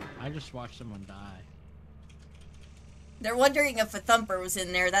hell. I just watched someone die. They're wondering if a thumper was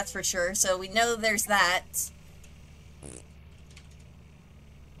in there, that's for sure. So we know there's that.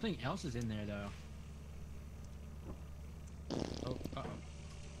 Something else is in there though. Oh, uh-oh.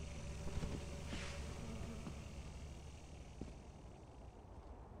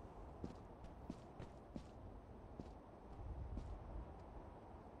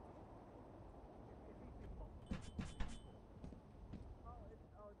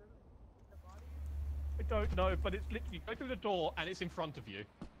 I don't know, but it's literally, you go through the door and it's in front of you.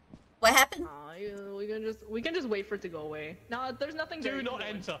 What happened? We can just wait for it to go away. No, there's nothing there. Do not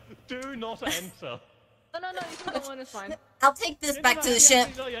enter. Do not enter. No, you can go in. It's fine. I'll take this back to the ship.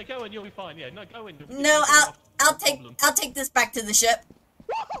 No, yeah, go in. You'll be fine. Yeah, no, go in. No, I'll take this back to the ship.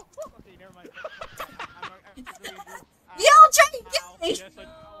 Y'all try to get me.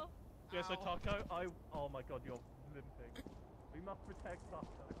 Yes, so Taco, oh my god, you're limping. We must protect Taco.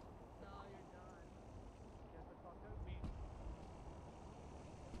 No, you're done. Yes, so Taco, we...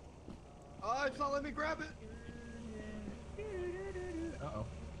 Oh, it's not letting me grab it. Uh-oh.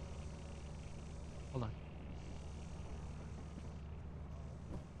 Hold on.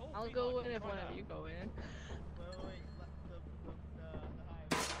 I'll go in if one of you go in.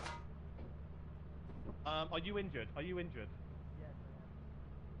 Are you injured? Are you injured?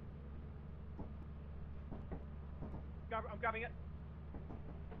 Yes, I'm grabbing it.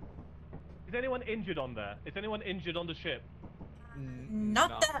 Is anyone injured on there? Is anyone injured on the ship?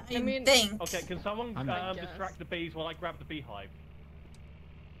 Not that I think. Okay, can someone I'm not- distract the bees while I grab the beehive?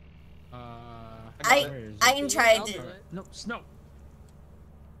 I can try I'll to. do it. No, Snow.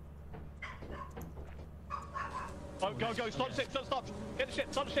 Oh, go, stop the ship, stop. Get the ship,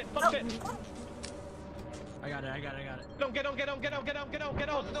 stop the ship, stop the ship. I got it. Get on. Quick. Get on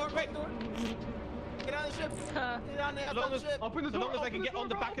the ship. Get on the outside ship. Open the door. As long as they can get on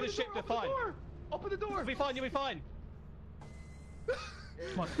the back of the ship, they're fine. Open the door. You'll be fine.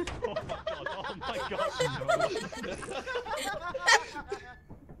 Come on. Oh my god.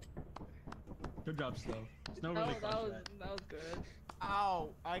 Good job, Snow. Snow That really was crushed that. good. Ow!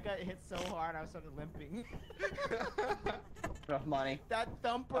 I got hit so hard I started limping. Enough money. That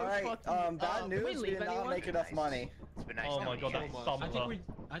thumper Alright, fucking bad news, we did not make enough money. It's been nice Oh my knowing god, you. that thumper.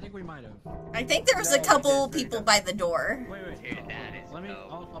 I think we might have. I think there was a couple people by the door. Wait. Dude, that is Let me.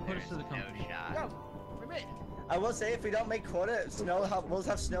 I'll put us to the company. no shot. permit. I will say, if we don't make quota, we'll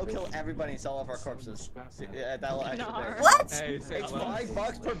have snow kill everybody and sell all of our corpses. Yeah, that'll actually. What? Hey, It's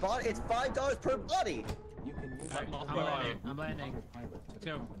 $5 per body. It's $5 per body. I'm landing. I'm landing. Let's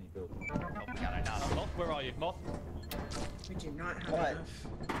go. Moth, where are you? Moth? We do not have What?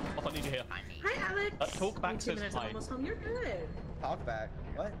 enough. Moth, I need you here. Hi, Alex. Talkback 2 says minutes hi. almost home. You're good. Talk back.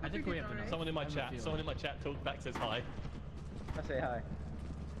 What? I think we have to know. Someone in my chat. Someone in my chat. Talkback says hi. I say hi.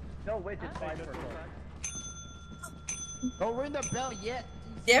 No, wait, it's 5 per quota. Don't ring the bell yet.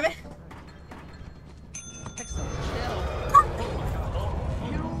 Damn it.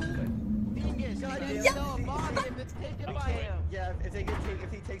 Yeah, if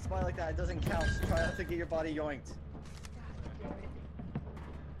he takes body like that, it doesn't count. So try not to get your body yoinked.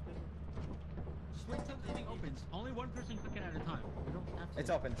 Just wait till the thing opens. Only one person clicking at a time. We don't have to. It's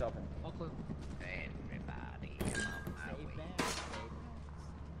open. It's open. I'll click. Everybody, come my way.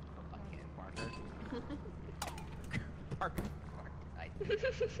 Fucking Parker.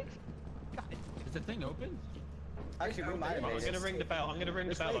 Is the thing open? Actually, we might have made it. I'm gonna ring the bell. I'm gonna ring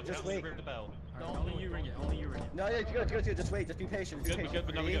the bell. Just wait. Ring the bell. Right, only you ring it. Only you ring it. No, yeah, it's good. Just wait. Just be patient. We're good.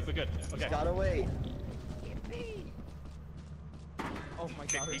 We're good. We're good. Okay. Just gotta wait. Oh my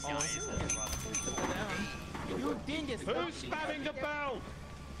god. You dingus. Who's spamming the bell?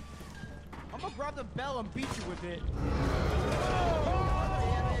 I'm gonna grab the bell and beat you with it.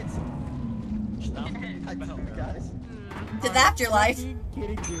 Stop the bell, guys. To the afterlife.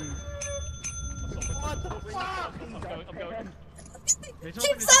 What the fuck? I'm going.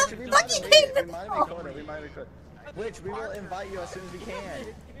 Keep so fucking We might have made quota. Which we will invite you as soon as we can.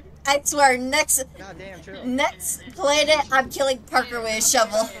 I swear, next planet, I'm killing Parker with a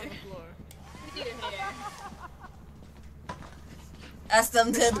shovel. Ask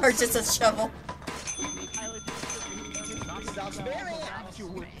them to purchase a shovel. Stop spamming it!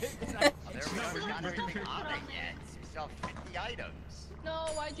 We're not even on it yet. We still have 50 items. No,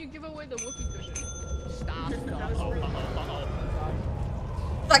 why'd you give away the whoopee cushion? Stop.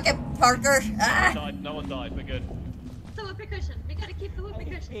 Fucking Parker. Ah. No one died. We're good. The whoopee cushion. We gotta keep the whoopee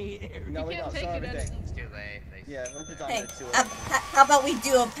cushion. No, we don't. Sorry, everything. It's too late. Yeah, we're just on Hey, it too late. how about we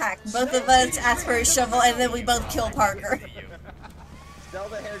do a pact? Both of us ask for a shovel and then we both kill Parker. Sell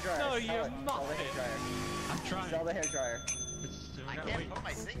the hairdryer. No, Sell you're it. not. Sell the hairdryer. I'm trying. Sell the hairdryer. I can't put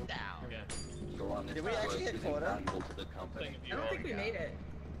my thing down. Yeah. Did we actually hit quota? I don't think we made it.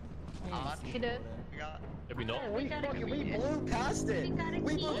 Hit it. Did we not? We blew past it.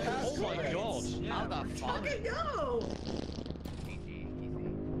 We blew past Oh my god. How the fuck? Okay, go!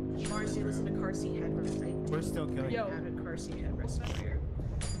 Marcy, listen to car seat headrest. We're still killing. Yo. Have a car seat headrest over here.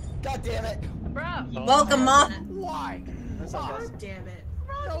 God damn it. Bruh. Welcome, Mom. Why? That's all, guys. God damn it.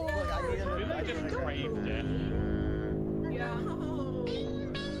 Look, I need him I just craved it. Yeah.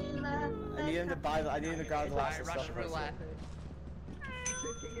 I need him to buy. I need him to grab the last Russian stuff. roulette.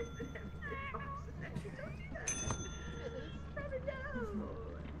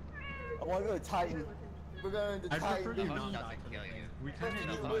 I want to go to Titan. We're going to I Titan. prefer to dude. not die. Doesn't kill you. We kind of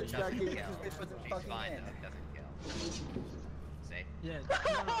need No, money. it's not kill you. kill. It's with the She's fucking fine hand. though. It doesn't kill. See? Yeah. I'm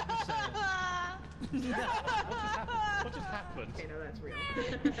just saying. What just happened? Okay, no, that's real.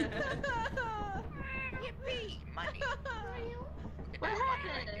 Yippee! Money. What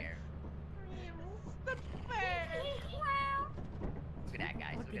happened? Look at that,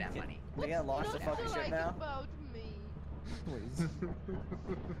 guys. Look at that money. We gonna launch the fucking ship now? About me. Please. Look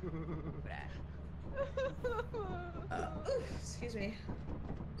at Excuse me.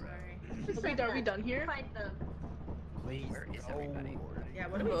 Sorry. Are we done here? Fight them. Please. Where is everybody? Yeah,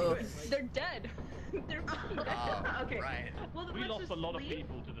 what are we doing? They're dead. They're fucking dead. Oh, Okay. right. Well, We lost a lot of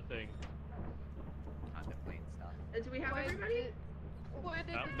people to the thing. Contemplating stuff. Do we have everybody? Why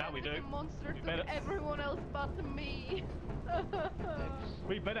did Now we do. the monster We took better- everyone else but me?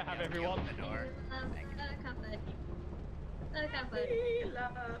 We better have Yeah, everyone. open the door. The company. The company. We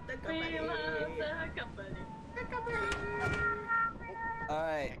love the company. We love the company. The company.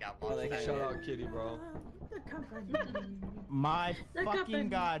 Alright. I got one. Shout out Kitty, bro. The company. My The fucking company.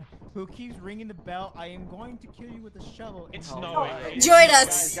 god. Who keeps ringing the bell? I am going to kill you with a shovel. It's and- snowing. Join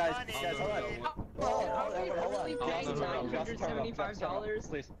us. Guys, hold on. Hold Are we on. really Hold paying on. $975?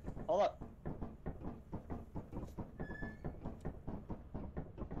 Please. Hold up.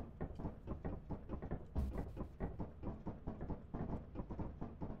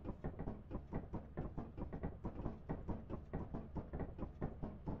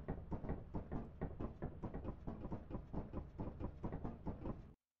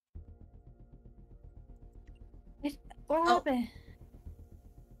 What happened?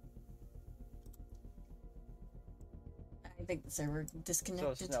 I think the server So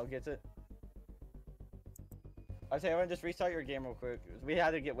disconnected. Snell gets it. I say everyone just restart your game real quick. We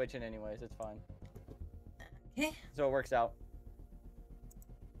had to get Witch in anyways. It's fine. Okay. So it works out.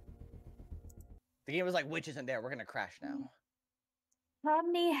 The game was like, Witch isn't there. We're gonna crash now.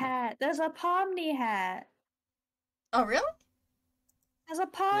 Pomni hat. There's a Pomni hat. Oh, really? There's a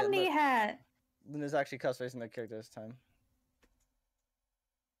Pomni look. hat. Then there's actually customizing the character this time.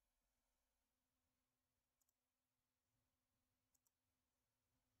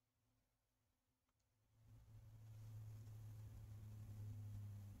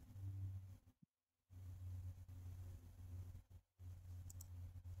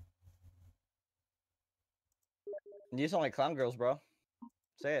 You just don't like clown girls, bro.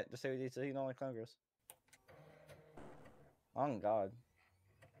 Say it. Just say you don't like clown girls. Oh God.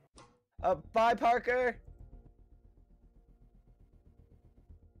 Bye, Parker.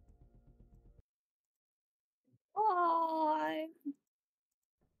 Bye.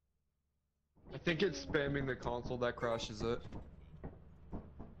 I think it's spamming the console that crashes it.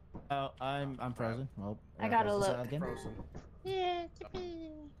 Oh, I'm frozen. Well, I gotta press this look. out again. Frozen. Yeah,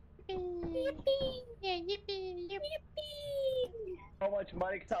 yippee, yippee. How much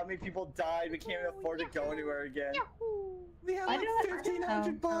Mike taught me people died. We can't even afford to go anywhere again. We have I like do that.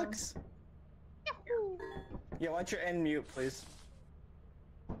 1,500 bucks. Yeah, why don't you end mute, please?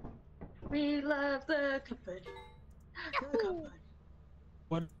 We love the company. The company.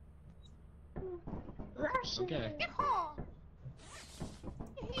 What? Russian. Okay.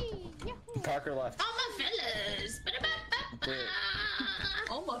 Parker left. All my fellas. Dude.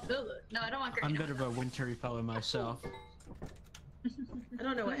 Oh my god. No, I don't want I'm green. a bit of a wintry fellow myself. I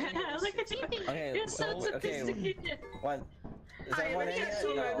don't know what any of Look at you. Okay, You're so sophisticated. One. Is Alright, everyone let in me yet? guess.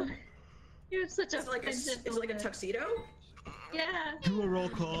 No. You're such a Is it like a fucking tuxedo? Yeah. Do a roll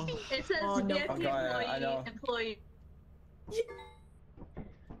call. It says Oh, no. VIP Oh, God, I know. employee.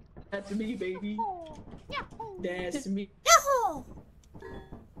 That's me, baby. That's me. Yahoo!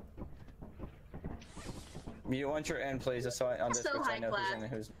 Mute once you're in, please, just so I on this So so I know who's high in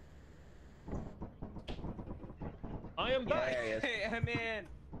and who's. I am back. there he is. Hey, I'm in.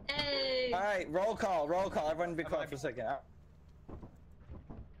 Hey. All right, roll call, roll call. Everyone be quiet for a second.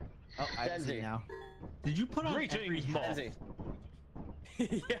 Oh, I can see Kenzie. now. Did you put on every Greetings, hat? Kenzie.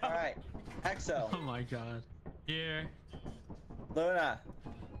 Yeah. All right, Exo, Oh my god. Here. Luna,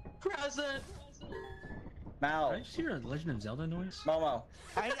 Present. Mal, Did I just hear a Legend of Zelda noise? Momo.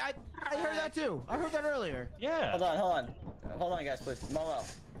 I heard that too. I heard that earlier. Yeah. Hold on, guys, please. Momo.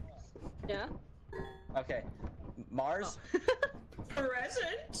 Yeah. Okay. Mars.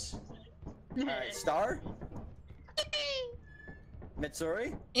 Present. All right, Star.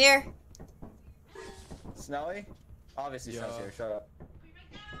 Mitsuri. Here. Snowy. Obviously, Snow's here. Shut up.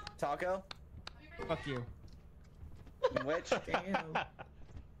 Taco. Fuck you. Witch. Damn.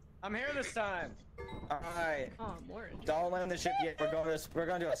 I'm here this time. All right. Oh, Morton. Don't land the ship yet. We're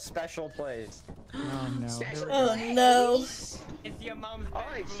going to do a special place. Oh no. Oh no. It's your mom's All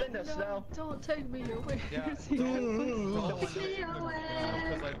right, send us Snow. Don't take me away. Yeah, don't because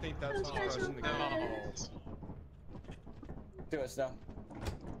I think that's not crashing the game. Do it, Snow.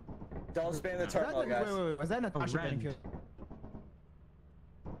 Don't spam the terminal, guys. Wait. Was that Natasha Ren. getting killed?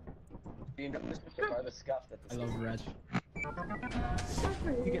 You know, this is part of the scuff that I love red.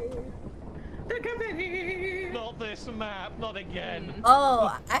 The company. Not this map, not again.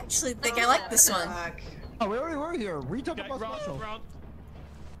 Oh, I actually think I like this one. Oh, we already were here. We talked Okay, about run, special. run.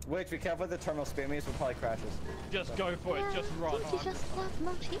 Wait, be careful with the terminal spammies, we'll probably crash us. Just go for it, just run. Don't you just love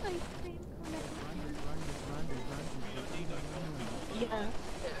mochi ice cream? Yeah.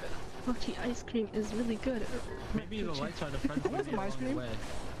 Mochi ice cream is really good. Maybe the lights are the friends. I want some ice cream.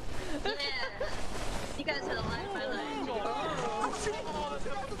 Yeah. You guys are the life I like.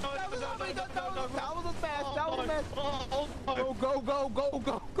 That was a mess.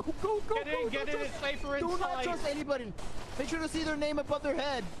 Go. Get in, it's safer Do not inside. trust anybody. Make sure to see their name above their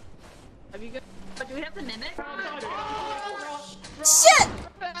head. Have you got? Oh, do we have the mimic? Shit!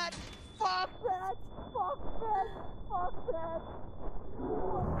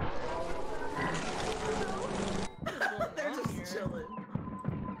 They're just chilling.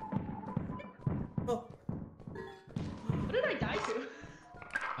 Oh. What did I die to?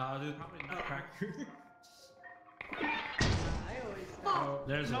 Dude, probably not cracker. I always.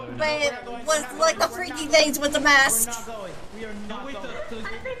 There's a. Wait, what's like the freaky things with the mask? We're not going. We are not going. I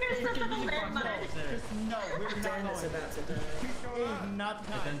think there's some of them. No, we're not Dan is going. about to die. It is not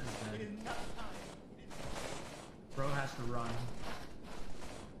time. It is Bro has to run.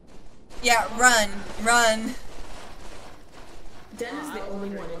 Yeah, run. Den is the only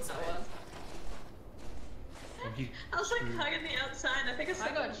one inside. I was like hugging the outside. I think I I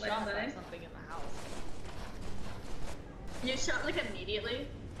got saw shot by something in the house. You shot like immediately?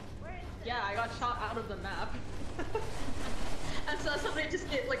 Yeah, I got shot out of the map. I saw somebody just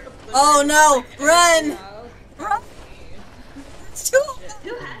get like a Oh no! Run! Run! It's too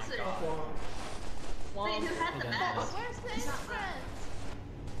Who has it? Wait, who had the mask? Where's the entrance?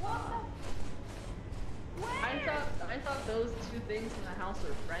 I thought those two things in the house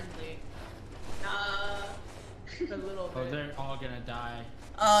were friendly. A little bit. Oh, they're all gonna die.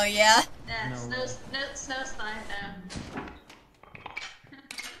 Oh yeah? Yeah, No snow's fine now.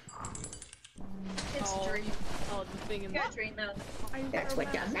 It's a dream. Oh, the thing in the dream though. That's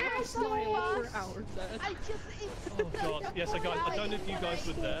what you're mad for hours. I just Oh god, yes, I don't know if you guys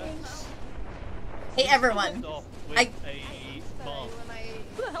were there. Hey everyone. With a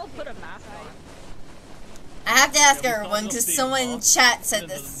Who the hell put a mask on? I have to ask everyone because someone in chat said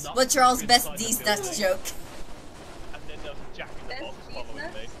this. What's your all's best D's nuts joke? And then there was a Jack in the Box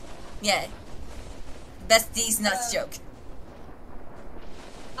following me. Yeah. Best D's nuts joke.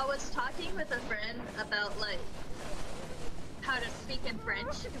 I was talking with a friend about like how to speak in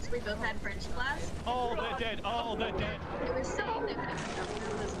French because we both had French class. Oh, they're dead. Oh, they're dead. It was saying that my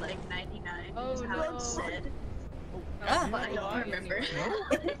number was like 99. Oh, is how it said. Ah. But I don't remember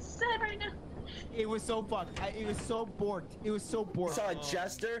what it said right now. It was so fucked. It was so borked. It was so borked. I saw a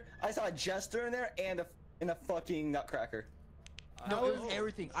jester. I saw a jester in there and a fucking nutcracker. No, it was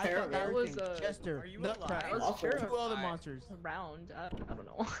everything. I thought That was everything. Jester, That Nutcracker, was two other monsters. Around. I don't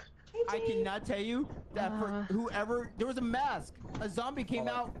know. I cannot tell you that for whoever there was a mask. A zombie came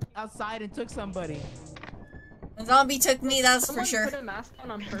out outside and took somebody. A zombie took me, that's Someone for sure. put a mask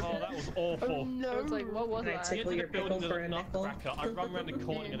on purpose. Oh, that was awful. I was like, what was that? Get to the building, there's a nutcracker. I run around the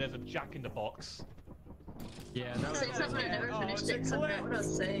corner and there's a Jack in the Box. Yeah, that Say something I never finished it. So I forgot what I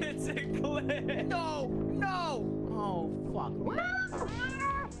was saying. It's a clip. No, no. Oh fuck.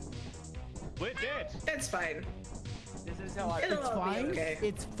 We're dead. It's fine. This is how I. It'll It's all be fine. okay.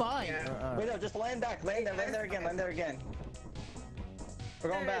 It's fine. Yeah. Wait, no, just land back. Land there again. Land there again.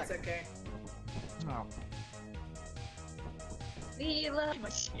 We're going back. It's okay. Oh. We love my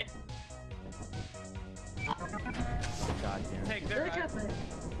shit. God damn. Take Look their up it.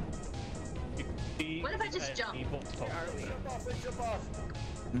 What if I just jump? Jump off.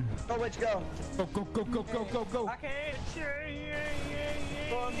 Go, Witch, go. Go, go, go, go, go, go, go. I can't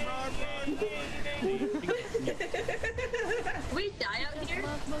We die out here?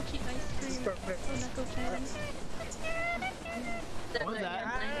 Love mochi ice cream. Onako chan. What was that?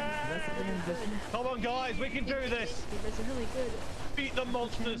 Come on, guys, we can do this. It's really good. Beat the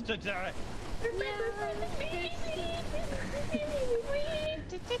monsters to death.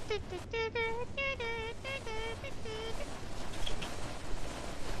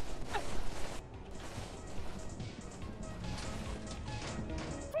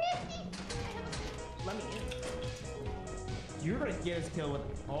 Let me in. You're gonna get us killed with.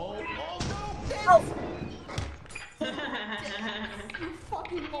 Oh, no! Oh. You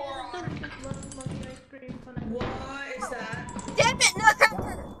fucking moron. What is that? Damn it,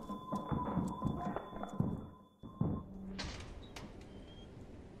 Nutcracker!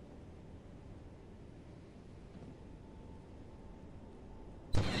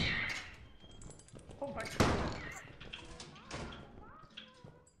 Oh my god.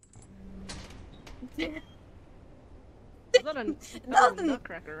 That was a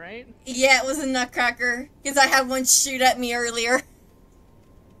nutcracker, right? Yeah, it was a Nutcracker. Because I had one shoot at me earlier.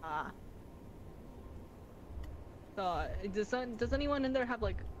 Ah. So, does anyone in there have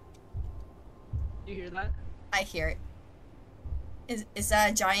like... You hear that? I hear it. Is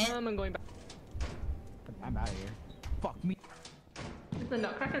that a giant? I'm going back. I'm out of here. Fuck me. Is the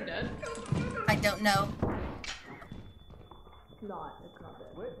nutcracker dead? I don't know. It's not dead.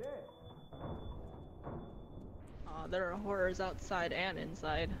 We're dead. There are horrors outside and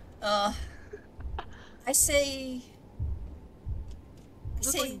inside. I say...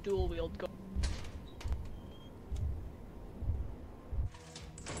 Just like dual wield go.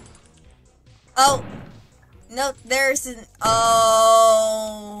 Oh! No, there's an...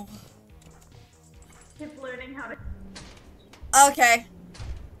 Oh... Just learning how to... Okay.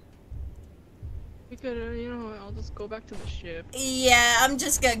 We could, you know, I'll just go back to the ship. Yeah, I'm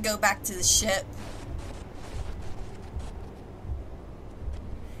just gonna go back to the ship.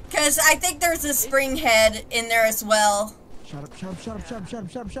 Because I think there's a spring head in there as well. Shut up, shut up, shut up, shut up, shut up,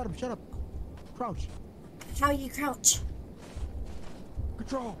 shut up, shut up, shut up. Crouch. How you crouch?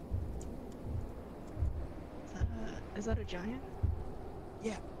 Control. Is that a giant?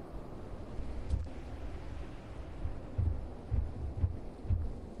 Yeah.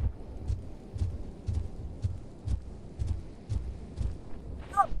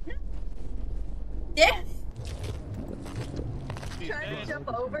 Yeah.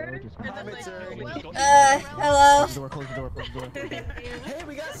 jump over and then like. Hello. Close the door, close the door, close the door. Hey,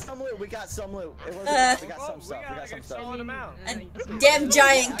 we got some loot. We got some loot. It wasn't we got some stuff. We got some stuff. A damn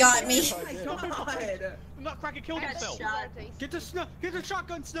giant got me. Oh my god. Nutcracker killed himself. Get the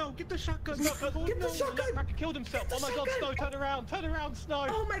shotgun, Snow. Get the shotgun. Get the shotgun. Nutcracker killed himself. Oh my god, Snow, turn around, Snow.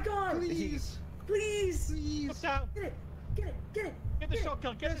 Oh my god. Please. Please. Down. Get it. Get the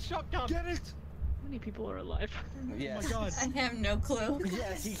shotgun. Get the shotgun. Get it. How many people are alive? Yes. Oh my god. I have no clue.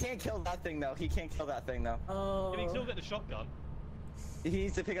 Yes, he can't kill that thing though. He can't kill that thing though. Oh. Can he still get the shotgun? He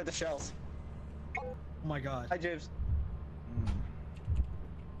needs to pick up the shells. Oh my god. Hi, James.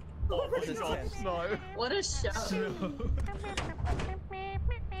 Oh my god, Snow. What a show.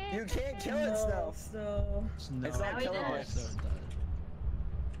 You can't kill it, Snow. Snow. It's not killable.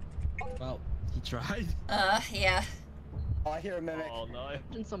 Well, he tried. Yeah. Oh, I hear a mimic. Oh no.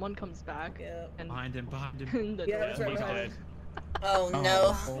 And someone comes back and Behind him. and the Yeah, door that's right He's behind dead. Oh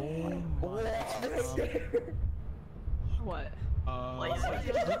no. What?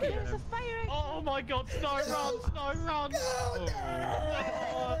 Oh my god, Snow, run!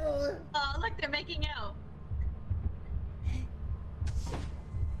 Oh, look, they're making out.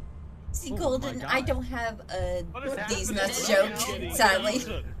 See, Oh Golden, my I God. don't have a What is these happening? nuts What are you joke, getting?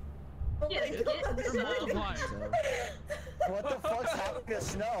 sadly. What the fuck's happening to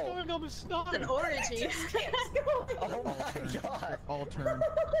Snow? Going on with Snow? It's an orgy. Oh my god. All turn.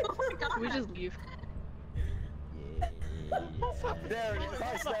 Can we just leave? There it is.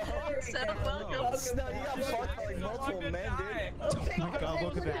 Hi, Snow. So welcome. Snow, you got fucked by like multiple men, dude. Oh my god,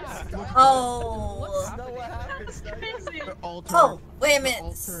 look at that. Oh. Snow, what happened, Snow? All turn. Oh, wait a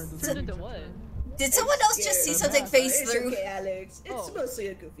minute. Turn into what? Did someone else just see something phase It's through? okay, Alex. It's mostly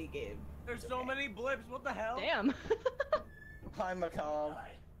a goofy game. There's so many blips. What the hell? Damn. Hi, McCall.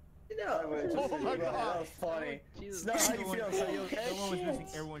 No. Oh my god. That was funny. Snow, how you feel? So you okay? No one was missing,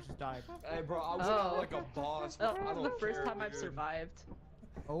 everyone just died. Hey, bro, I was like a boss. Oh, I this is don't the first care, time I've dude. survived.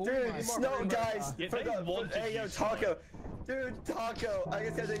 Oh Dude, my Snow, god. guys. Yeah, for they the- wanted Hey, yo, you, Taco. Dude, Taco. I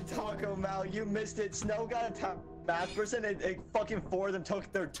guess I think Taco, Mal. You missed it. Snow got a math person, and fucking four of them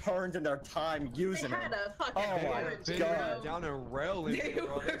took their turns and their time They using it. had a fucking Oh my orgy. god. Down and railing. They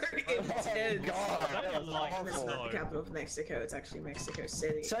were intense. Oh god. That was It's awful. not the capital of Mexico. It's actually Mexico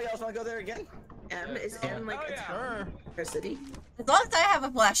City. So you guys want to go there again? Is M like a town? Or city? As long as I have a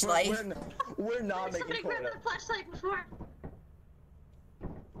flashlight. We're not Somebody making grabbed quota. the flashlight before.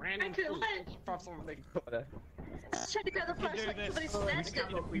 I could let. Making quota. Just tried to grab the flashlight. Somebody snatched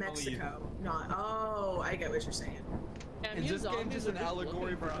it. Mexico. Not. Oh, I get what you're saying. Is this game just an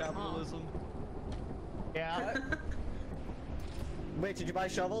allegory for capitalism? Yeah. Wait, did you buy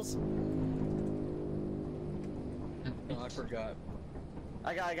shovels? No, I forgot.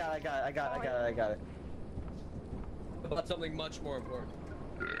 I got it. About something much more important.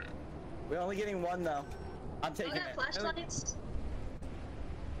 We're only getting one though. I'm You taking got it. flashlights?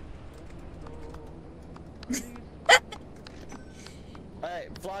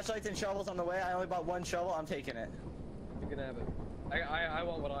 Alright, flashlights and shovels on the way. I only bought one shovel. I'm taking it. You can have it. I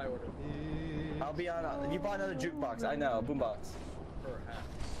want what I ordered. I'll be on. You bought another jukebox. I know, boombox. For half.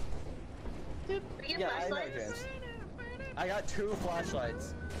 We get Yeah, I know, flashlights? James. I got 2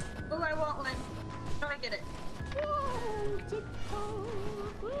 flashlights. Oh, I want one. How do I get it?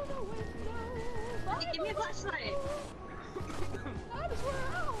 Hey, give me a flashlight.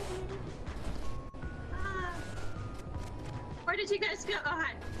 Ah. Where did you guys go? Oh,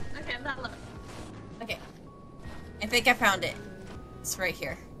 hi. Okay, I'm not low. Okay. I think I found it. It's right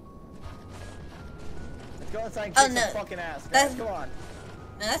here. Let's go inside and Oh, kick no. some fucking ass. Guys, That's- come on.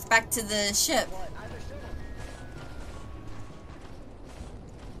 Now that's back to the ship.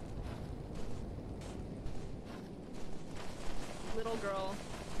 Little girl.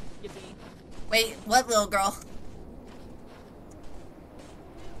 Yippee. Wait, what little girl?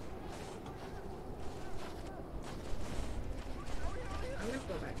 I'm gonna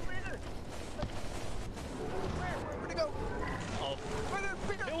go back. Where'd it go? Oh.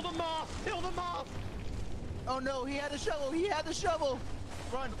 Kill them off! Kill them off! Oh no, he had a shovel. He had the shovel.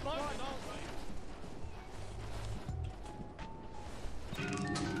 Run. No, no,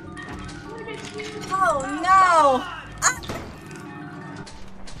 Oh no!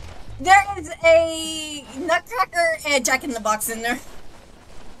 There is a nutcracker and a jack-in-the-box in there.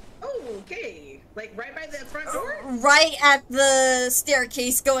 Oh, okay. Like right by the front door? Right at the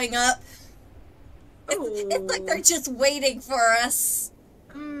staircase going up. It's like they're just waiting for us.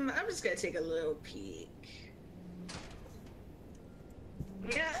 I'm just gonna take a little peek.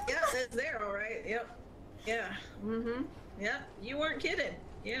 Yeah, it's there, alright. Yep. Yeah. Mm-hmm. Yeah, you weren't kidding.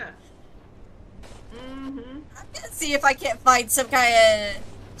 Yeah. I'm gonna see if I can't find some kind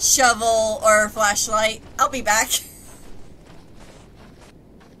of shovel or flashlight. I'll be back.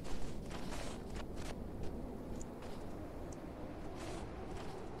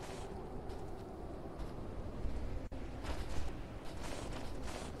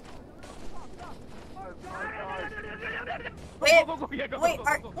 Wait, wait, wait!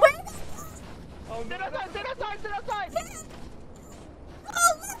 Oh, sit outside, sit outside, sit outside!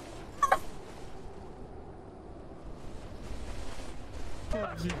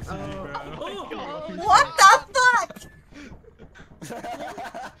 What the fuck?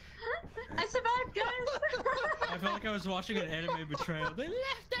 I survived, guys. I felt like I was watching an anime betrayal. They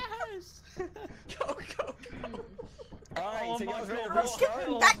left us. Go. Alright, so you guys ready to Let's restart?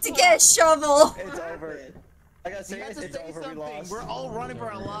 get back to get a shovel. It's over. I gotta say, it's over. We lost. We're all running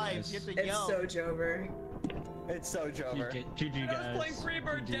for our lives. You have to It's yell. so Jover. It's so Jover. GG, I was guys. playing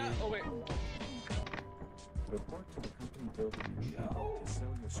Freebird down. Oh wait.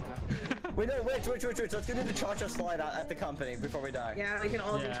 Wait, no, wait. Let's go do the cha-cha slide at the company before we die. Yeah, we can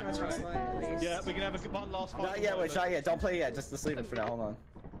all do cha-cha slide at least. Yeah, we can have one last fight. Not yet, wait, not yet. Don't play yet. Just leave it for now. Hold on.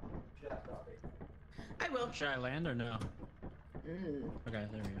 I will. Should I land or no? Okay, there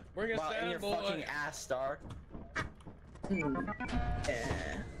we go. We're gonna Wow, in stand, your boy. fucking ass, Star. Wait a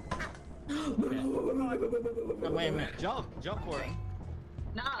minute. Jump for it.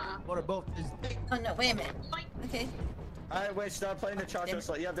 Nah. What are both? Oh no, wait a minute. Okay. Alright, wait, stop playing the cha-cha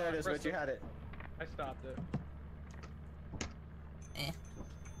slide. Yeah, there it is, wait, you had it. I stopped it.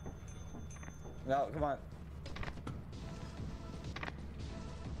 No, come on.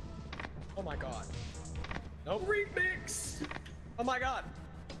 Oh my god. No remix. Oh my god.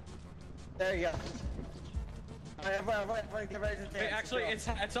 There you go. Alright, everyone, get ready to dance. Wait, actually, it's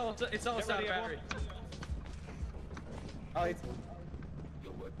almost out of battery. Oh, it's...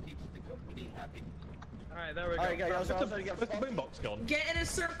 Alright, there we go. Alright, guys, Where's the boombox gone? Get in a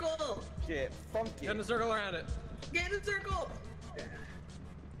circle. Get funky. Get in a circle around it. Get in a circle.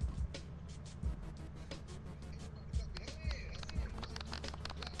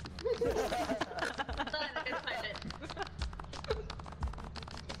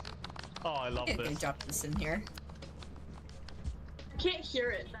 Oh, I love I'm gonna this. drop this in here. Can't hear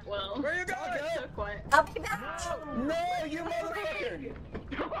it that well. Where you going? It's so quiet. I'll be back. No, you motherfucker!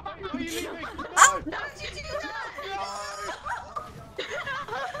 Are you leaving? Oh! How did you do that?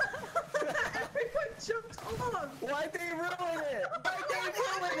 Everyone jumped off. Why'd they ruin it? Why'd they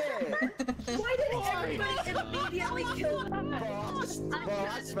ruin it? Why did everybody immediately kill them? Well,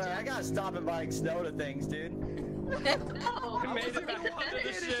 that's fair. I gotta stop inviting snow to things, dude. We made it back onto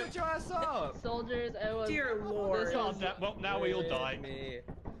the ship. Shut your ass up! Soldiers, it was. Dear Lord. This was- Well, now we all die.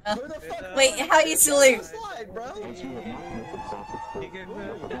 Who the fuck? Wait, how you salute? Slide, bro. Block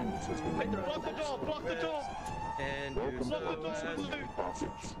the door! Block the door! And Block the door!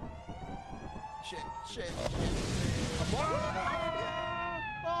 Shit.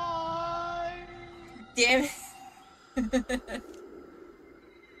 Bye! Damn it.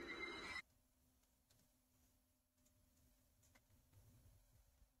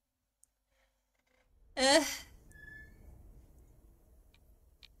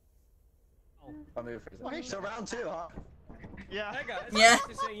 I'll move for a second. So round 2, huh? Yeah. Hey guys, Yeah. nice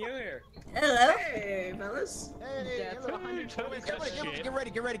to see you here. Hello. Hey, fellas. Hey,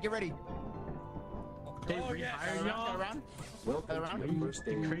 Get ready. They Oh, yeah. rehired y'all? Welcome to your first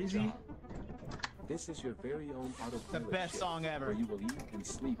day on the Crazy. job. This is your very own The best song ever. where you will eat and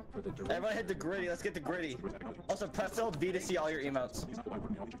sleep for the duration. Everyone hit the gritty. Let's get the gritty. Also, press LB to see all your emotes.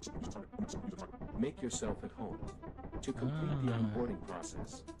 Make yourself at home. To complete the onboarding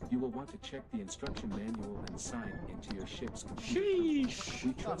process, you will want to check the instruction manual and sign into your ship's computer. Sheesh.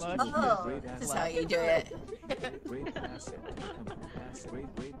 We trust you will be a Oh, great this is asset. how you do it. Great asset to the company.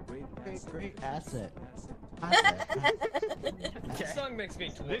 Great asset. This song makes me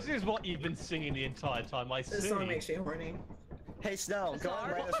twitch. This is what you've been singing the entire time. I see. This song makes me horny. Hey, Snow, go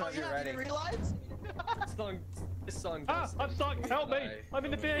and write us when you're ready. This song Ah, does I'm stuck. Help me. I'm in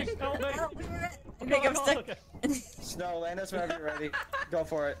the bin. Help me. I think I'm stuck. Snow, land us whenever you're ready. Go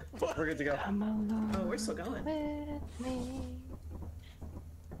for it. We're good to go. Oh, we're still going.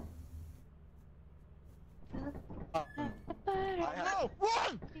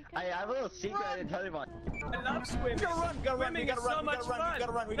 I have a little secret I didn't tell you about. I love swimming. Swimming is so much fun.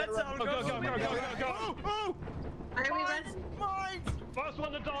 Let's all go swimming. Go. Why are we running? First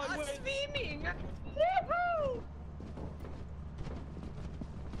one to die wins. Swimming. Woohoo!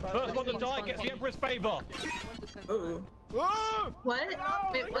 First one to die gets the Emperor's favor. Ooh. What? Wait,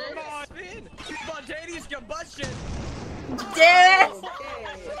 what? Spin. Spontaneous combustion. Damn it! Okay.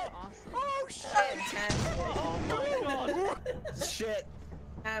 Oh shit.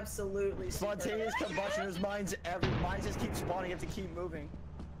 absolutely super. Spontaneous combustion. There's mines. Mines just keep spawning. You have to keep moving.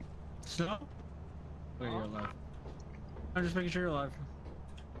 Snow? Oh, you're alive. I'm just making sure you're alive.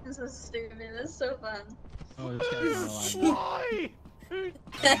 This is stupid. This is so fun. Oh, this guy's not alive. Why?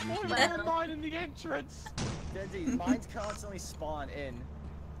 Why was mine in the entrance? Denzi, mines constantly spawn in.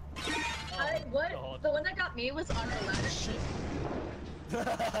 What? The one that got me was on the ladder. Shit.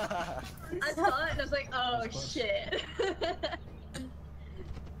 I saw it and I was like, oh shit.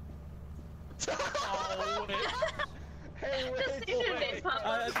 Oh, wait. Hey, wait.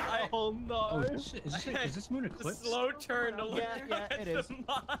 Oh no. Oh, shit. Is this moon eclipse? Slow turn to look Yeah, it is.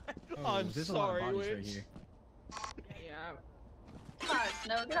 Oh, I'm there's a lot of sorry, bodies right Witch. here. Yeah. Come on,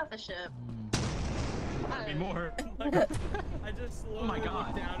 Snow, get off the ship. Be more. I just slowly my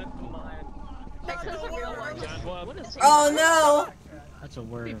God. down at the mine. That's a real one. What is Oh no! That's a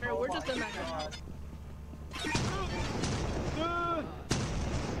word. We're just in that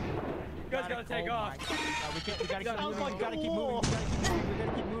You guys gotta take off. We gotta keep moving. We gotta keep moving. We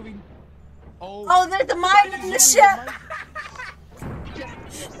gotta keep moving. Oh, there's a mine in the ship!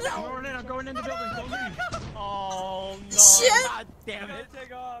 I'm going in. I'm going in the building. Don't leave. Oh no! Shit! God damn it!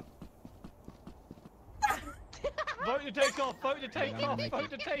 Take off. Vote to take off. Vote to take Yeah, off. make Vote it.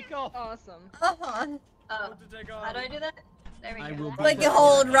 to take off. Awesome. Oh, Vote to take off. how do I do that? There we I go. will be Like you back.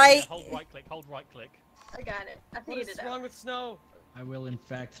 hold right. Hold right click. Hold right click. I got it. I What figured is it wrong out. with Snow? I will, in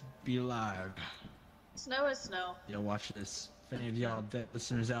fact, be live. Snow is snow. Yo, watch this. If any of y'all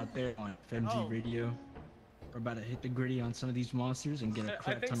listeners out there on FMG Radio, we're about to hit the gritty on some of these monsters and get a I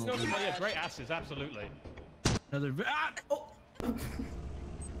crap think ton of Snow. loot. Oh, yeah, great asses. Absolutely. Another. Ah!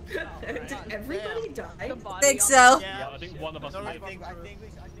 Did everybody die? Think so. Yeah, I think one of us. I did. think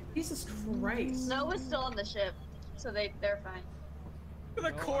Jesus Christ. Snow is still on the ship, so they're fine.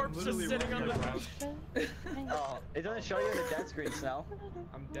 The corpse just sitting on the ground. Oh, it doesn't show you the dead screen, Snow.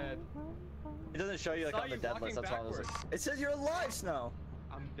 I'm dead. It doesn't show you like Saw on the you dead walking list. That's all it is. backwards. It says you're alive, Snow.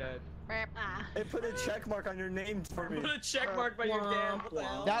 I'm dead. It put a check mark on your name for me. Put a check mark by your damn. What the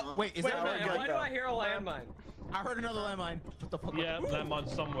hell? That wait, is Wait that a minute. Why do I hear a landmine? I heard another landmine. What the fuck? Yeah, landmine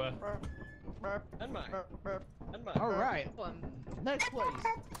somewhere. Landmine. Landmine. All right. Next place.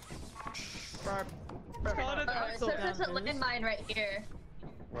 So there's a landmine right here.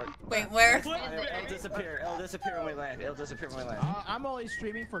 Wait, where? It'll disappear. It'll disappear when we land. It'll disappear when we land. I'm only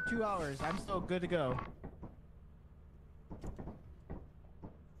streaming for 2 hours. I'm still good to go.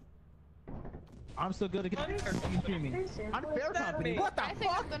 I'm still good to go. Streaming. Unfair company. What the I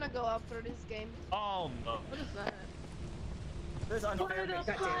think I'm gonna go after this game. Oh no. What is that? There's unfair.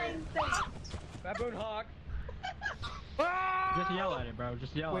 Baboon hawk. Just yell at it, bro.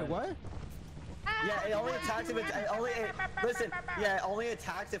 Just yell at Wait, it. what? Yeah, it only attacks if it listen. Yeah, it only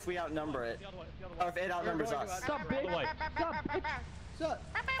attacks if we outnumber it, or if it outnumbers us. Stop, bitch. Stop, bitch. Stop.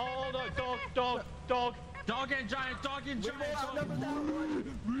 Oh no, dog. Dog and giant, dog and We may outnumber that one.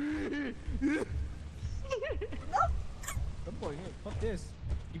 Good boy, hey, fuck this.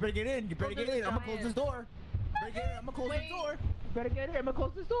 You better get in. You better get in. I'm gonna close this door. You better get in. I'm gonna close this door. You better get in. I'm gonna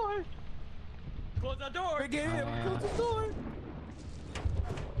close this door. Close that door. You better get in. I'm gonna close this door.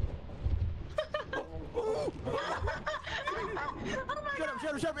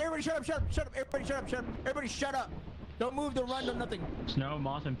 Shut up, everybody shut up, everybody shut up, everybody shut up. Don't move, don't run, don't nothing. Snow,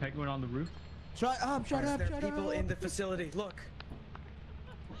 moth, and penguin on the roof. Shut up, shut up. People in the facility. Look.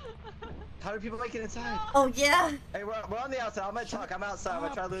 How do people make it inside? Oh yeah. Hey, we're on the outside. I'm gonna talk. I'm outside. I'm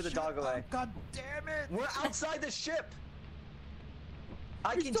gonna try to lure the dog away. God damn it. We're outside the ship.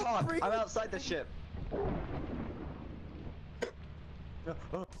 I can talk. I'm outside the ship.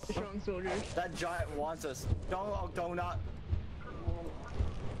 Strong soldiers. That giant wants us. Don't not.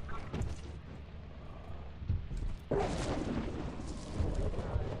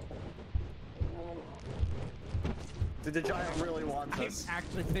 Dude, the giant really wants us. I'm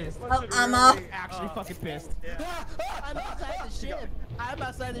actually pissed. Oh, I'm off. I'm actually fucking pissed. I'm outside the ship. I'm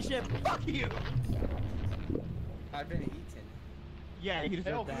outside the ship. Fuck you. I've been eaten. Yeah, you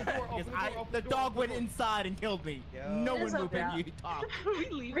deserve that. Because the dog went inside and killed me. No one moved when you talk. we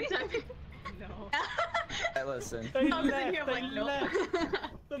leave it? No. Hey, listen. They I'm sitting here left. like, nope.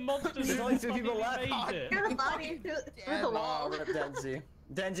 The monsters. There's only 2 people left. Made it. You're the body through the wall. Rip Denzi.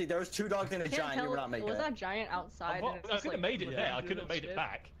 Denzi, there was 2 dogs and a Can't giant. You tell, were not making was it. that giant outside? and it's I just, could have like, made it there. I landed couldn't have on made the it ship?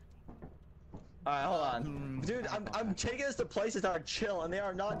 back. Alright, hold on. Dude, I'm taking us to places that are chill, and they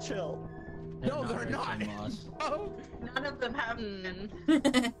are not chill. No, they're not. Oh, none of them have.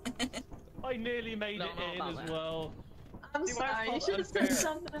 I nearly made it in as well. I'm See, when I sorry, you was should have said unfair.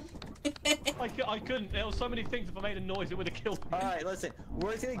 something. I couldn't. There were so many things. If I made a noise, it would have killed me. Alright, listen.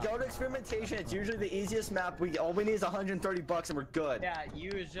 We're gonna go to experimentation. It's usually the easiest map. All we need is $130 and we're good. Yeah,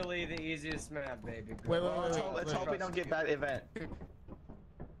 usually the easiest map, baby. Wait, Let's hope we don't get bad event.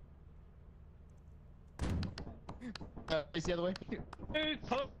 It's the other way.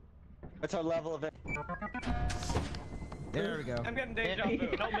 What's our level of it? There we go. I'm getting deja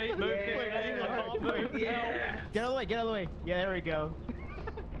vu. Help me, move. Wait, I can't move. Help. Get out of the way, get out of the way. Yeah, there we go.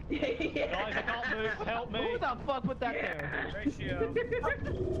 Guys, I can't move. Help me. Who the fuck put that there? Ratio.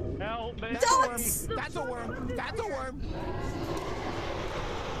 Help me. That's a worm. That's a worm.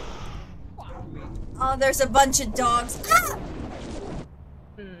 Oh, there's a bunch of dogs.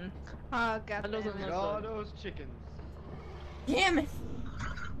 Ah! God damn it. Oh, those chickens. Damn it.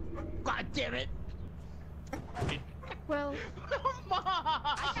 God damn it. Well,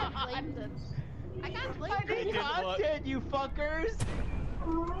 I can't blame them. I can't blame I need them. content, you fuckers.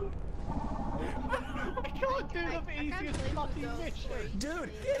 I can't do the easiest fucking mission. Dude,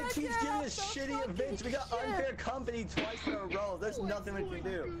 it keeps giving us shitty events. We got unfair company twice in a row. There's nothing we can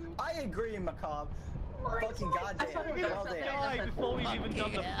do. I agree, Macabre. Fucking goddamn. Well Die before we've even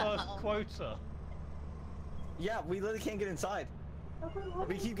done the first quota. Yeah, we literally can't get inside.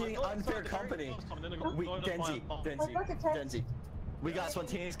 We keep getting unfair company. Denzi. We got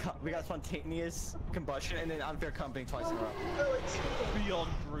spontaneous combustion and then unfair company twice in a row. Beyond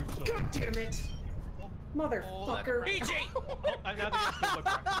brutal. God damn it. Motherfucker. PG! I'm now the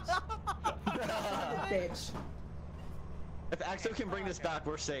Bitch. If Axel can bring this back,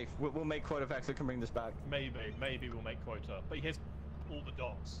 we're safe. We'll make quota if Axel can bring this back. Maybe we'll make quota. But he has all the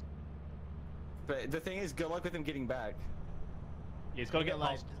dogs. But the thing is, good luck with him getting back. Yeah, he's got to get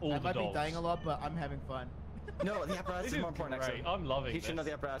past all I the might dogs. be dying a lot, but I'm having fun. No, the apparatus is more important. Great. I'm loving He this. should know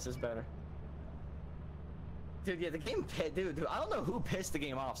the apparatus is better. Dude, yeah, the game dude, I don't know who pissed the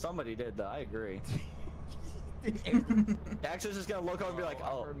game off. Somebody did, though. I agree. Axel's just gonna look over and be like,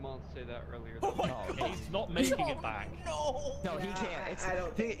 oh. I heard Mont say that earlier. No, he's not making it back. No, he can't. I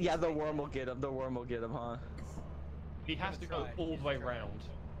don't think. Yeah, the worm will get him. The worm will get him, huh? He has to go all the way round,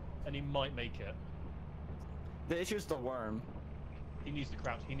 and he might make it. The issue is the worm. He needs to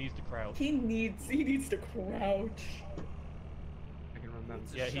crouch. He needs to crouch. He needs to crouch. I can remember.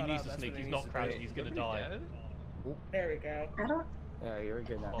 Yeah, he needs to sneak. He's not crouching. He's gonna die. There we go. I don't. Yeah, you're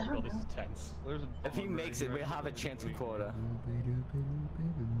good now. Oh god, this is tense. If he makes it, we have a chance of quota.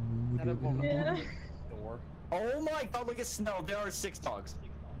 Oh my god, look at Snow. There are 6 dogs.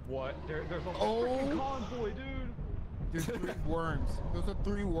 What? There's a Oh. freaking convoy, dude. There's 3 worms. Those are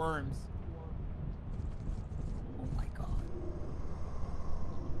 3 worms. Oh my god.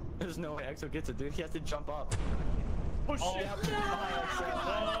 There's no way Exo gets it, dude. He has to jump up. Oh shit!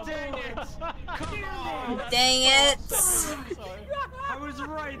 Oh, dang it! Come on! Dang it! I was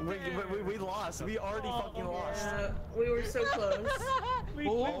right there. We lost. We already fucking lost. Yeah, we were so close.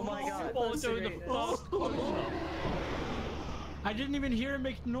 Oh my god. I didn't even hear him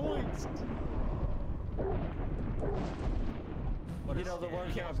make noise. You know, the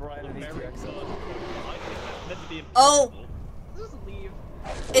worm came up right underneath you, Exo. Oh! Just leave.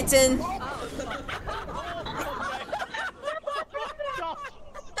 It's in.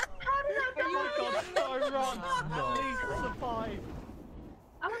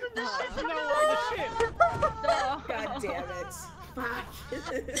 I was in the ship. No, on the ship. God damn it. Fuck.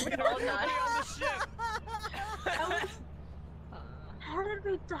 We all died. On the ship. How did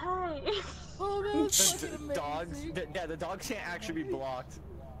we die? The dogs. Yeah, the dogs can't actually be blocked.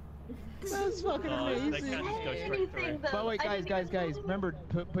 That's fucking They amazing. can't just go straight through. But wait, guys, remember,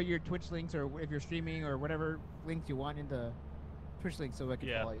 put your Twitch links or if you're streaming or whatever links you want in the Twitch link so I can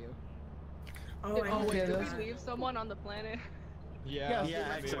follow you. Oh, Did, I wait, hate did those. we leave someone on the planet? Yeah.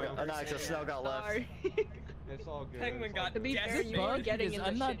 Actually, Snow got left. Sorry. It's all good. Penguin got To be fair, desperate. you were getting in the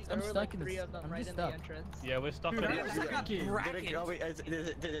I'm ship. There were stuck like in 3 this- of them I'm right just in the stuck. entrance. Yeah, we're stuck Dude, in did it.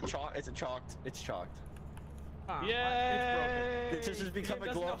 it chalk? Is it chalked? It's chalked. Yay! This has just become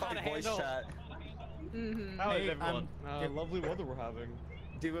a glorified voice chat. Mm-hmm. How is everyone? Lovely weather we're having.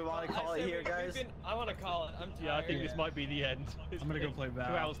 Do we want to call it here, guys? I want to call it. I'm tired. Yeah, I think this might be the end. I'm gonna go play 2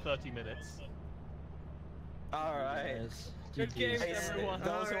 Val. hours 30 minutes. Alright. Good game, everyone.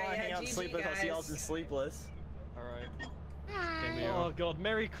 Those who want to Alright, hang out and GG, sleep with us, y'all in Sleepless. Alright. Oh god,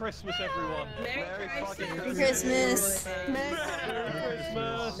 Merry Christmas, everyone. Merry fucking Christmas. Merry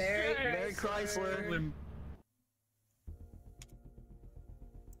Christmas. Merry Chrysler.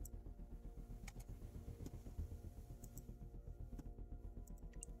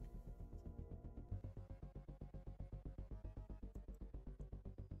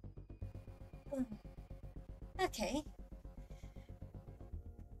 Okay.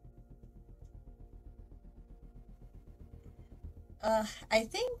 I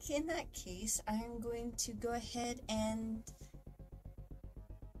think in that case, I'm going to go ahead and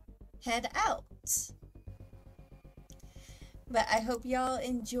head out. But I hope y'all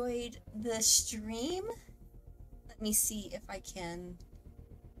enjoyed the stream. Let me see if I can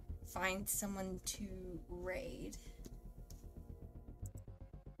find someone to raid.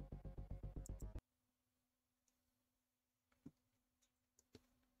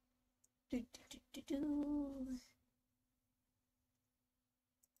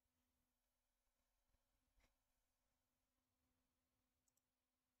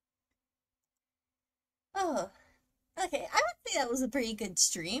 Oh, okay. I would say that was a pretty good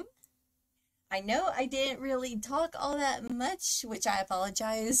stream. I know I didn't really talk all that much, which I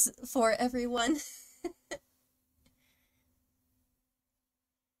apologize for everyone.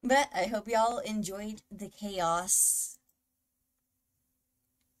 But I hope y'all enjoyed the chaos.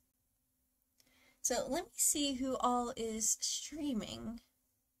 So let me see who all is streaming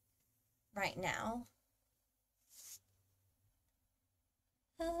right now.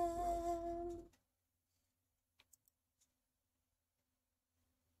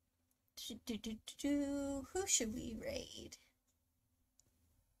 Who should we raid?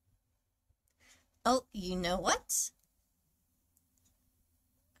 Oh, you know what?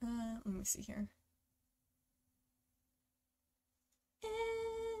 Let me see here.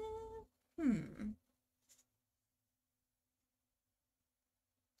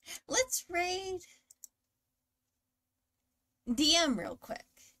 Let's raid DM real quick.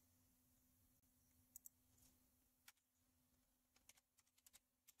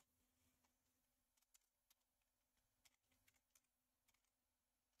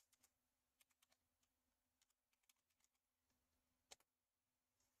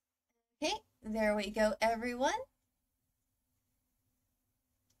 Okay, there we go, everyone.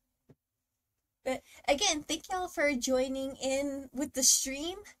 But again, thank y'all for joining in with the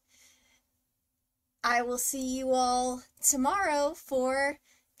stream. I will see you all tomorrow for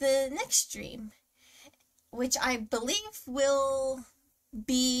the next stream, which I believe will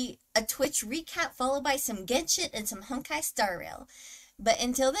be a Twitch recap followed by some Genshin and some Honkai Star Rail. But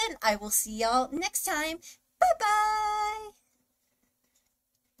until then, I will see y'all next time. Bye-bye!